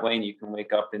protect it that way. And you can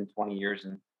wake up in 20 years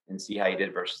and see how you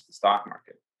did versus the stock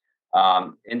market.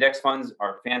 Index funds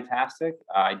are fantastic.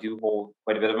 I do hold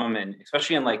quite a bit of them, and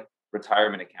especially in like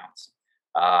retirement accounts.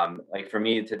 Like for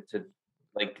me to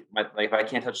like if I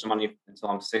can't touch the money until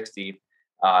I'm 60,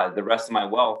 the rest of my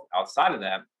wealth outside of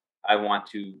that, I want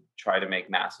to try to make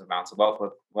massive amounts of wealth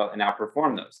and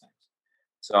outperform those things.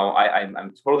 So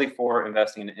I'm totally for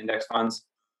investing in index funds,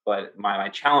 but my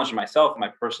challenge to myself, my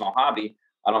personal hobby,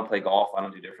 I don't play golf, I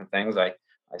don't do different things. I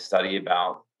study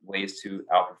about ways to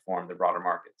outperform the broader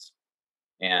markets.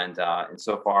 And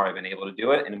so far I've been able to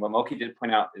do it. And what Moki did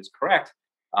point out is correct.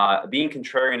 Being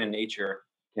contrarian in nature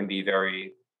can be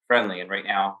very friendly. And right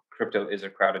now, crypto is a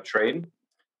crowded trade.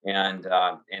 And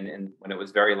when it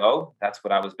was very low, that's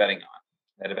what I was betting on,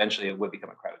 that eventually it would become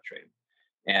a crowded trade.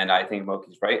 And I think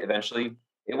Moki's right. Eventually,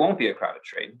 it won't be a crowded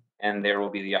trade, and there will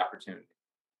be the opportunity.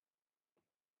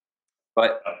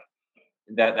 But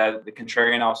that the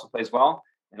contrarian also plays well,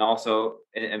 and also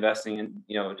investing in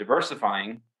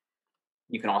diversifying.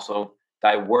 You can also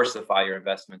diversify your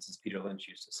investments, as Peter Lynch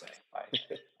used to say.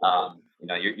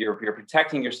 You're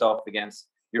protecting yourself against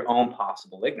your own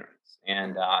possible ignorance,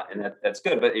 and that's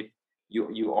good. But if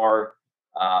you are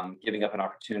giving up an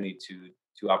opportunity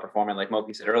to outperform, and like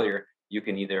Moki said earlier, you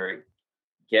can either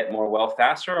get more wealth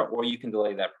faster, or you can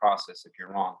delay that process if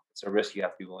you're wrong. It's a risk you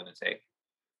have to be willing to take.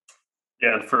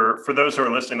 Yeah, and for those who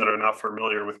are listening that are not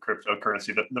familiar with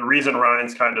cryptocurrency, the reason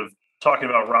Ryan's kind of talking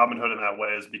about Robinhood in that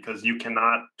way is because you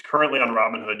cannot currently on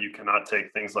Robinhood, you cannot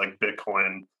take things like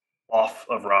Bitcoin off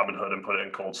of Robinhood and put it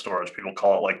in cold storage. People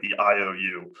call it like the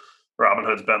IOU.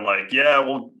 Robinhood's been like, yeah,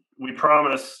 well, we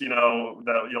promise,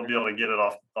 that you'll be able to get it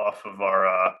off of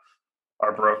our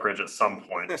brokerage at some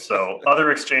point. So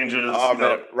other exchanges.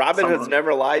 Robinhood's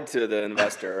never lied to the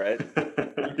investor, right?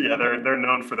 Yeah, they're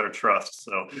known for their trust.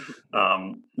 So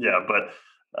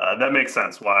but that makes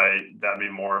sense why that'd be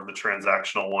more of the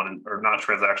transactional one, or not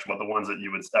transactional, but the ones that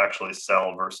you would actually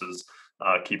sell versus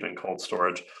keep in cold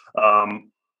storage.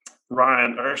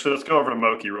 Ryan, or actually, let's go over to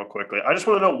Moki real quickly. I just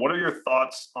want to know, what are your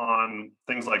thoughts on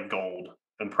things like gold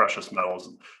and precious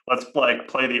metals? Let's like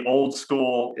play the old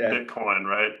school Bitcoin,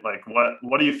 right? Like,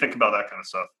 what do you think about that kind of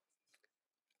stuff?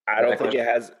 I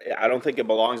don't think it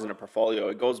belongs in a portfolio.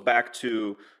 It goes back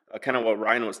to kind of what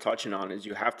Ryan was touching on, is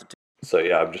you have to. So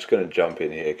I'm just going to jump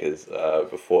in here because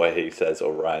before he says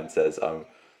or Ryan says, I'm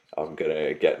going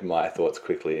to get my thoughts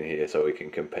quickly in here so we can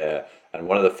compare. And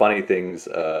one of the funny things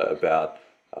about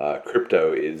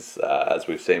crypto is, as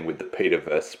we've seen with the Peter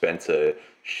versus Spencer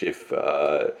Schiff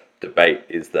debate,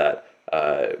 is that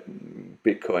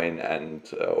Bitcoin and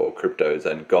or cryptos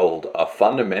and gold are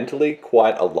fundamentally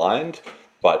quite aligned,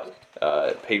 but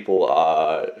people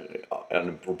are on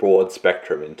a broad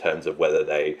spectrum in terms of whether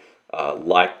they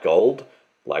like gold,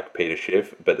 like Peter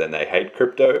Schiff, but then they hate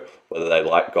crypto, whether they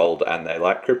like gold and they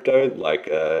like crypto,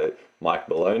 like Mike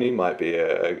Maloney might be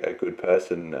a good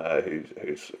person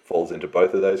who falls into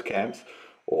both of those camps,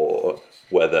 or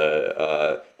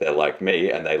whether they're like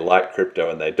me and they like crypto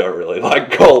and they don't really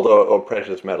like gold or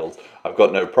precious metals. I've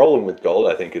got no problem with gold.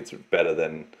 I think it's better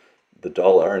than the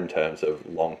dollar in terms of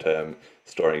long-term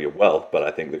storing your wealth, but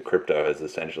I think that crypto has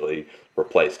essentially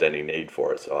replaced any need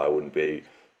for it. So I wouldn't be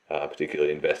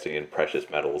particularly investing in precious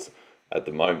metals at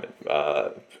the moment.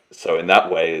 So in that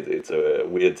way, it's a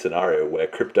weird scenario where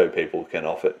crypto people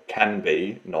can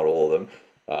be, not all of them,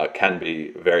 can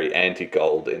be very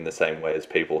anti-gold in the same way as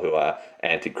people who are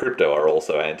anti-crypto are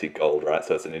also anti-gold, right?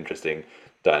 So it's an interesting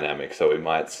dynamic. So we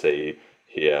might see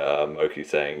here Moki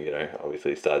saying,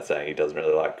 obviously started saying he doesn't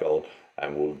really like gold,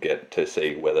 and we'll get to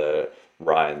see whether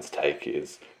Ryan's take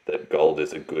is that gold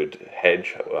is a good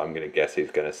hedge. I'm going to guess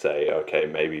he's going to say, okay,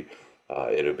 maybe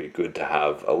it'll be good to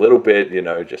have a little bit,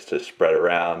 just to spread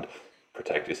around,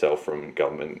 protect yourself from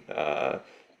government,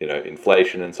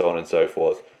 inflation and so on and so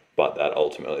forth. But that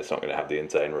ultimately it's not going to have the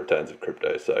insane returns of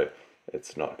crypto. So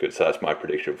it's not good. So that's my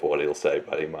prediction for what he'll say.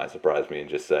 But he might surprise me and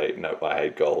just say, nope, I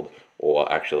hate gold, or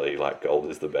actually, like,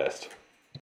 gold is the best.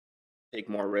 Take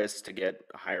more risks to get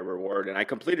a higher reward. And I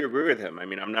completely agree with him. I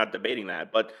mean, I'm not debating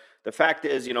that. But the fact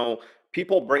is,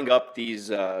 people bring up these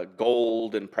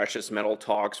gold and precious metal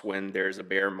talks when there's a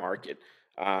bear market.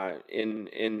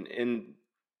 In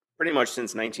pretty much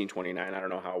since 1929, I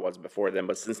don't know how it was before then,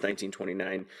 but since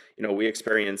 1929, we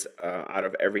experience out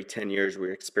of every 10 years,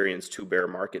 we experience 2 bear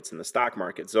markets in the stock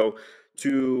market. So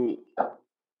to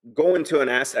go into an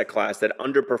asset class that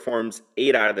underperforms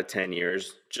 8 out of the 10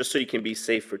 years just so you can be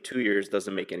safe for 2 years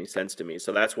doesn't make any sense to me.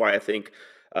 So that's why I think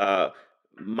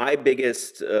my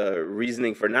biggest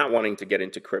reasoning for not wanting to get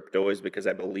into crypto is because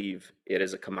I believe it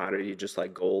is a commodity, just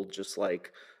like gold, just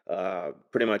like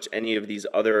pretty much any of these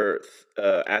other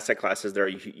asset classes that are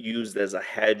used as a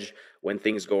hedge when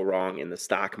things go wrong in the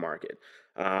stock market.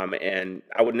 And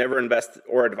I would never invest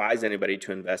or advise anybody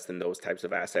to invest in those types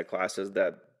of asset classes.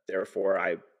 That therefore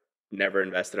I never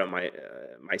invested on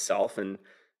myself. And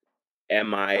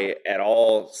am I at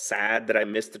all sad that I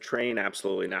missed the train?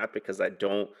 Absolutely not, because I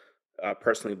don't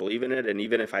personally believe in it. And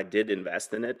even if I did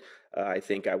invest in it, I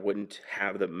think I wouldn't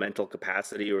have the mental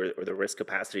capacity or the risk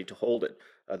capacity to hold it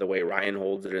the way Ryan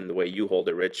holds it and the way you hold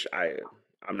it, Rich.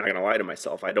 I'm not going to lie to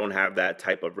myself. I don't have that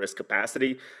type of risk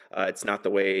capacity. It's not the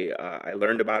way I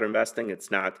learned about investing.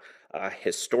 It's not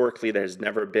historically, there's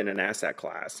never been an asset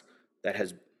class that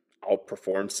has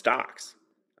outperformed stocks.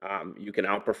 You can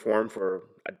outperform for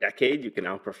a decade. You can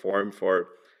outperform for,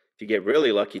 if you get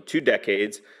really lucky, 2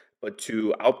 decades. But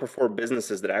to outperform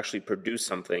businesses that actually produce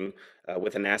something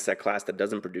with an asset class that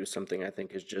doesn't produce something, I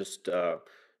think is just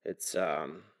it's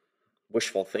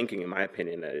wishful thinking, in my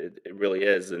opinion. It really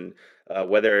is. And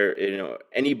whether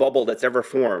any bubble that's ever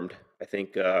formed, I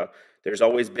think there's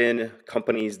always been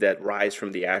companies that rise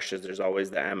from the ashes. There's always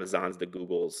the Amazons, the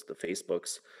Googles, the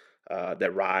Facebooks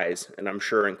that rise, and I'm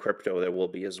sure in crypto there will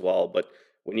be as well. But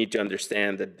we need to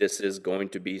understand that this is going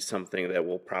to be something that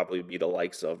will probably be the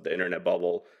likes of the internet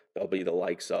bubble. There'll be the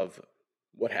likes of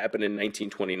what happened in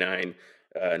 1929,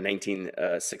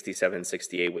 1967,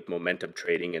 68 with momentum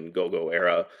trading and go-go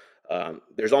era.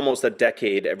 There's almost a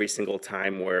decade every single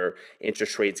time where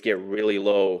interest rates get really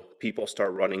low, people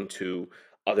start running to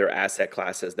other asset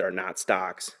classes that are not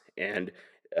stocks, and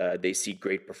they see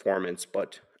great performance.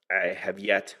 But I have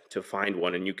yet to find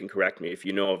one, and you can correct me if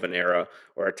you know of an era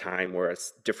or a time where a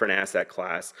different asset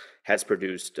class has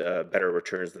produced better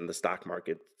returns than the stock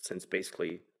market since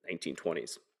basically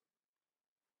 1920s.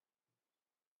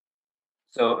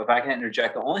 So if I can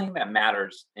interject, the only thing that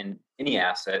matters in any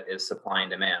asset is supply and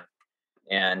demand.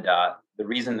 And the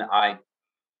reason that I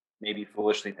maybe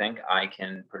foolishly think I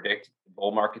can predict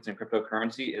bull markets in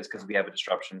cryptocurrency is because we have a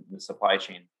disruption in the supply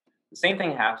chain. The same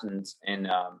thing happens in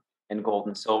gold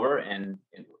and silver and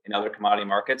in other commodity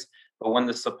markets. But when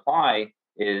the supply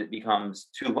becomes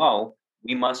too low,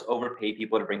 we must overpay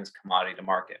people to bring this commodity to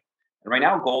market. And right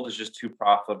now, gold is just too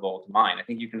profitable to mine. I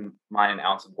think you can mine an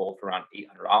ounce of gold for around $800.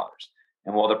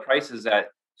 And while the price is at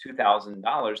 $2,000,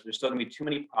 there's still going to be too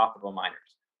many profitable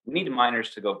miners. We need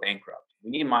miners to go bankrupt. We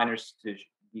need miners to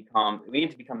we need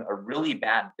to become a really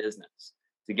bad business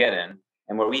to get in,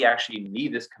 and where we actually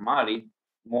need this commodity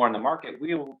more in the market,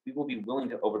 we will be willing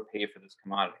to overpay for this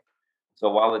commodity.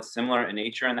 So while it's similar in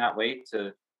nature in that way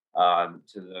to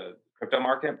the crypto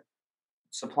market,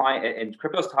 supply and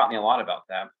crypto's taught me a lot about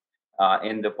that.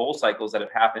 And the bull cycles that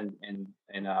have happened in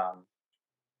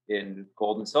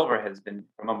gold and silver has been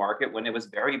from a market when it was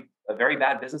a very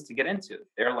bad business to get into.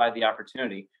 There lied the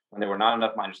opportunity when there were not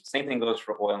enough miners. The same thing goes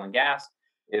for oil and gas.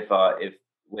 If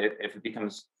it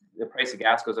becomes, the price of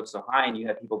gas goes up so high, and you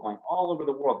have people going all over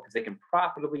the world because they can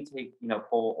profitably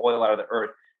pull oil out of the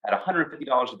earth at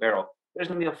 $150 a barrel, there's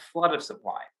going to be a flood of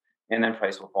supply, and then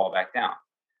price will fall back down.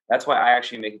 That's why I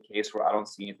actually make a case where I don't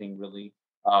see anything really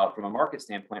from a market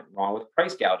standpoint wrong with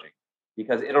price gouging,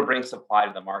 because it'll bring supply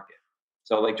to the market.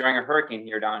 So like during a hurricane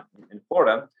here down in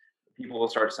Florida, people will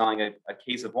start selling a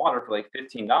case of water for like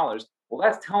 $15. Well,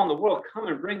 that's telling the world, come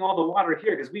and bring all the water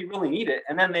here because we really need it.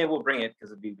 And then they will bring it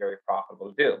because it'd be very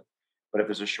profitable to do. But if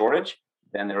there's a shortage,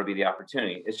 then there will be the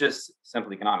opportunity. It's just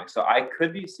simple economics. So I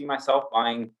could see myself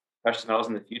buying precious metals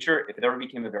in the future if it ever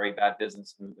became a very bad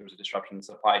business and there was a disruption in the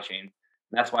supply chain.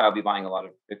 And that's why I'll be buying a lot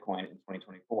of Bitcoin in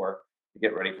 2024 to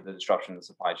get ready for the disruption in the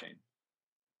supply chain.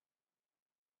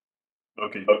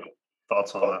 Okay.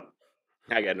 Thoughts on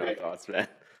that? I got no thoughts, man.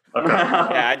 Okay.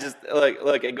 Yeah, I just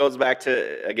look. It goes back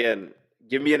to, again,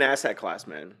 give me an asset class,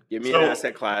 man. Give me an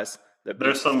asset class that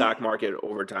beats the stock market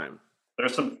over time.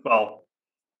 There's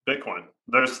Bitcoin.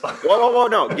 There's whoa,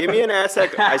 no. Give me an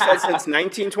asset. I said since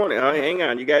 1920. Oh, hang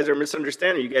on. You guys are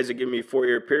misunderstanding. You guys are giving me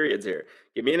 4-year periods here.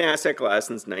 Give me an asset class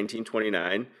since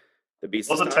 1929 that beats.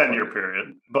 It was a 10-year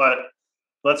period, but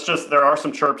there are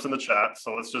some chirps in the chat,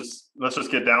 so let's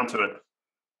just get down to it.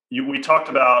 We talked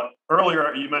about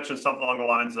earlier, you mentioned something along the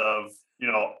lines of,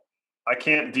 I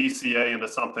can't DCA into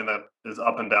something that is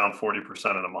up and down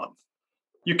 40% in a month.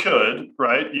 You could,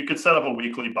 right? You could set up a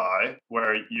weekly buy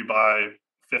where you buy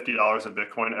 $50 of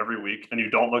Bitcoin every week and you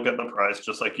don't look at the price,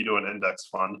 just like you do an index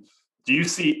fund. Do you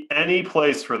see any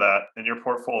place for that in your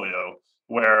portfolio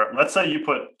where, let's say you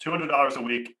put $200 a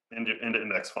week into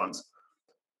index funds,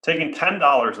 taking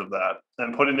 $10 of that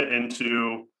and putting it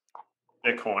into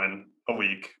Bitcoin a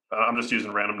week, I'm just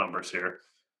using random numbers here,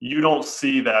 you don't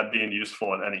see that being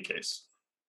useful in any case?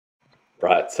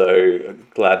 Right, so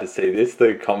glad to see this.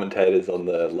 The commentators on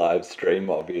the live stream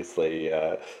obviously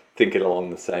thinking along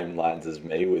the same lines as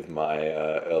me with my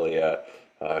earlier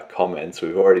comments.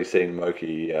 We've already seen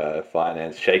Moki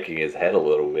Finance shaking his head a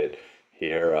little bit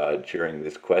here during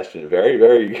this question. Very,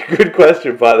 very good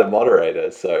question by the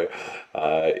moderator. So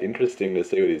interesting to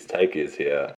see what his take is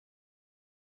here.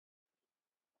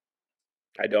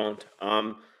 I don't.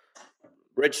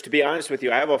 Rich, to be honest with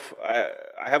you, I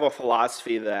have a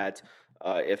philosophy that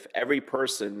if every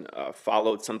person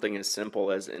followed something as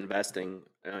simple as investing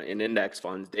in index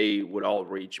funds, they would all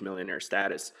reach millionaire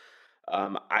status.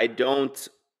 I don't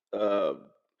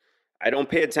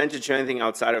pay attention to anything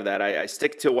outside of that. I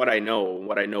stick to what I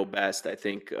know best. I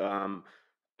think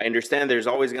I understand there's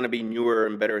always going to be newer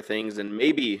and better things, and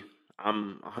maybe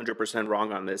I'm 100%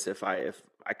 wrong on this. If I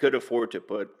could afford to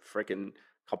put freaking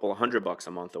couple of $100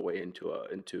 a month away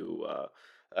into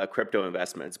crypto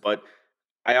investments, but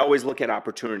I always look at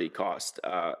opportunity cost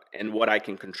and what I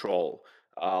can control.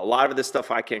 A lot of this stuff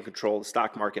I can't control. The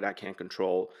stock market I can't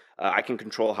control. I can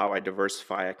control how I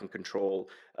diversify. I can control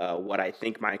what I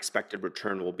think my expected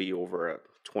return will be over a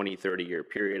 20, 30-year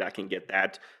period. I can get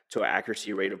that to an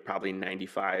accuracy rate of probably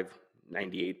 95,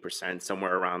 98%,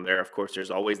 somewhere around there. Of course,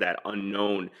 there's always that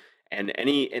unknown. And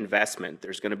any investment,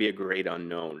 there's going to be a great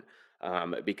unknown.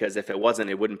 Because if it wasn't,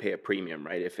 it wouldn't pay a premium,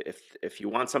 right? If you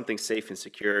want something safe and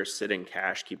secure, sit in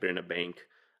cash, keep it in a bank,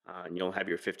 and you'll have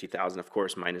your 50,000, of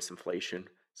course, minus inflation.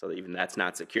 So even that's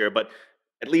not secure, but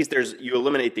at least you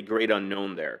eliminate the great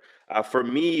unknown there. For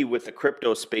me, with the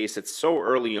crypto space, it's so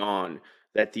early on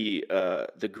that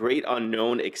the great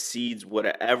unknown exceeds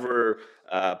whatever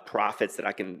profits that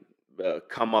I can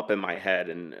come up in my head.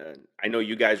 And I know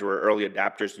you guys were early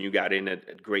adapters and you got in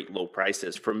at great low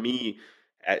prices. For me,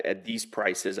 at these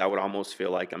prices, I would almost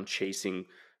feel like I'm chasing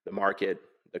the market,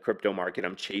 the crypto market.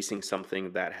 I'm chasing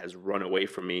something that has run away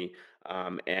from me.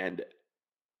 And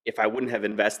if I wouldn't have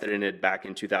invested in it back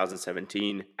in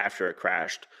 2017 after it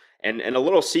crashed, and a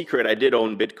little secret, I did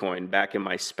own Bitcoin back in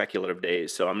my speculative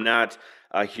days. So I'm not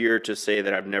here to say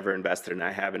that I've never invested in it.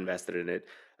 I have invested in it.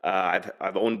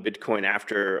 I've owned Bitcoin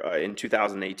after in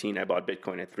 2018. I bought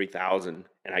Bitcoin at 3,000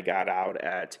 and I got out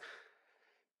at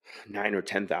 9 or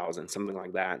 10,000, something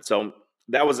like that. So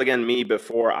that was, again, me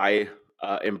before I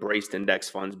embraced index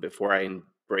funds, before I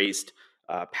embraced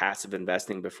passive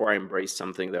investing, before I embraced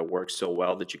something that works so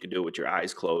well that you could do it with your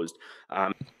eyes closed.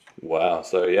 Wow.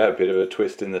 So yeah, a bit of a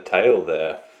twist in the tail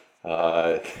there.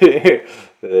 The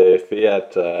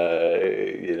fiat,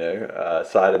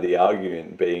 side of the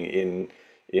argument being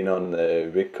in on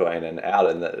the Bitcoin and out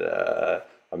in that.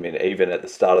 I mean, even at the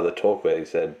start of the talk where he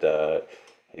said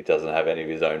he doesn't have any of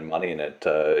his own money in it.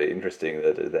 Interesting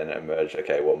that it then emerged,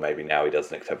 okay, well, maybe now he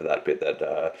doesn't accept that bit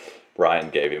that Ryan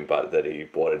gave him, but that he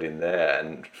bought it in there.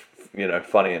 And,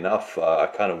 funny enough, I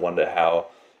kind of wonder how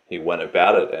he went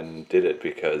about it and did it,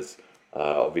 because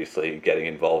obviously getting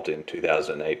involved in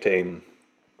 2018,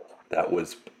 that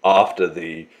was after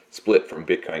the split from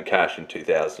Bitcoin Cash in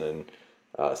 2019.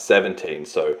 17.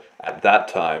 So at that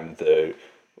time, the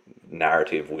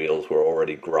narrative wheels were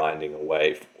already grinding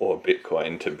away for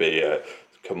Bitcoin to be a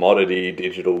commodity,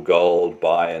 digital gold,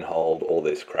 buy and hold, all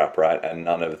this crap, right? And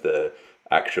none of the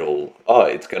actual, oh,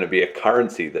 it's going to be a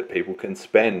currency that people can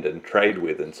spend and trade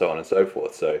with and so on and so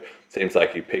forth. So it seems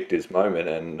like he picked his moment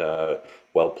and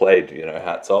well played,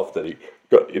 hats off that he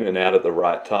got in and out at the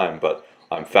right time. But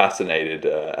I'm fascinated,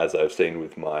 as I've seen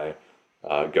with my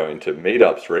going to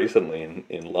meetups recently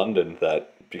in London,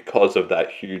 that because of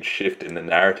that huge shift in the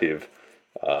narrative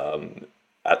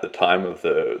at the time of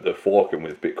the fork, and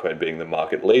with Bitcoin being the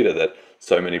market leader, that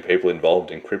so many people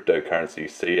involved in cryptocurrency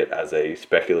see it as a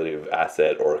speculative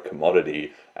asset or a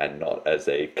commodity and not as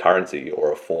a currency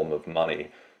or a form of money.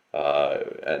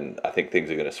 And I think things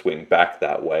are going to swing back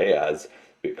that way as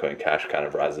Bitcoin Cash kind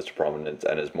of rises to prominence,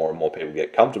 and as more and more people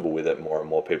get comfortable with it, more and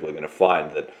more people are going to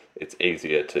find that it's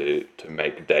easier to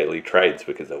make daily trades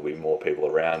because there'll be more people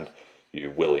around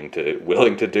you willing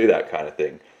to do that kind of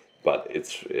thing. But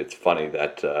it's funny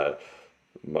that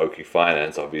Moki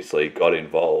Finance obviously got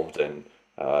involved and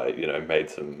made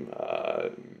some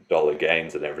dollar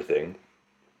gains and everything.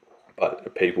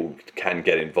 But people can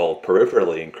get involved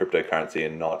peripherally in cryptocurrency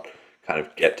and not kind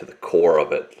of get to the core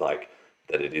of it, like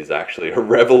that it is actually a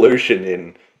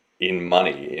revolution in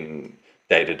money, in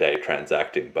day-to-day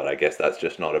transacting. But I guess that's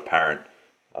just not apparent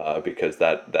because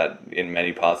that in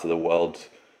many parts of the world,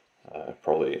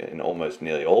 probably in almost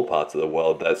nearly all parts of the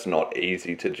world, that's not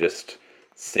easy to just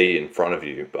see in front of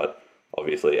you. But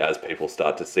obviously, as people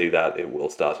start to see that, it will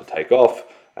start to take off,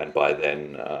 and by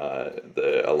then,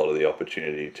 a lot of the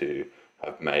opportunity to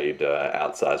have made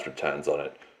outsized returns on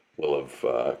it will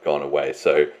have gone away.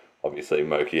 So obviously,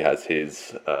 Moki has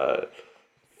his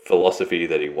philosophy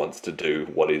that he wants to do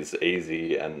what is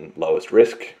easy and lowest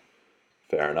risk.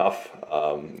 Fair enough.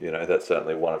 That's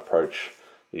certainly one approach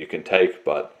you can take,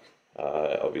 but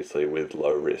obviously with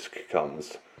low risk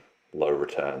comes low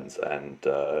returns, and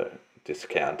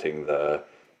discounting the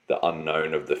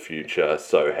unknown of the future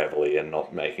so heavily and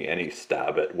not making any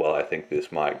stab at, well, I think this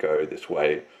might go this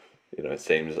way. It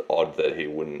seems odd that he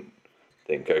wouldn't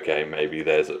think, okay, maybe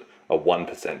there's a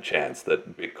 1% chance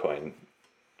that Bitcoin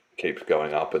keeps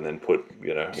going up, and then put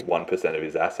 1% of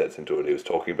his assets into it. He was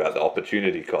talking about the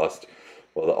opportunity cost.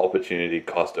 Well, the opportunity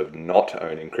cost of not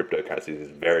owning cryptocurrencies is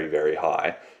very, very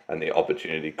high, and the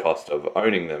opportunity cost of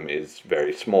owning them is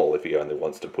very small if he only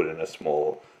wants to put in a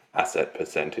small asset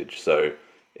percentage. So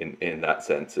in that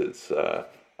sense, it's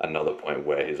another point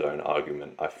where his own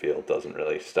argument, I feel, doesn't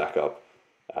really stack up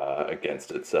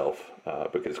against itself,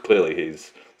 because clearly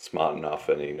he's smart enough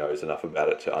and he knows enough about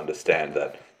it to understand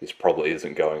that this probably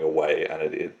isn't going away,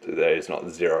 and there is not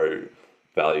zero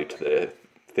value to the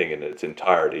thing in its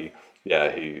entirety.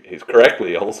 Yeah, he's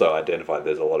correctly also identified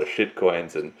there's a lot of shit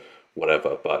coins and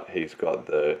whatever, but he's got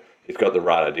the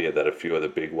right idea that a few of the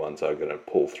big ones are going to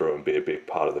pull through and be a big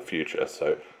part of the future.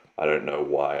 So I don't know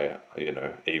why,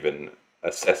 even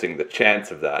assessing the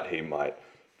chance of that, he might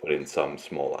put in some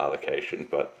small allocation,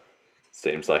 but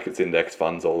seems like it's index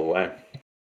funds all the way.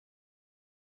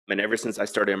 And ever since I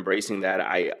started embracing that,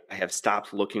 I have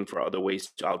stopped looking for other ways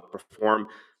to outperform.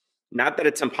 Not that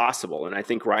it's impossible. And I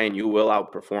think, Ryan, you will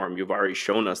outperform. You've already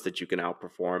shown us that you can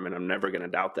outperform, and I'm never going to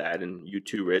doubt that. And you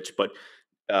too, Rich. But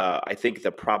I think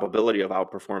the probability of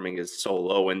outperforming is so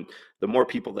low. And the more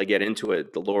people that get into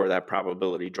it, the lower that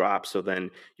probability drops. So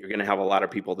then you're going to have a lot of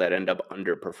people that end up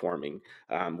underperforming.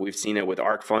 We've seen it with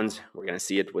ARK funds. We're going to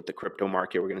see it with the crypto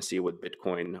market. We're going to see it with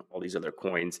Bitcoin, all these other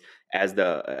coins. As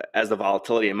the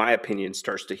volatility, in my opinion,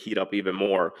 starts to heat up even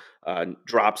more,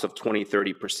 drops of 20,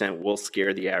 30% will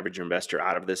scare the average investor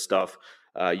out of this stuff.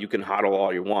 You can hodl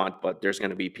all you want, but there's going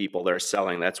to be people that are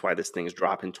selling. That's why this thing's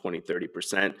dropping 20,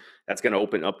 30%. That's going to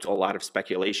open up to a lot of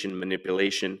speculation,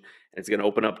 manipulation. And it's going to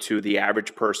open up to the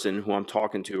average person who I'm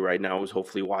talking to right now, who's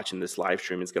hopefully watching this live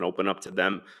stream. It's going to open up to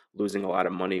them losing a lot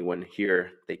of money, when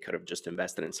here they could have just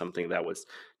invested in something that was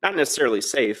not necessarily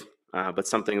safe, but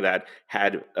something that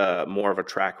had more of a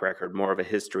track record, more of a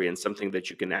history, and something that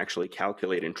you can actually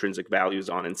calculate intrinsic values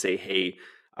on and say, hey,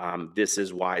 this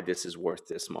is why this is worth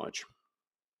this much.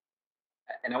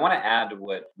 And I want to add to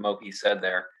what Moki said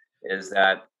there, is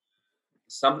that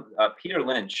Peter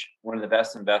Lynch, one of the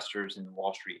best investors in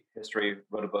Wall Street history,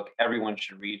 wrote a book everyone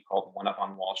should read called One Up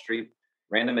on Wall Street.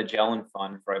 Ran the Magellan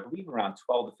Fund for, I believe, around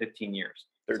 12 to 15 years,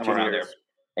 13 somewhere around years. there.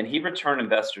 And he returned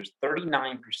investors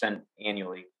 39%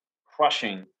 annually,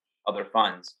 crushing other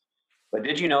funds. But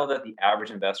did you know that the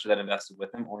average investor that invested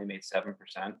with him only made 7%?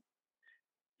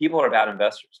 People are bad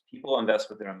investors. People invest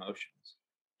with their emotions.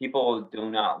 People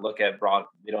do not look at broad,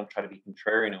 they don't try to be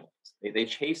contrarian always. They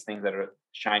chase things that are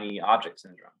shiny object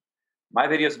syndrome. My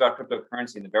videos about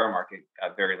cryptocurrency in the bear market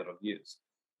got very little views.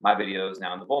 My videos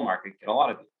now in the bull market get a lot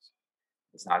of views.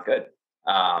 It's not good.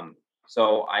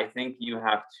 So I think you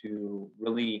have to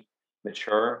really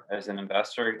mature as an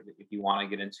investor if you want to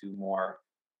get into more,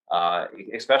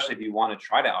 especially if you want to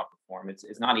try to outperform.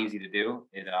 It's not easy to do.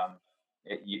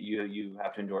 You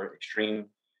have to endure extreme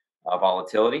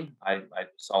volatility. I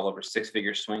saw over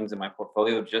six-figure swings in my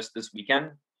portfolio just this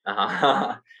weekend.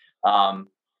 um,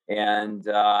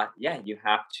 yeah, you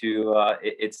have to.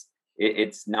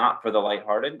 It's not for the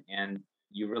lighthearted, and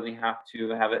you really have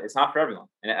to have it. It's not for everyone,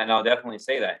 and I'll definitely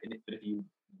say that. But if you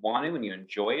want to and you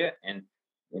enjoy it, and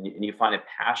you find a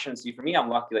passion. See, for me, I'm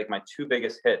lucky. Like my two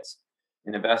biggest hits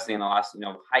in investing in the last,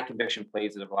 high conviction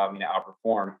plays that have allowed me to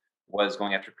outperform was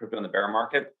going after crypto in the bear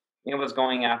market. It was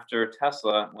going after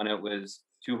Tesla when it was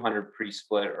 200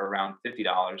 pre-split or around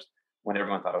 $50 when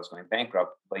everyone thought I was going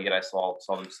bankrupt. But yet I saw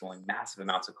them selling massive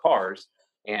amounts of cars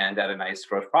and at a nice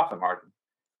gross profit margin.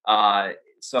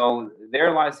 So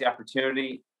there lies the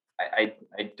opportunity. I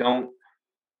don't,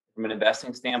 from an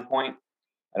investing standpoint,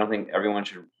 I don't think everyone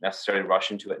should necessarily rush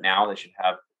into it now. They should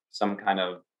have some kind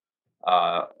of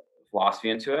philosophy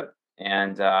into it,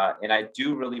 and I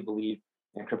do really believe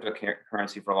in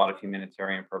cryptocurrency for a lot of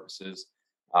humanitarian purposes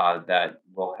that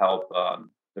will help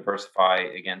diversify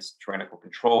against tyrannical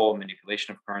control,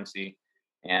 manipulation of currency,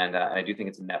 and I do think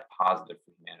it's a net positive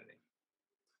for humanity.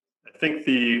 I think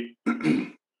the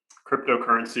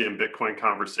cryptocurrency and Bitcoin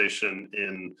conversation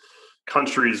in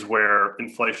countries where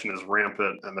inflation is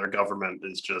rampant and their government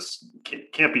is just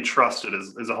can't be trusted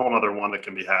is a whole other one that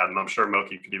can be had. And I'm sure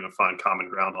Moki could even find common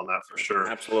ground on that for sure.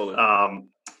 Absolutely.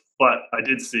 But I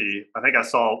did I think I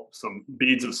saw some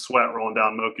beads of sweat rolling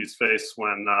down Moki's face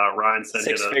when Ryan said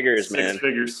Six he had a figures, man.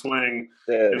 six-figure swing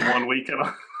in 1 weekend.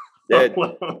 Dude,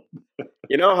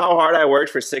 you know how hard I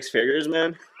worked for 6 figures,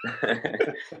 man?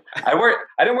 I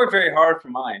didn't work very hard for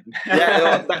mine.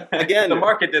 Yeah, again, the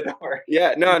market did the work.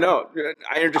 Yeah, no.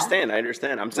 I understand.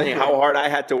 I'm saying how hard I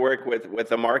had to work with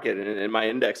the market and my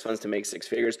index funds to make 6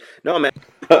 figures. No, man.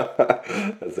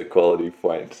 That's a quality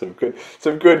point. Some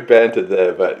good banter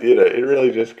there, but it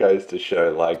really just goes to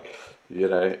show, like,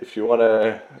 if you want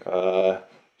to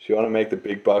make the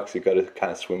big bucks, you got to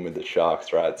kind of swim with the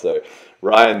sharks, right? So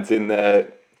Ryan's in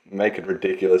there making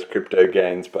ridiculous crypto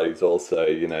gains, but he's also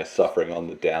suffering on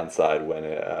the downside when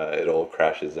it all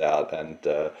crashes out, and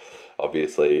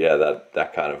obviously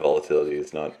that kind of volatility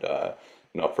is not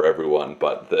for everyone.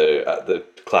 But the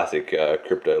classic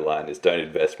crypto line is don't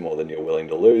invest more than you're willing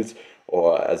to lose,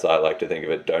 or as I like to think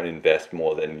of it, don't invest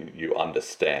more than you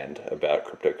understand about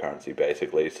cryptocurrency,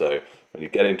 basically. So when you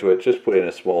get into it, just put in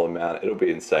a small amount. It'll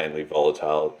be insanely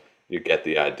volatile. You get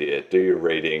the idea. Do your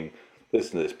reading.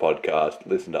 Listen to this podcast,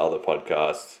 listen to other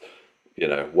podcasts,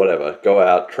 whatever. Go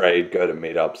out, trade, go to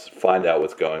meetups, find out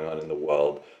what's going on in the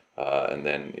world, and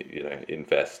then,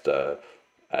 invest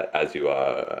as you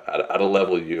are at a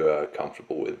level you are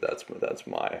comfortable with. That's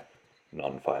my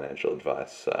non-financial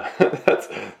advice.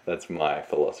 That's my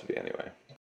philosophy anyway.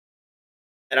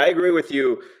 And I agree with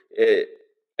you.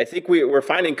 I think we're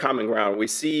finding common ground. We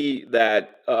see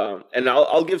that, and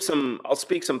I'll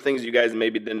speak some things you guys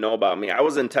maybe didn't know about me. I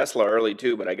was in Tesla early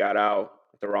too, but I got out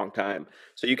at the wrong time.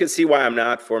 So you can see why I'm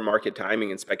not for market timing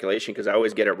and speculation, because I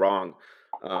always get it wrong.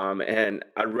 And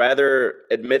I'd rather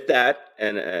admit that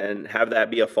and have that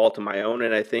be a fault of my own.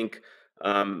 And I think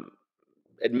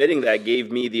admitting that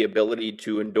gave me the ability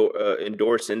to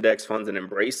endorse index funds and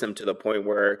embrace them to the point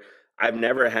where I've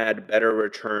never had better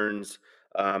returns.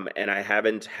 And I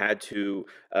haven't had to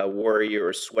worry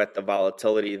or sweat the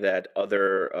volatility that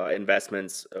other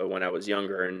investments when I was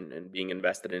younger and being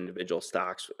invested in individual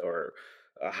stocks or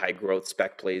high growth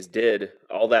spec plays did.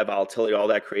 All that volatility, all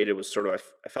that created was sort of,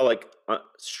 I felt like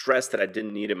stress that I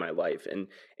didn't need in my life. And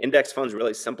index funds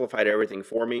really simplified everything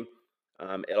for me.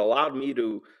 It allowed me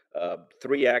to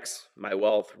 3x my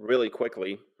wealth really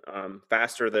quickly,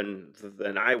 faster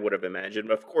than I would have imagined.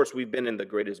 But of course, we've been in the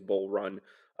greatest bull run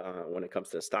when it comes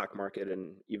to the stock market,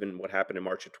 and even what happened in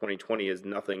March of 2020 is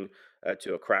nothing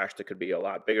to a crash that could be a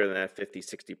lot bigger than that,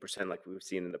 50-60% like we've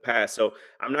seen in the past. So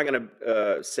I'm not going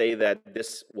to say that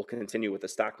this will continue with the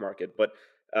stock market, but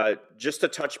just to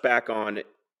touch back on,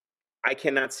 I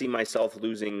cannot see myself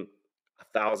losing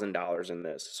 $1,000 in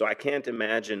this. So I can't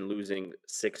imagine losing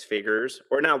 6 figures,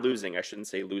 or not losing, I shouldn't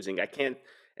say losing. I can't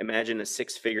imagine a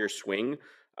 6-figure swing.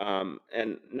 And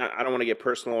I don't want to get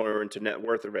personal or into net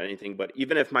worth or anything, but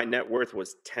even if my net worth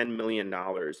was $10 million,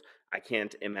 I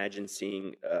can't imagine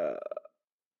seeing a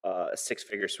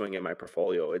 6-figure swing in my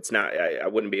portfolio. It's not, I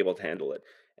wouldn't be able to handle it.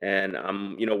 And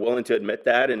I'm, willing to admit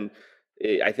that. And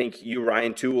I think you,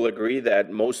 Ryan, too, will agree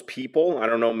that most people, I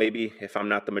don't know, maybe if I'm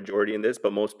not the majority in this,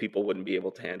 but most people wouldn't be able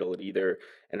to handle it either.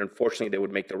 And unfortunately, they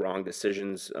would make the wrong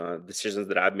decisions, decisions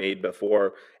that I've made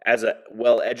before as a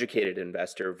well-educated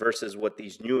investor versus what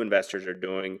these new investors are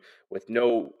doing with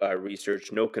no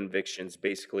research, no convictions,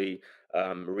 basically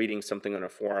reading something on a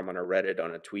forum, on a Reddit,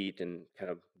 on a tweet, and kind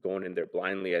of going in there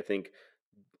blindly. I think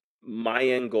my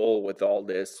end goal with all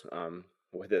this,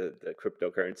 whether the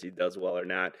cryptocurrency does well or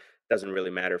not, doesn't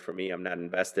really matter for me. I'm not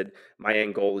invested. My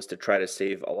end goal is to try to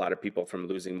save a lot of people from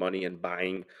losing money and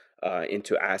buying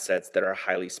into assets that are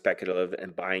highly speculative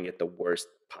and buying at the worst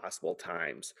possible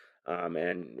times.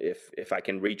 And if I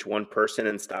can reach one person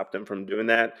and stop them from doing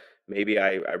that, maybe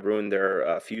I ruin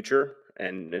their future,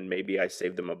 and maybe I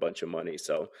save them a bunch of money.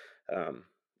 So um,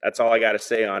 that's all I got to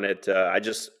say on it.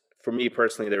 For me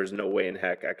personally, there's no way in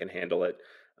heck I can handle it.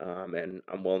 And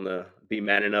I'm willing to be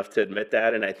man enough to admit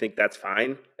that. And I think that's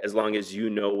fine as long as you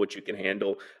know what you can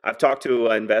handle. I've talked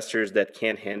to investors that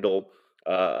can't handle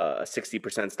a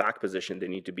 60% stock position. They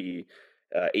need to be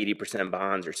 80%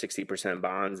 bonds or 60%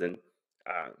 bonds. And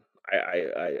uh,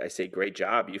 I say, great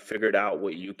job. You figured out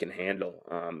what you can handle.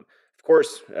 Of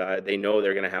course, they know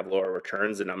they're going to have lower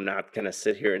returns. And I'm not going to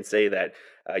sit here and say that,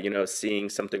 seeing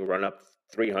something run up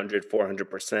 300,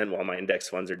 400% while my index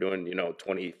funds are doing,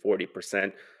 20,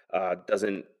 40%,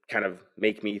 doesn't kind of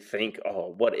make me think,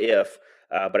 oh, what if?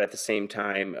 But at the same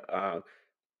time,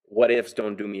 what ifs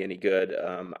don't do me any good.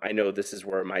 I know this is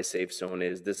where my safe zone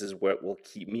is. This is what will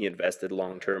keep me invested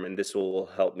long term, and this will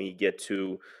help me get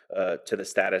to the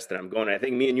status that I'm going. I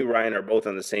think me and you, Ryan, are both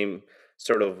on the same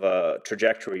sort of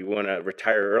trajectory. We want to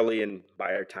retire early and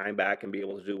buy our time back and be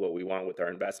able to do what we want with our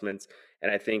investments.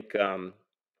 And I think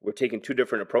we're taking two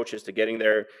different approaches to getting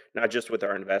there, not just with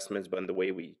our investments, but in the way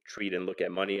we treat and look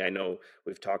at money. I know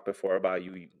we've talked before about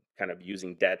you kind of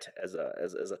using debt as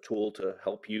a tool to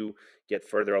help you get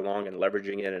further along and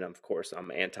leveraging it. And of course,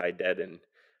 I'm anti-debt and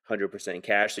 100%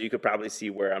 cash. So you could probably see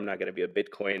where I'm not going to be a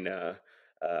Bitcoin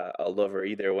a lover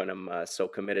either when I'm so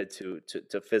committed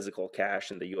to physical cash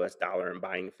and the U.S. dollar and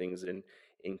buying things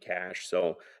in cash.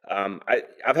 So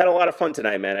I've had a lot of fun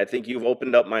tonight, man. I think you've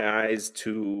opened up my eyes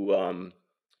to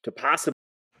possibly.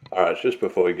 All right, just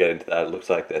before we get into that, it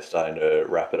looks like they're starting to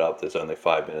wrap it up. There's only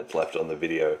 5 minutes left on the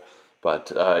video.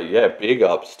 But yeah, big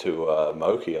ups to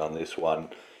Moki on this one.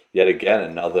 Yet again,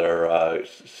 another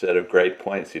set of great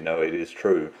points. It is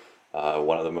true.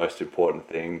 One of the most important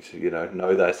things,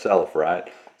 know thyself,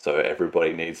 right? So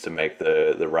everybody needs to make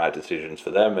the right decisions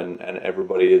for them, and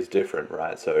everybody is different,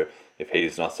 right? So if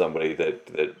he's not somebody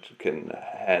that can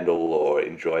handle or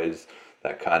enjoys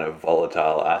that kind of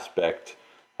volatile aspect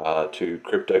to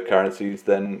cryptocurrencies,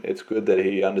 then it's good that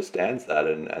he understands that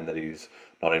and that he's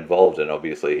not involved. And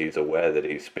obviously, he's aware that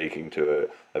he's speaking to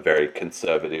a very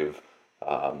conservative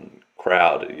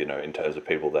crowd, in terms of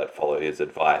people that follow his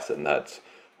advice. And that's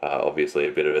obviously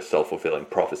a bit of a self-fulfilling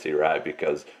prophecy, right?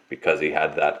 Because he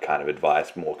had that kind of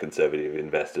advice, more conservative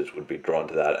investors would be drawn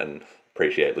to that and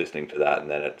appreciate listening to that.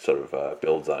 And then it sort of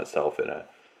builds on itself in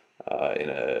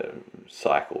a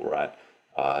cycle, right?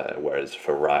 Whereas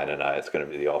for Ryan and I, it's going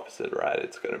to be the opposite, right?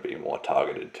 It's going to be more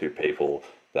targeted to people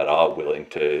that are willing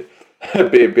to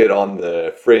be a bit on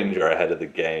the fringe or ahead of the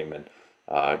game and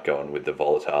going with the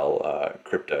volatile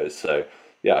cryptos. So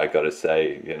yeah, I got to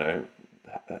say,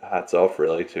 hats off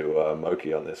really to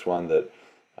Moki on this one, that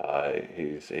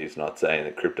he's not saying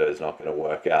that crypto is not going to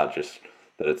work out, just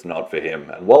that it's not for him.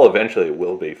 And while eventually it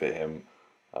will be for him,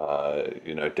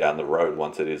 down the road,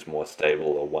 once it is more stable,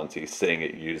 or once he's seeing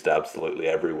it used absolutely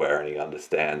everywhere and he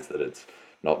understands that it's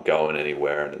not going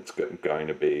anywhere and it's going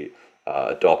to be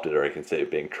adopted, or he can see it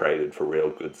being traded for real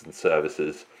goods and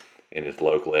services in his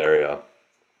local area,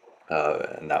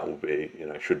 and that will be,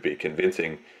 should be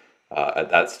convincing at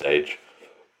that stage.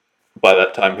 By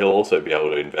that time, he'll also be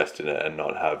able to invest in it and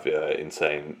not have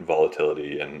insane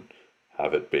volatility and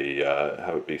have it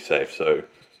be safe. So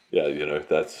yeah,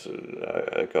 that's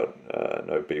I got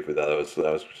no beef with that. That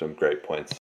was some great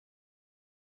points.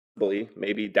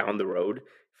 Maybe down the road,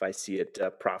 if I see it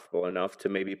profitable enough to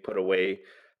maybe put away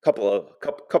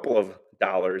couple of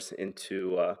dollars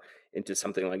into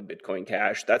something like Bitcoin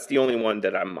Cash. That's the only one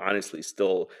that I'm honestly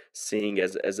still seeing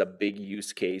as a big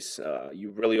use case.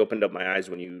 You really opened up my eyes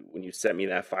when you sent me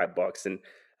that $5, and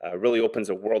really opens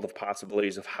a world of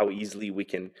possibilities of how easily we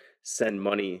can send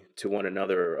money to one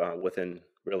another within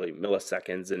really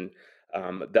milliseconds. And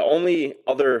the only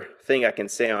other thing I can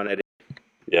say on it.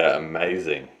 Yeah,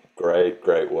 amazing.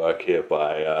 Great work here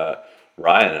by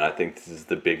Ryan. And I think this is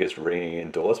the biggest ringing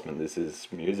endorsement. This is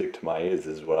music to my ears.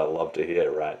 This is what I love to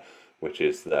hear, right? Which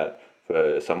is that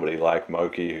for somebody like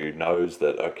Moki who knows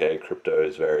that, okay, crypto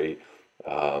is very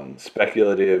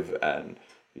speculative, and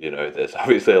there's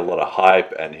obviously a lot of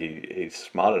hype, and he's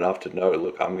smart enough to know,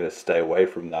 look, I'm going to stay away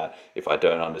from that if I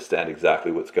don't understand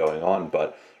exactly what's going on.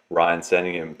 But Ryan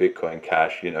sending him Bitcoin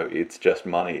Cash, it's just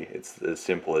money. It's as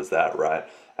simple as that, right?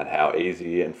 And how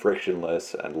easy and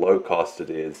frictionless and low cost it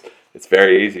is. It's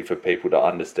very easy for people to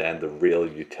understand the real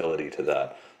utility to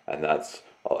that. And that's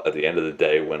at the end of the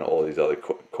day, when all these other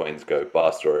coins go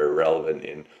bust or irrelevant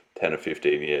in 10 or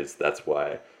 15 years, that's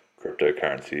why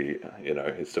cryptocurrency,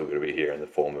 is still going to be here in the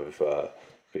form of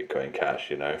Bitcoin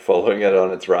Cash, following it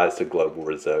on its rise to global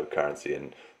reserve currency.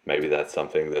 And maybe that's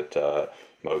something that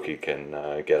Moki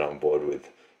can get on board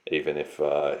with, even if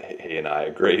he and I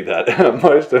agree that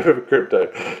most of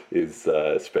crypto is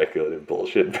speculative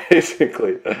bullshit,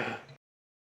 basically.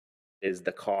 Is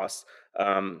the cost.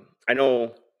 I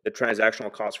know the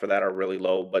transactional costs for that are really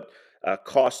low, but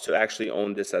costs to actually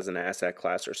own this as an asset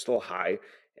class are still high.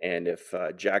 And if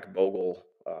Jack Bogle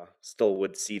still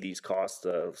would see these costs,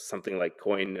 something like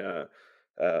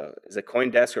is it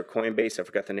CoinDesk or Coinbase? I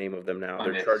forgot the name of them now.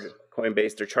 They're charging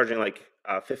Coinbase. They're charging like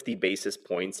 50 basis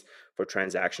points for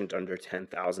transactions under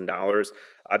 $10,000.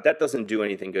 That doesn't do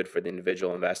anything good for the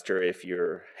individual investor if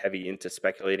you're heavy into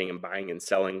speculating and buying and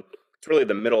selling. It's really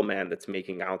the middleman that's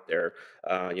making out there.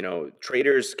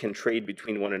 Traders can trade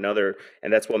between one another,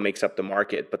 and that's what makes up the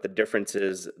market. But the difference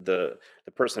is the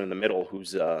person in the middle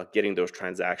who's getting those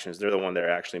transactions. They're the one that are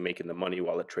actually making the money,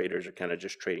 while the traders are kind of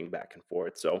just trading back and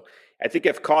forth. So I think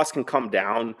if costs can come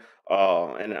down,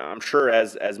 and I'm sure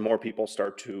as more people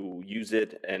start to use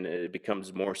it and it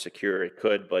becomes more secure, it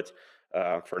could. But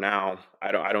for now,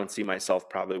 I don't see myself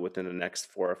probably within the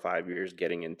next 4 or 5 years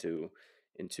getting into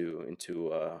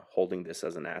holding this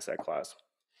as an asset class.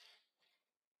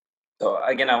 So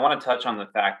again, I want to touch on the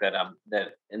fact that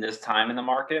that in this time in the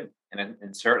market,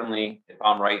 and certainly if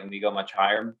I'm right and we go much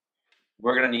higher,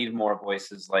 we're going to need more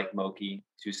voices like Moki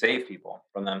to save people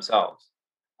from themselves.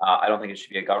 I don't think it should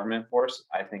be a government force.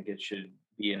 I think it should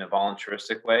be in a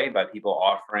voluntaristic way by people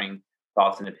offering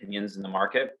thoughts and opinions in the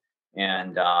market.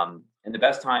 And the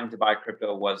best time to buy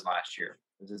crypto was last year.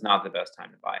 This is not the best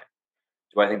time to buy it.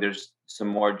 Do I think there's some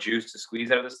more juice to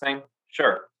squeeze out of this thing?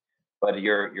 Sure, but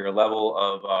your level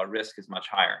of risk is much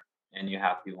higher, and you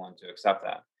have to be willing to accept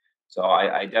that. So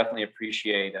I definitely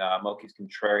appreciate Moki's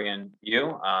contrarian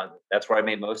view. That's where I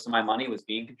made most of my money, was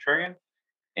being contrarian,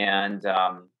 and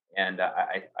I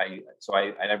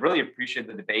really appreciate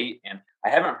the debate. And I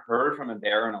haven't heard from a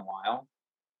bear in a while,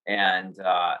 and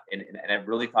I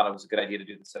really thought it was a good idea to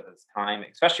do this at this time,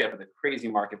 especially after the crazy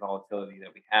market volatility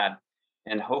that we had,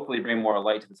 and hopefully bring more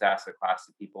light to this asset class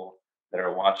to people that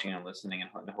are watching and listening, and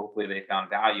hopefully they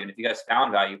found value. And if you guys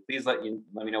found value, please let me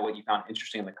know what you found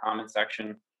interesting in the comment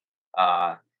section.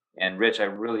 And Rich, I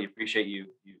really appreciate you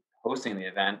hosting the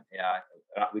event.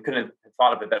 We couldn't have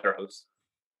thought of a better host.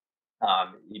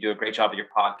 You do a great job of your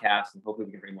podcast, and hopefully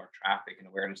we can bring more traffic and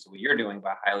awareness to what you're doing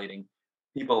by highlighting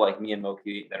people like me and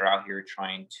Moki that are out here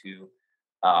trying to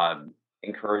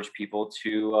encourage people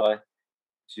to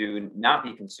not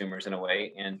be consumers in a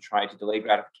way, and try to delay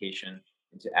gratification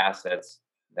into assets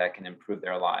that can improve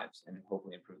their lives and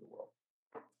hopefully improve the world.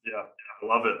 Yeah, I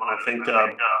love it. I think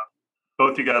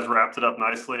both you guys wrapped it up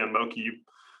nicely. And Moki,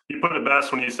 you put it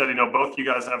best when you said, both you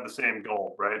guys have the same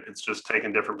goal, right? It's just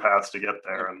taking different paths to get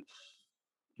there. And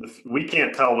we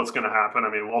can't tell what's going to happen. I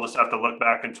mean, we'll just have to look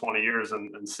back in 20 years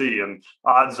and see. And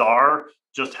odds are,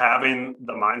 just having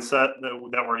the mindset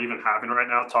that we're even having right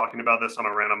now, talking about this on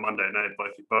a random Monday night,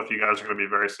 both you guys are going to be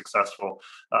very successful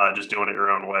just doing it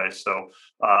your own way. So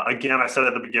again, I said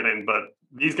at the beginning, but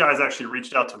these guys actually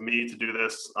reached out to me to do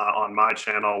this on my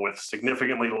channel with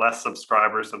significantly less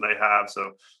subscribers than they have.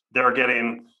 So they're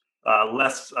getting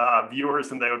less viewers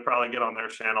than they would probably get on their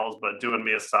channels, but doing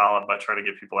me a solid by trying to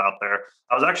get people out there.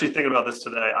 I was actually thinking about this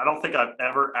today. I don't think I've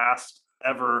ever asked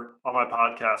on my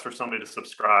podcast for somebody to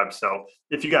subscribe. So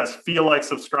if you guys feel like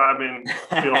subscribing,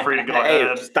 feel free to go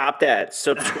ahead. Stop that.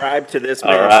 Subscribe to this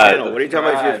man's channel. What are you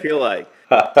talking about if you feel like?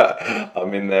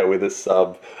 I'm in there with a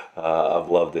sub. I've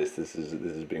loved this. This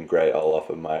has been great. I'll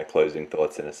offer my closing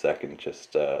thoughts in a second.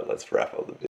 Just let's wrap up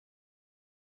the video.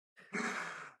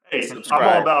 Hey, subscribe.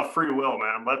 I'm all about free will,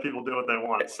 man. Let people do what they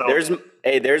want. So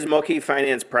there's Moki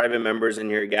Finance private members in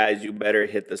here, guys. You better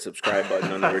hit the subscribe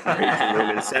button on the registration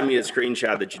room and send me a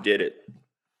screenshot that you did it.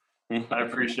 I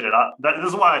appreciate it. This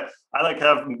is why I like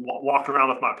have walked around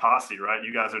with my posse, right?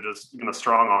 You guys are just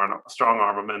strong arm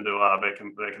them into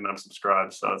making them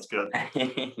subscribe. So it's good.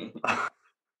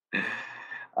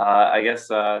 I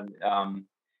guess I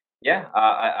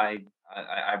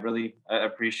really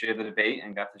appreciate the debate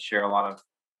and got to share a lot of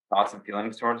thoughts and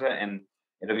feelings towards it. And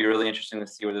it'll be really interesting to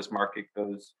see where this market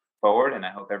goes forward. And I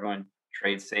hope everyone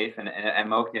trades safe. And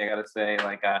Moki, I got to say,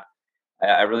 like,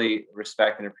 I really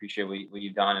respect and appreciate what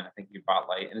you've done. And I think you brought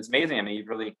light. And it's amazing. I mean, you've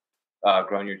really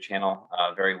grown your channel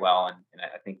very well. And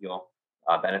I think you'll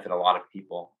benefit a lot of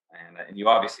people. And you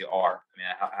obviously are. I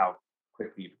mean, how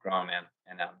quickly you've grown, man.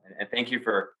 And thank you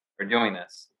for doing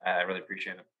this. I really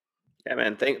appreciate it. Yeah,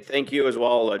 man. Thank you as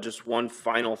well. Just one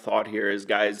final thought here is,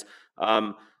 guys,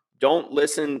 don't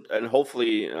listen, and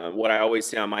hopefully, what I always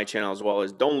say on my channel as well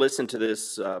is, don't listen to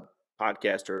this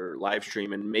podcast or live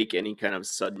stream and make any kind of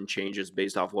sudden changes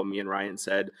based off what me and Ryan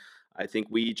said. I think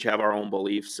we each have our own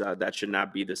beliefs. That should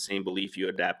not be the same belief you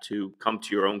adapt to. Come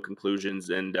to your own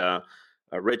conclusions. And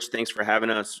Rich, thanks for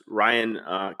having us. Ryan,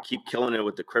 keep killing it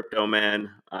with the crypto, man.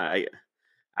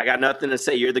 I got nothing to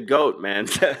say. You're the GOAT, man.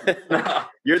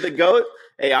 You're the GOAT.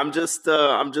 Hey, I'm just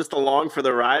along for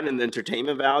the ride and the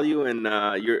entertainment value, and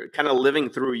you're kind of living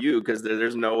through you, because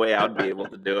there's no way I'd be able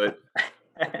to do it.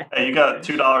 Hey, you got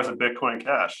 $2 of Bitcoin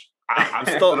Cash. I'm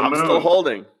still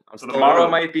holding. Tomorrow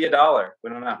might be $1. We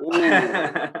don't know.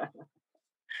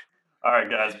 All right,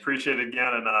 guys. Appreciate it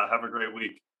again, and have a great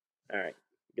week. All right.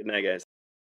 Good night, guys.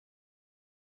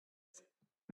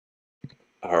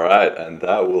 All right, and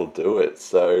that will do it.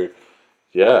 So,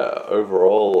 yeah,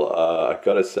 overall, I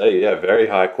gotta say, yeah, very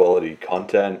high quality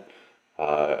content,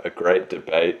 a great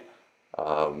debate.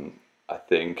 I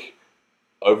think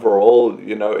overall,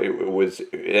 it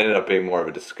ended up being more of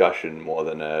a discussion more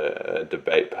than a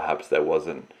debate. Perhaps there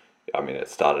wasn't. I mean, it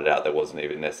started out there wasn't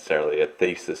even necessarily a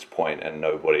thesis point, and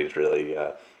nobody's really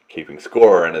keeping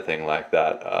score or anything like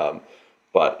that.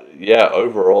 But yeah,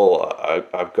 overall,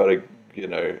 I've got to,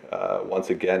 once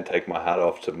again, take my hat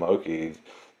off to Moki. He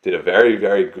did a very,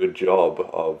 very good job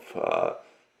of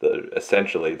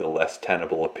essentially the less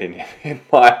tenable opinion in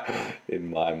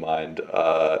my mind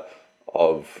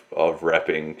of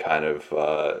repping kind of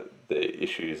the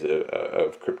issues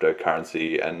of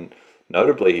cryptocurrency. And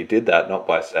notably, he did that not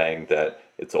by saying that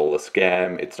it's all a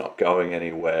scam, it's not going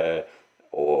anywhere,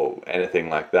 or anything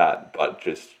like that, but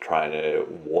just trying to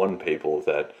warn people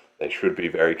that they should be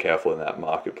very careful in that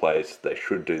marketplace. They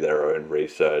should do their own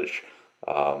research.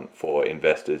 For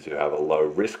investors who have a low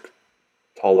risk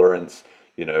tolerance,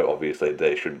 obviously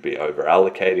they shouldn't be over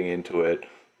allocating into it.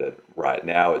 That right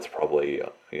now it's probably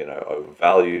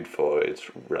overvalued for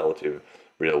its relative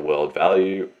real world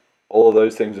value. All of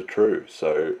those things are true.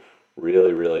 So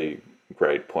really, really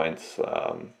great points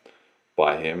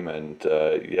by him, and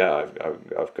yeah,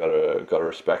 I've got to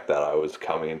respect that. I was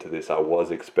coming into this, I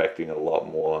was expecting a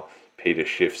lot more Peter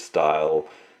Schiff style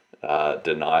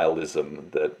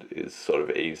denialism that is sort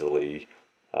of easily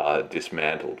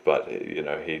dismantled, but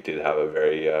he did have a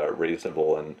very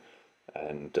reasonable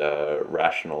and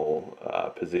rational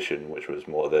position, which was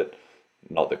more that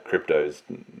not that crypto's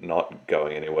not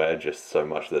going anywhere, just so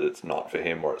much that it's not for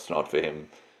him, or it's not for him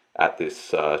at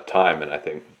this time. And I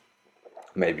think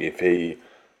maybe if he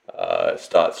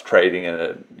starts trading in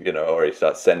it, or he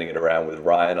starts sending it around with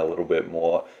Ryan a little bit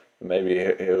more, maybe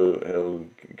he'll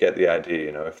get the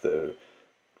idea. If the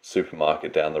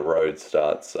supermarket down the road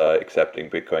starts accepting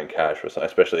Bitcoin Cash or something,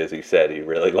 especially as he said, he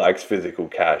really likes physical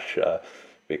cash.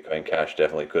 Bitcoin Cash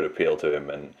definitely could appeal to him,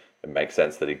 and it makes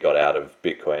sense that he got out of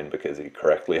Bitcoin because he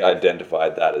correctly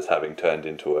identified that as having turned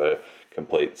into a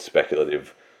complete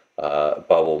speculative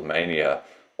bubble mania.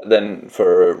 Then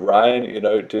for Ryan,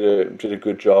 did a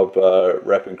good job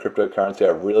repping cryptocurrency.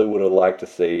 I really would have liked to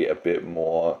see a bit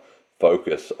more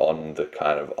focus on the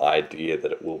kind of idea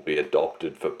that it will be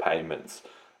adopted for payments,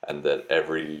 and that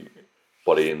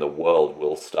everybody in the world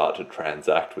will start to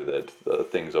transact with it. The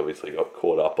things obviously got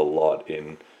caught up a lot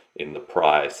in the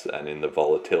price and in the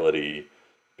volatility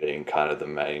being kind of the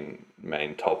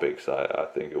main topics. I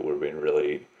think it would have been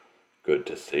really good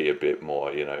to see a bit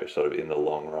more, sort of in the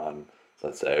long run,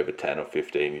 let's say over 10 or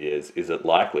 15 years, is it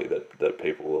likely that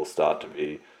people will start to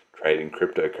be trading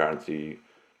cryptocurrency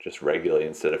just regularly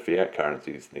instead of fiat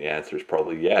currencies? And the answer is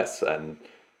probably yes. And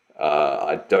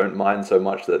I don't mind so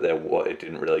much that it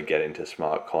didn't really get into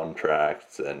smart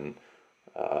contracts and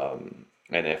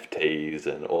NFTs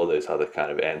and all those other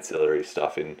kind of ancillary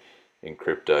stuff in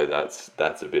crypto. That's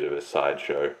a bit of a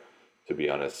sideshow, to be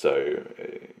honest. So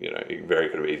it very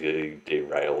could have easily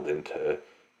derailed into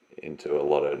a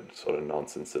lot of sort of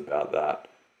nonsense about that.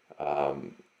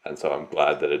 And so I'm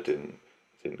glad that it didn't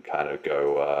kind of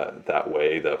go that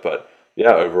way either. But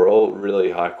yeah, overall,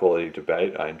 really high quality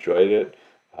debate. I enjoyed it.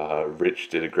 Rich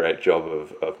did a great job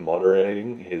of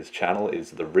moderating. His channel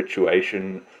is the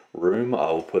Rituation Room.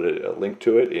 I'll put a link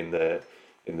to it in the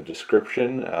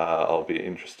description. I'll be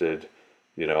interested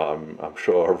I'm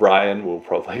sure Ryan will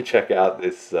probably check out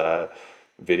this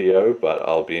video, but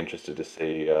I'll be interested to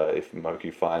see if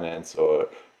Moki Finance or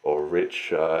Rich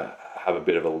have a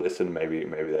bit of a listen. Maybe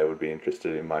they would be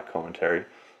interested in my commentary.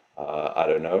 I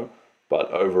don't know,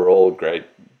 but overall, great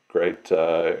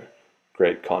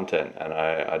content, and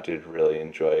I did really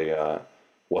enjoy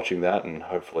watching that, and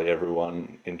hopefully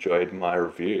everyone enjoyed my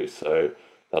review. So.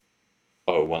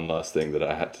 Oh, one last thing that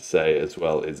I had to say as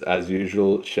well is, as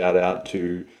usual, shout out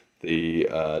to the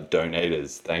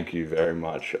donators. Thank you very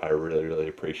much. I really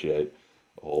appreciate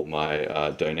all my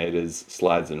donators.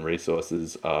 Slides and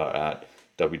resources are at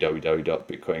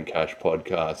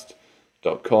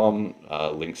www.bitcoincashpodcast.com.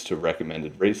 Links to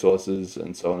recommended resources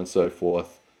and so on and so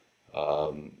forth.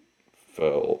 For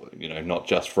not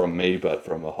just from me, but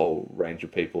from a whole range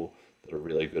of people that are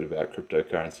really good about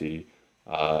cryptocurrency.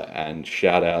 And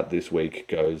shout out this week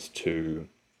goes to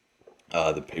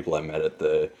the people I met at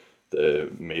the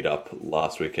meetup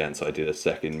last weekend. So I did a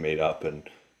second meetup, and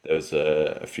there was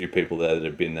a few people there that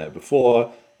had been there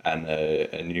before, and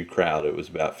a new crowd. It was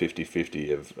about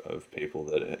 50-50 of people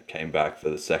that came back for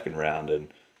the second round,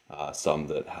 and some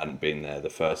that hadn't been there the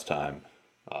first time.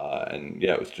 And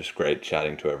yeah, it was just great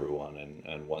chatting to everyone.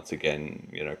 And once again,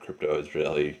 crypto is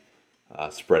really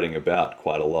spreading about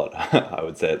quite a lot, I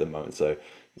would say, at the moment. So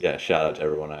yeah, shout out to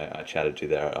everyone I chatted to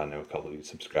there. I know a couple of you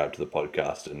subscribed to the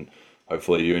podcast, and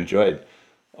hopefully you enjoyed.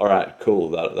 All right, cool.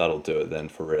 That'll do it then,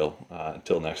 for real.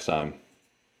 Until next time.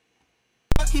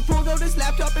 He pulled out his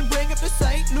laptop and bring up the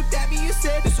site. Looked at me and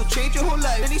said, this will change your whole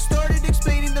life. Then he started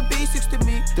explaining the basics to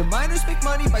me. The miners make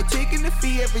money by taking a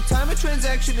fee every time a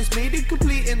transaction is made and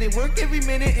complete, and they work every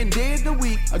minute and day of the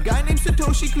week. A guy named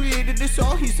Satoshi created this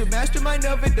all. He's the mastermind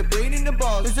of it, the brain and the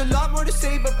balls. There's a lot more to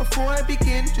say, but before I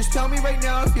begin, just tell me right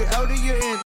now if you're out or you're in.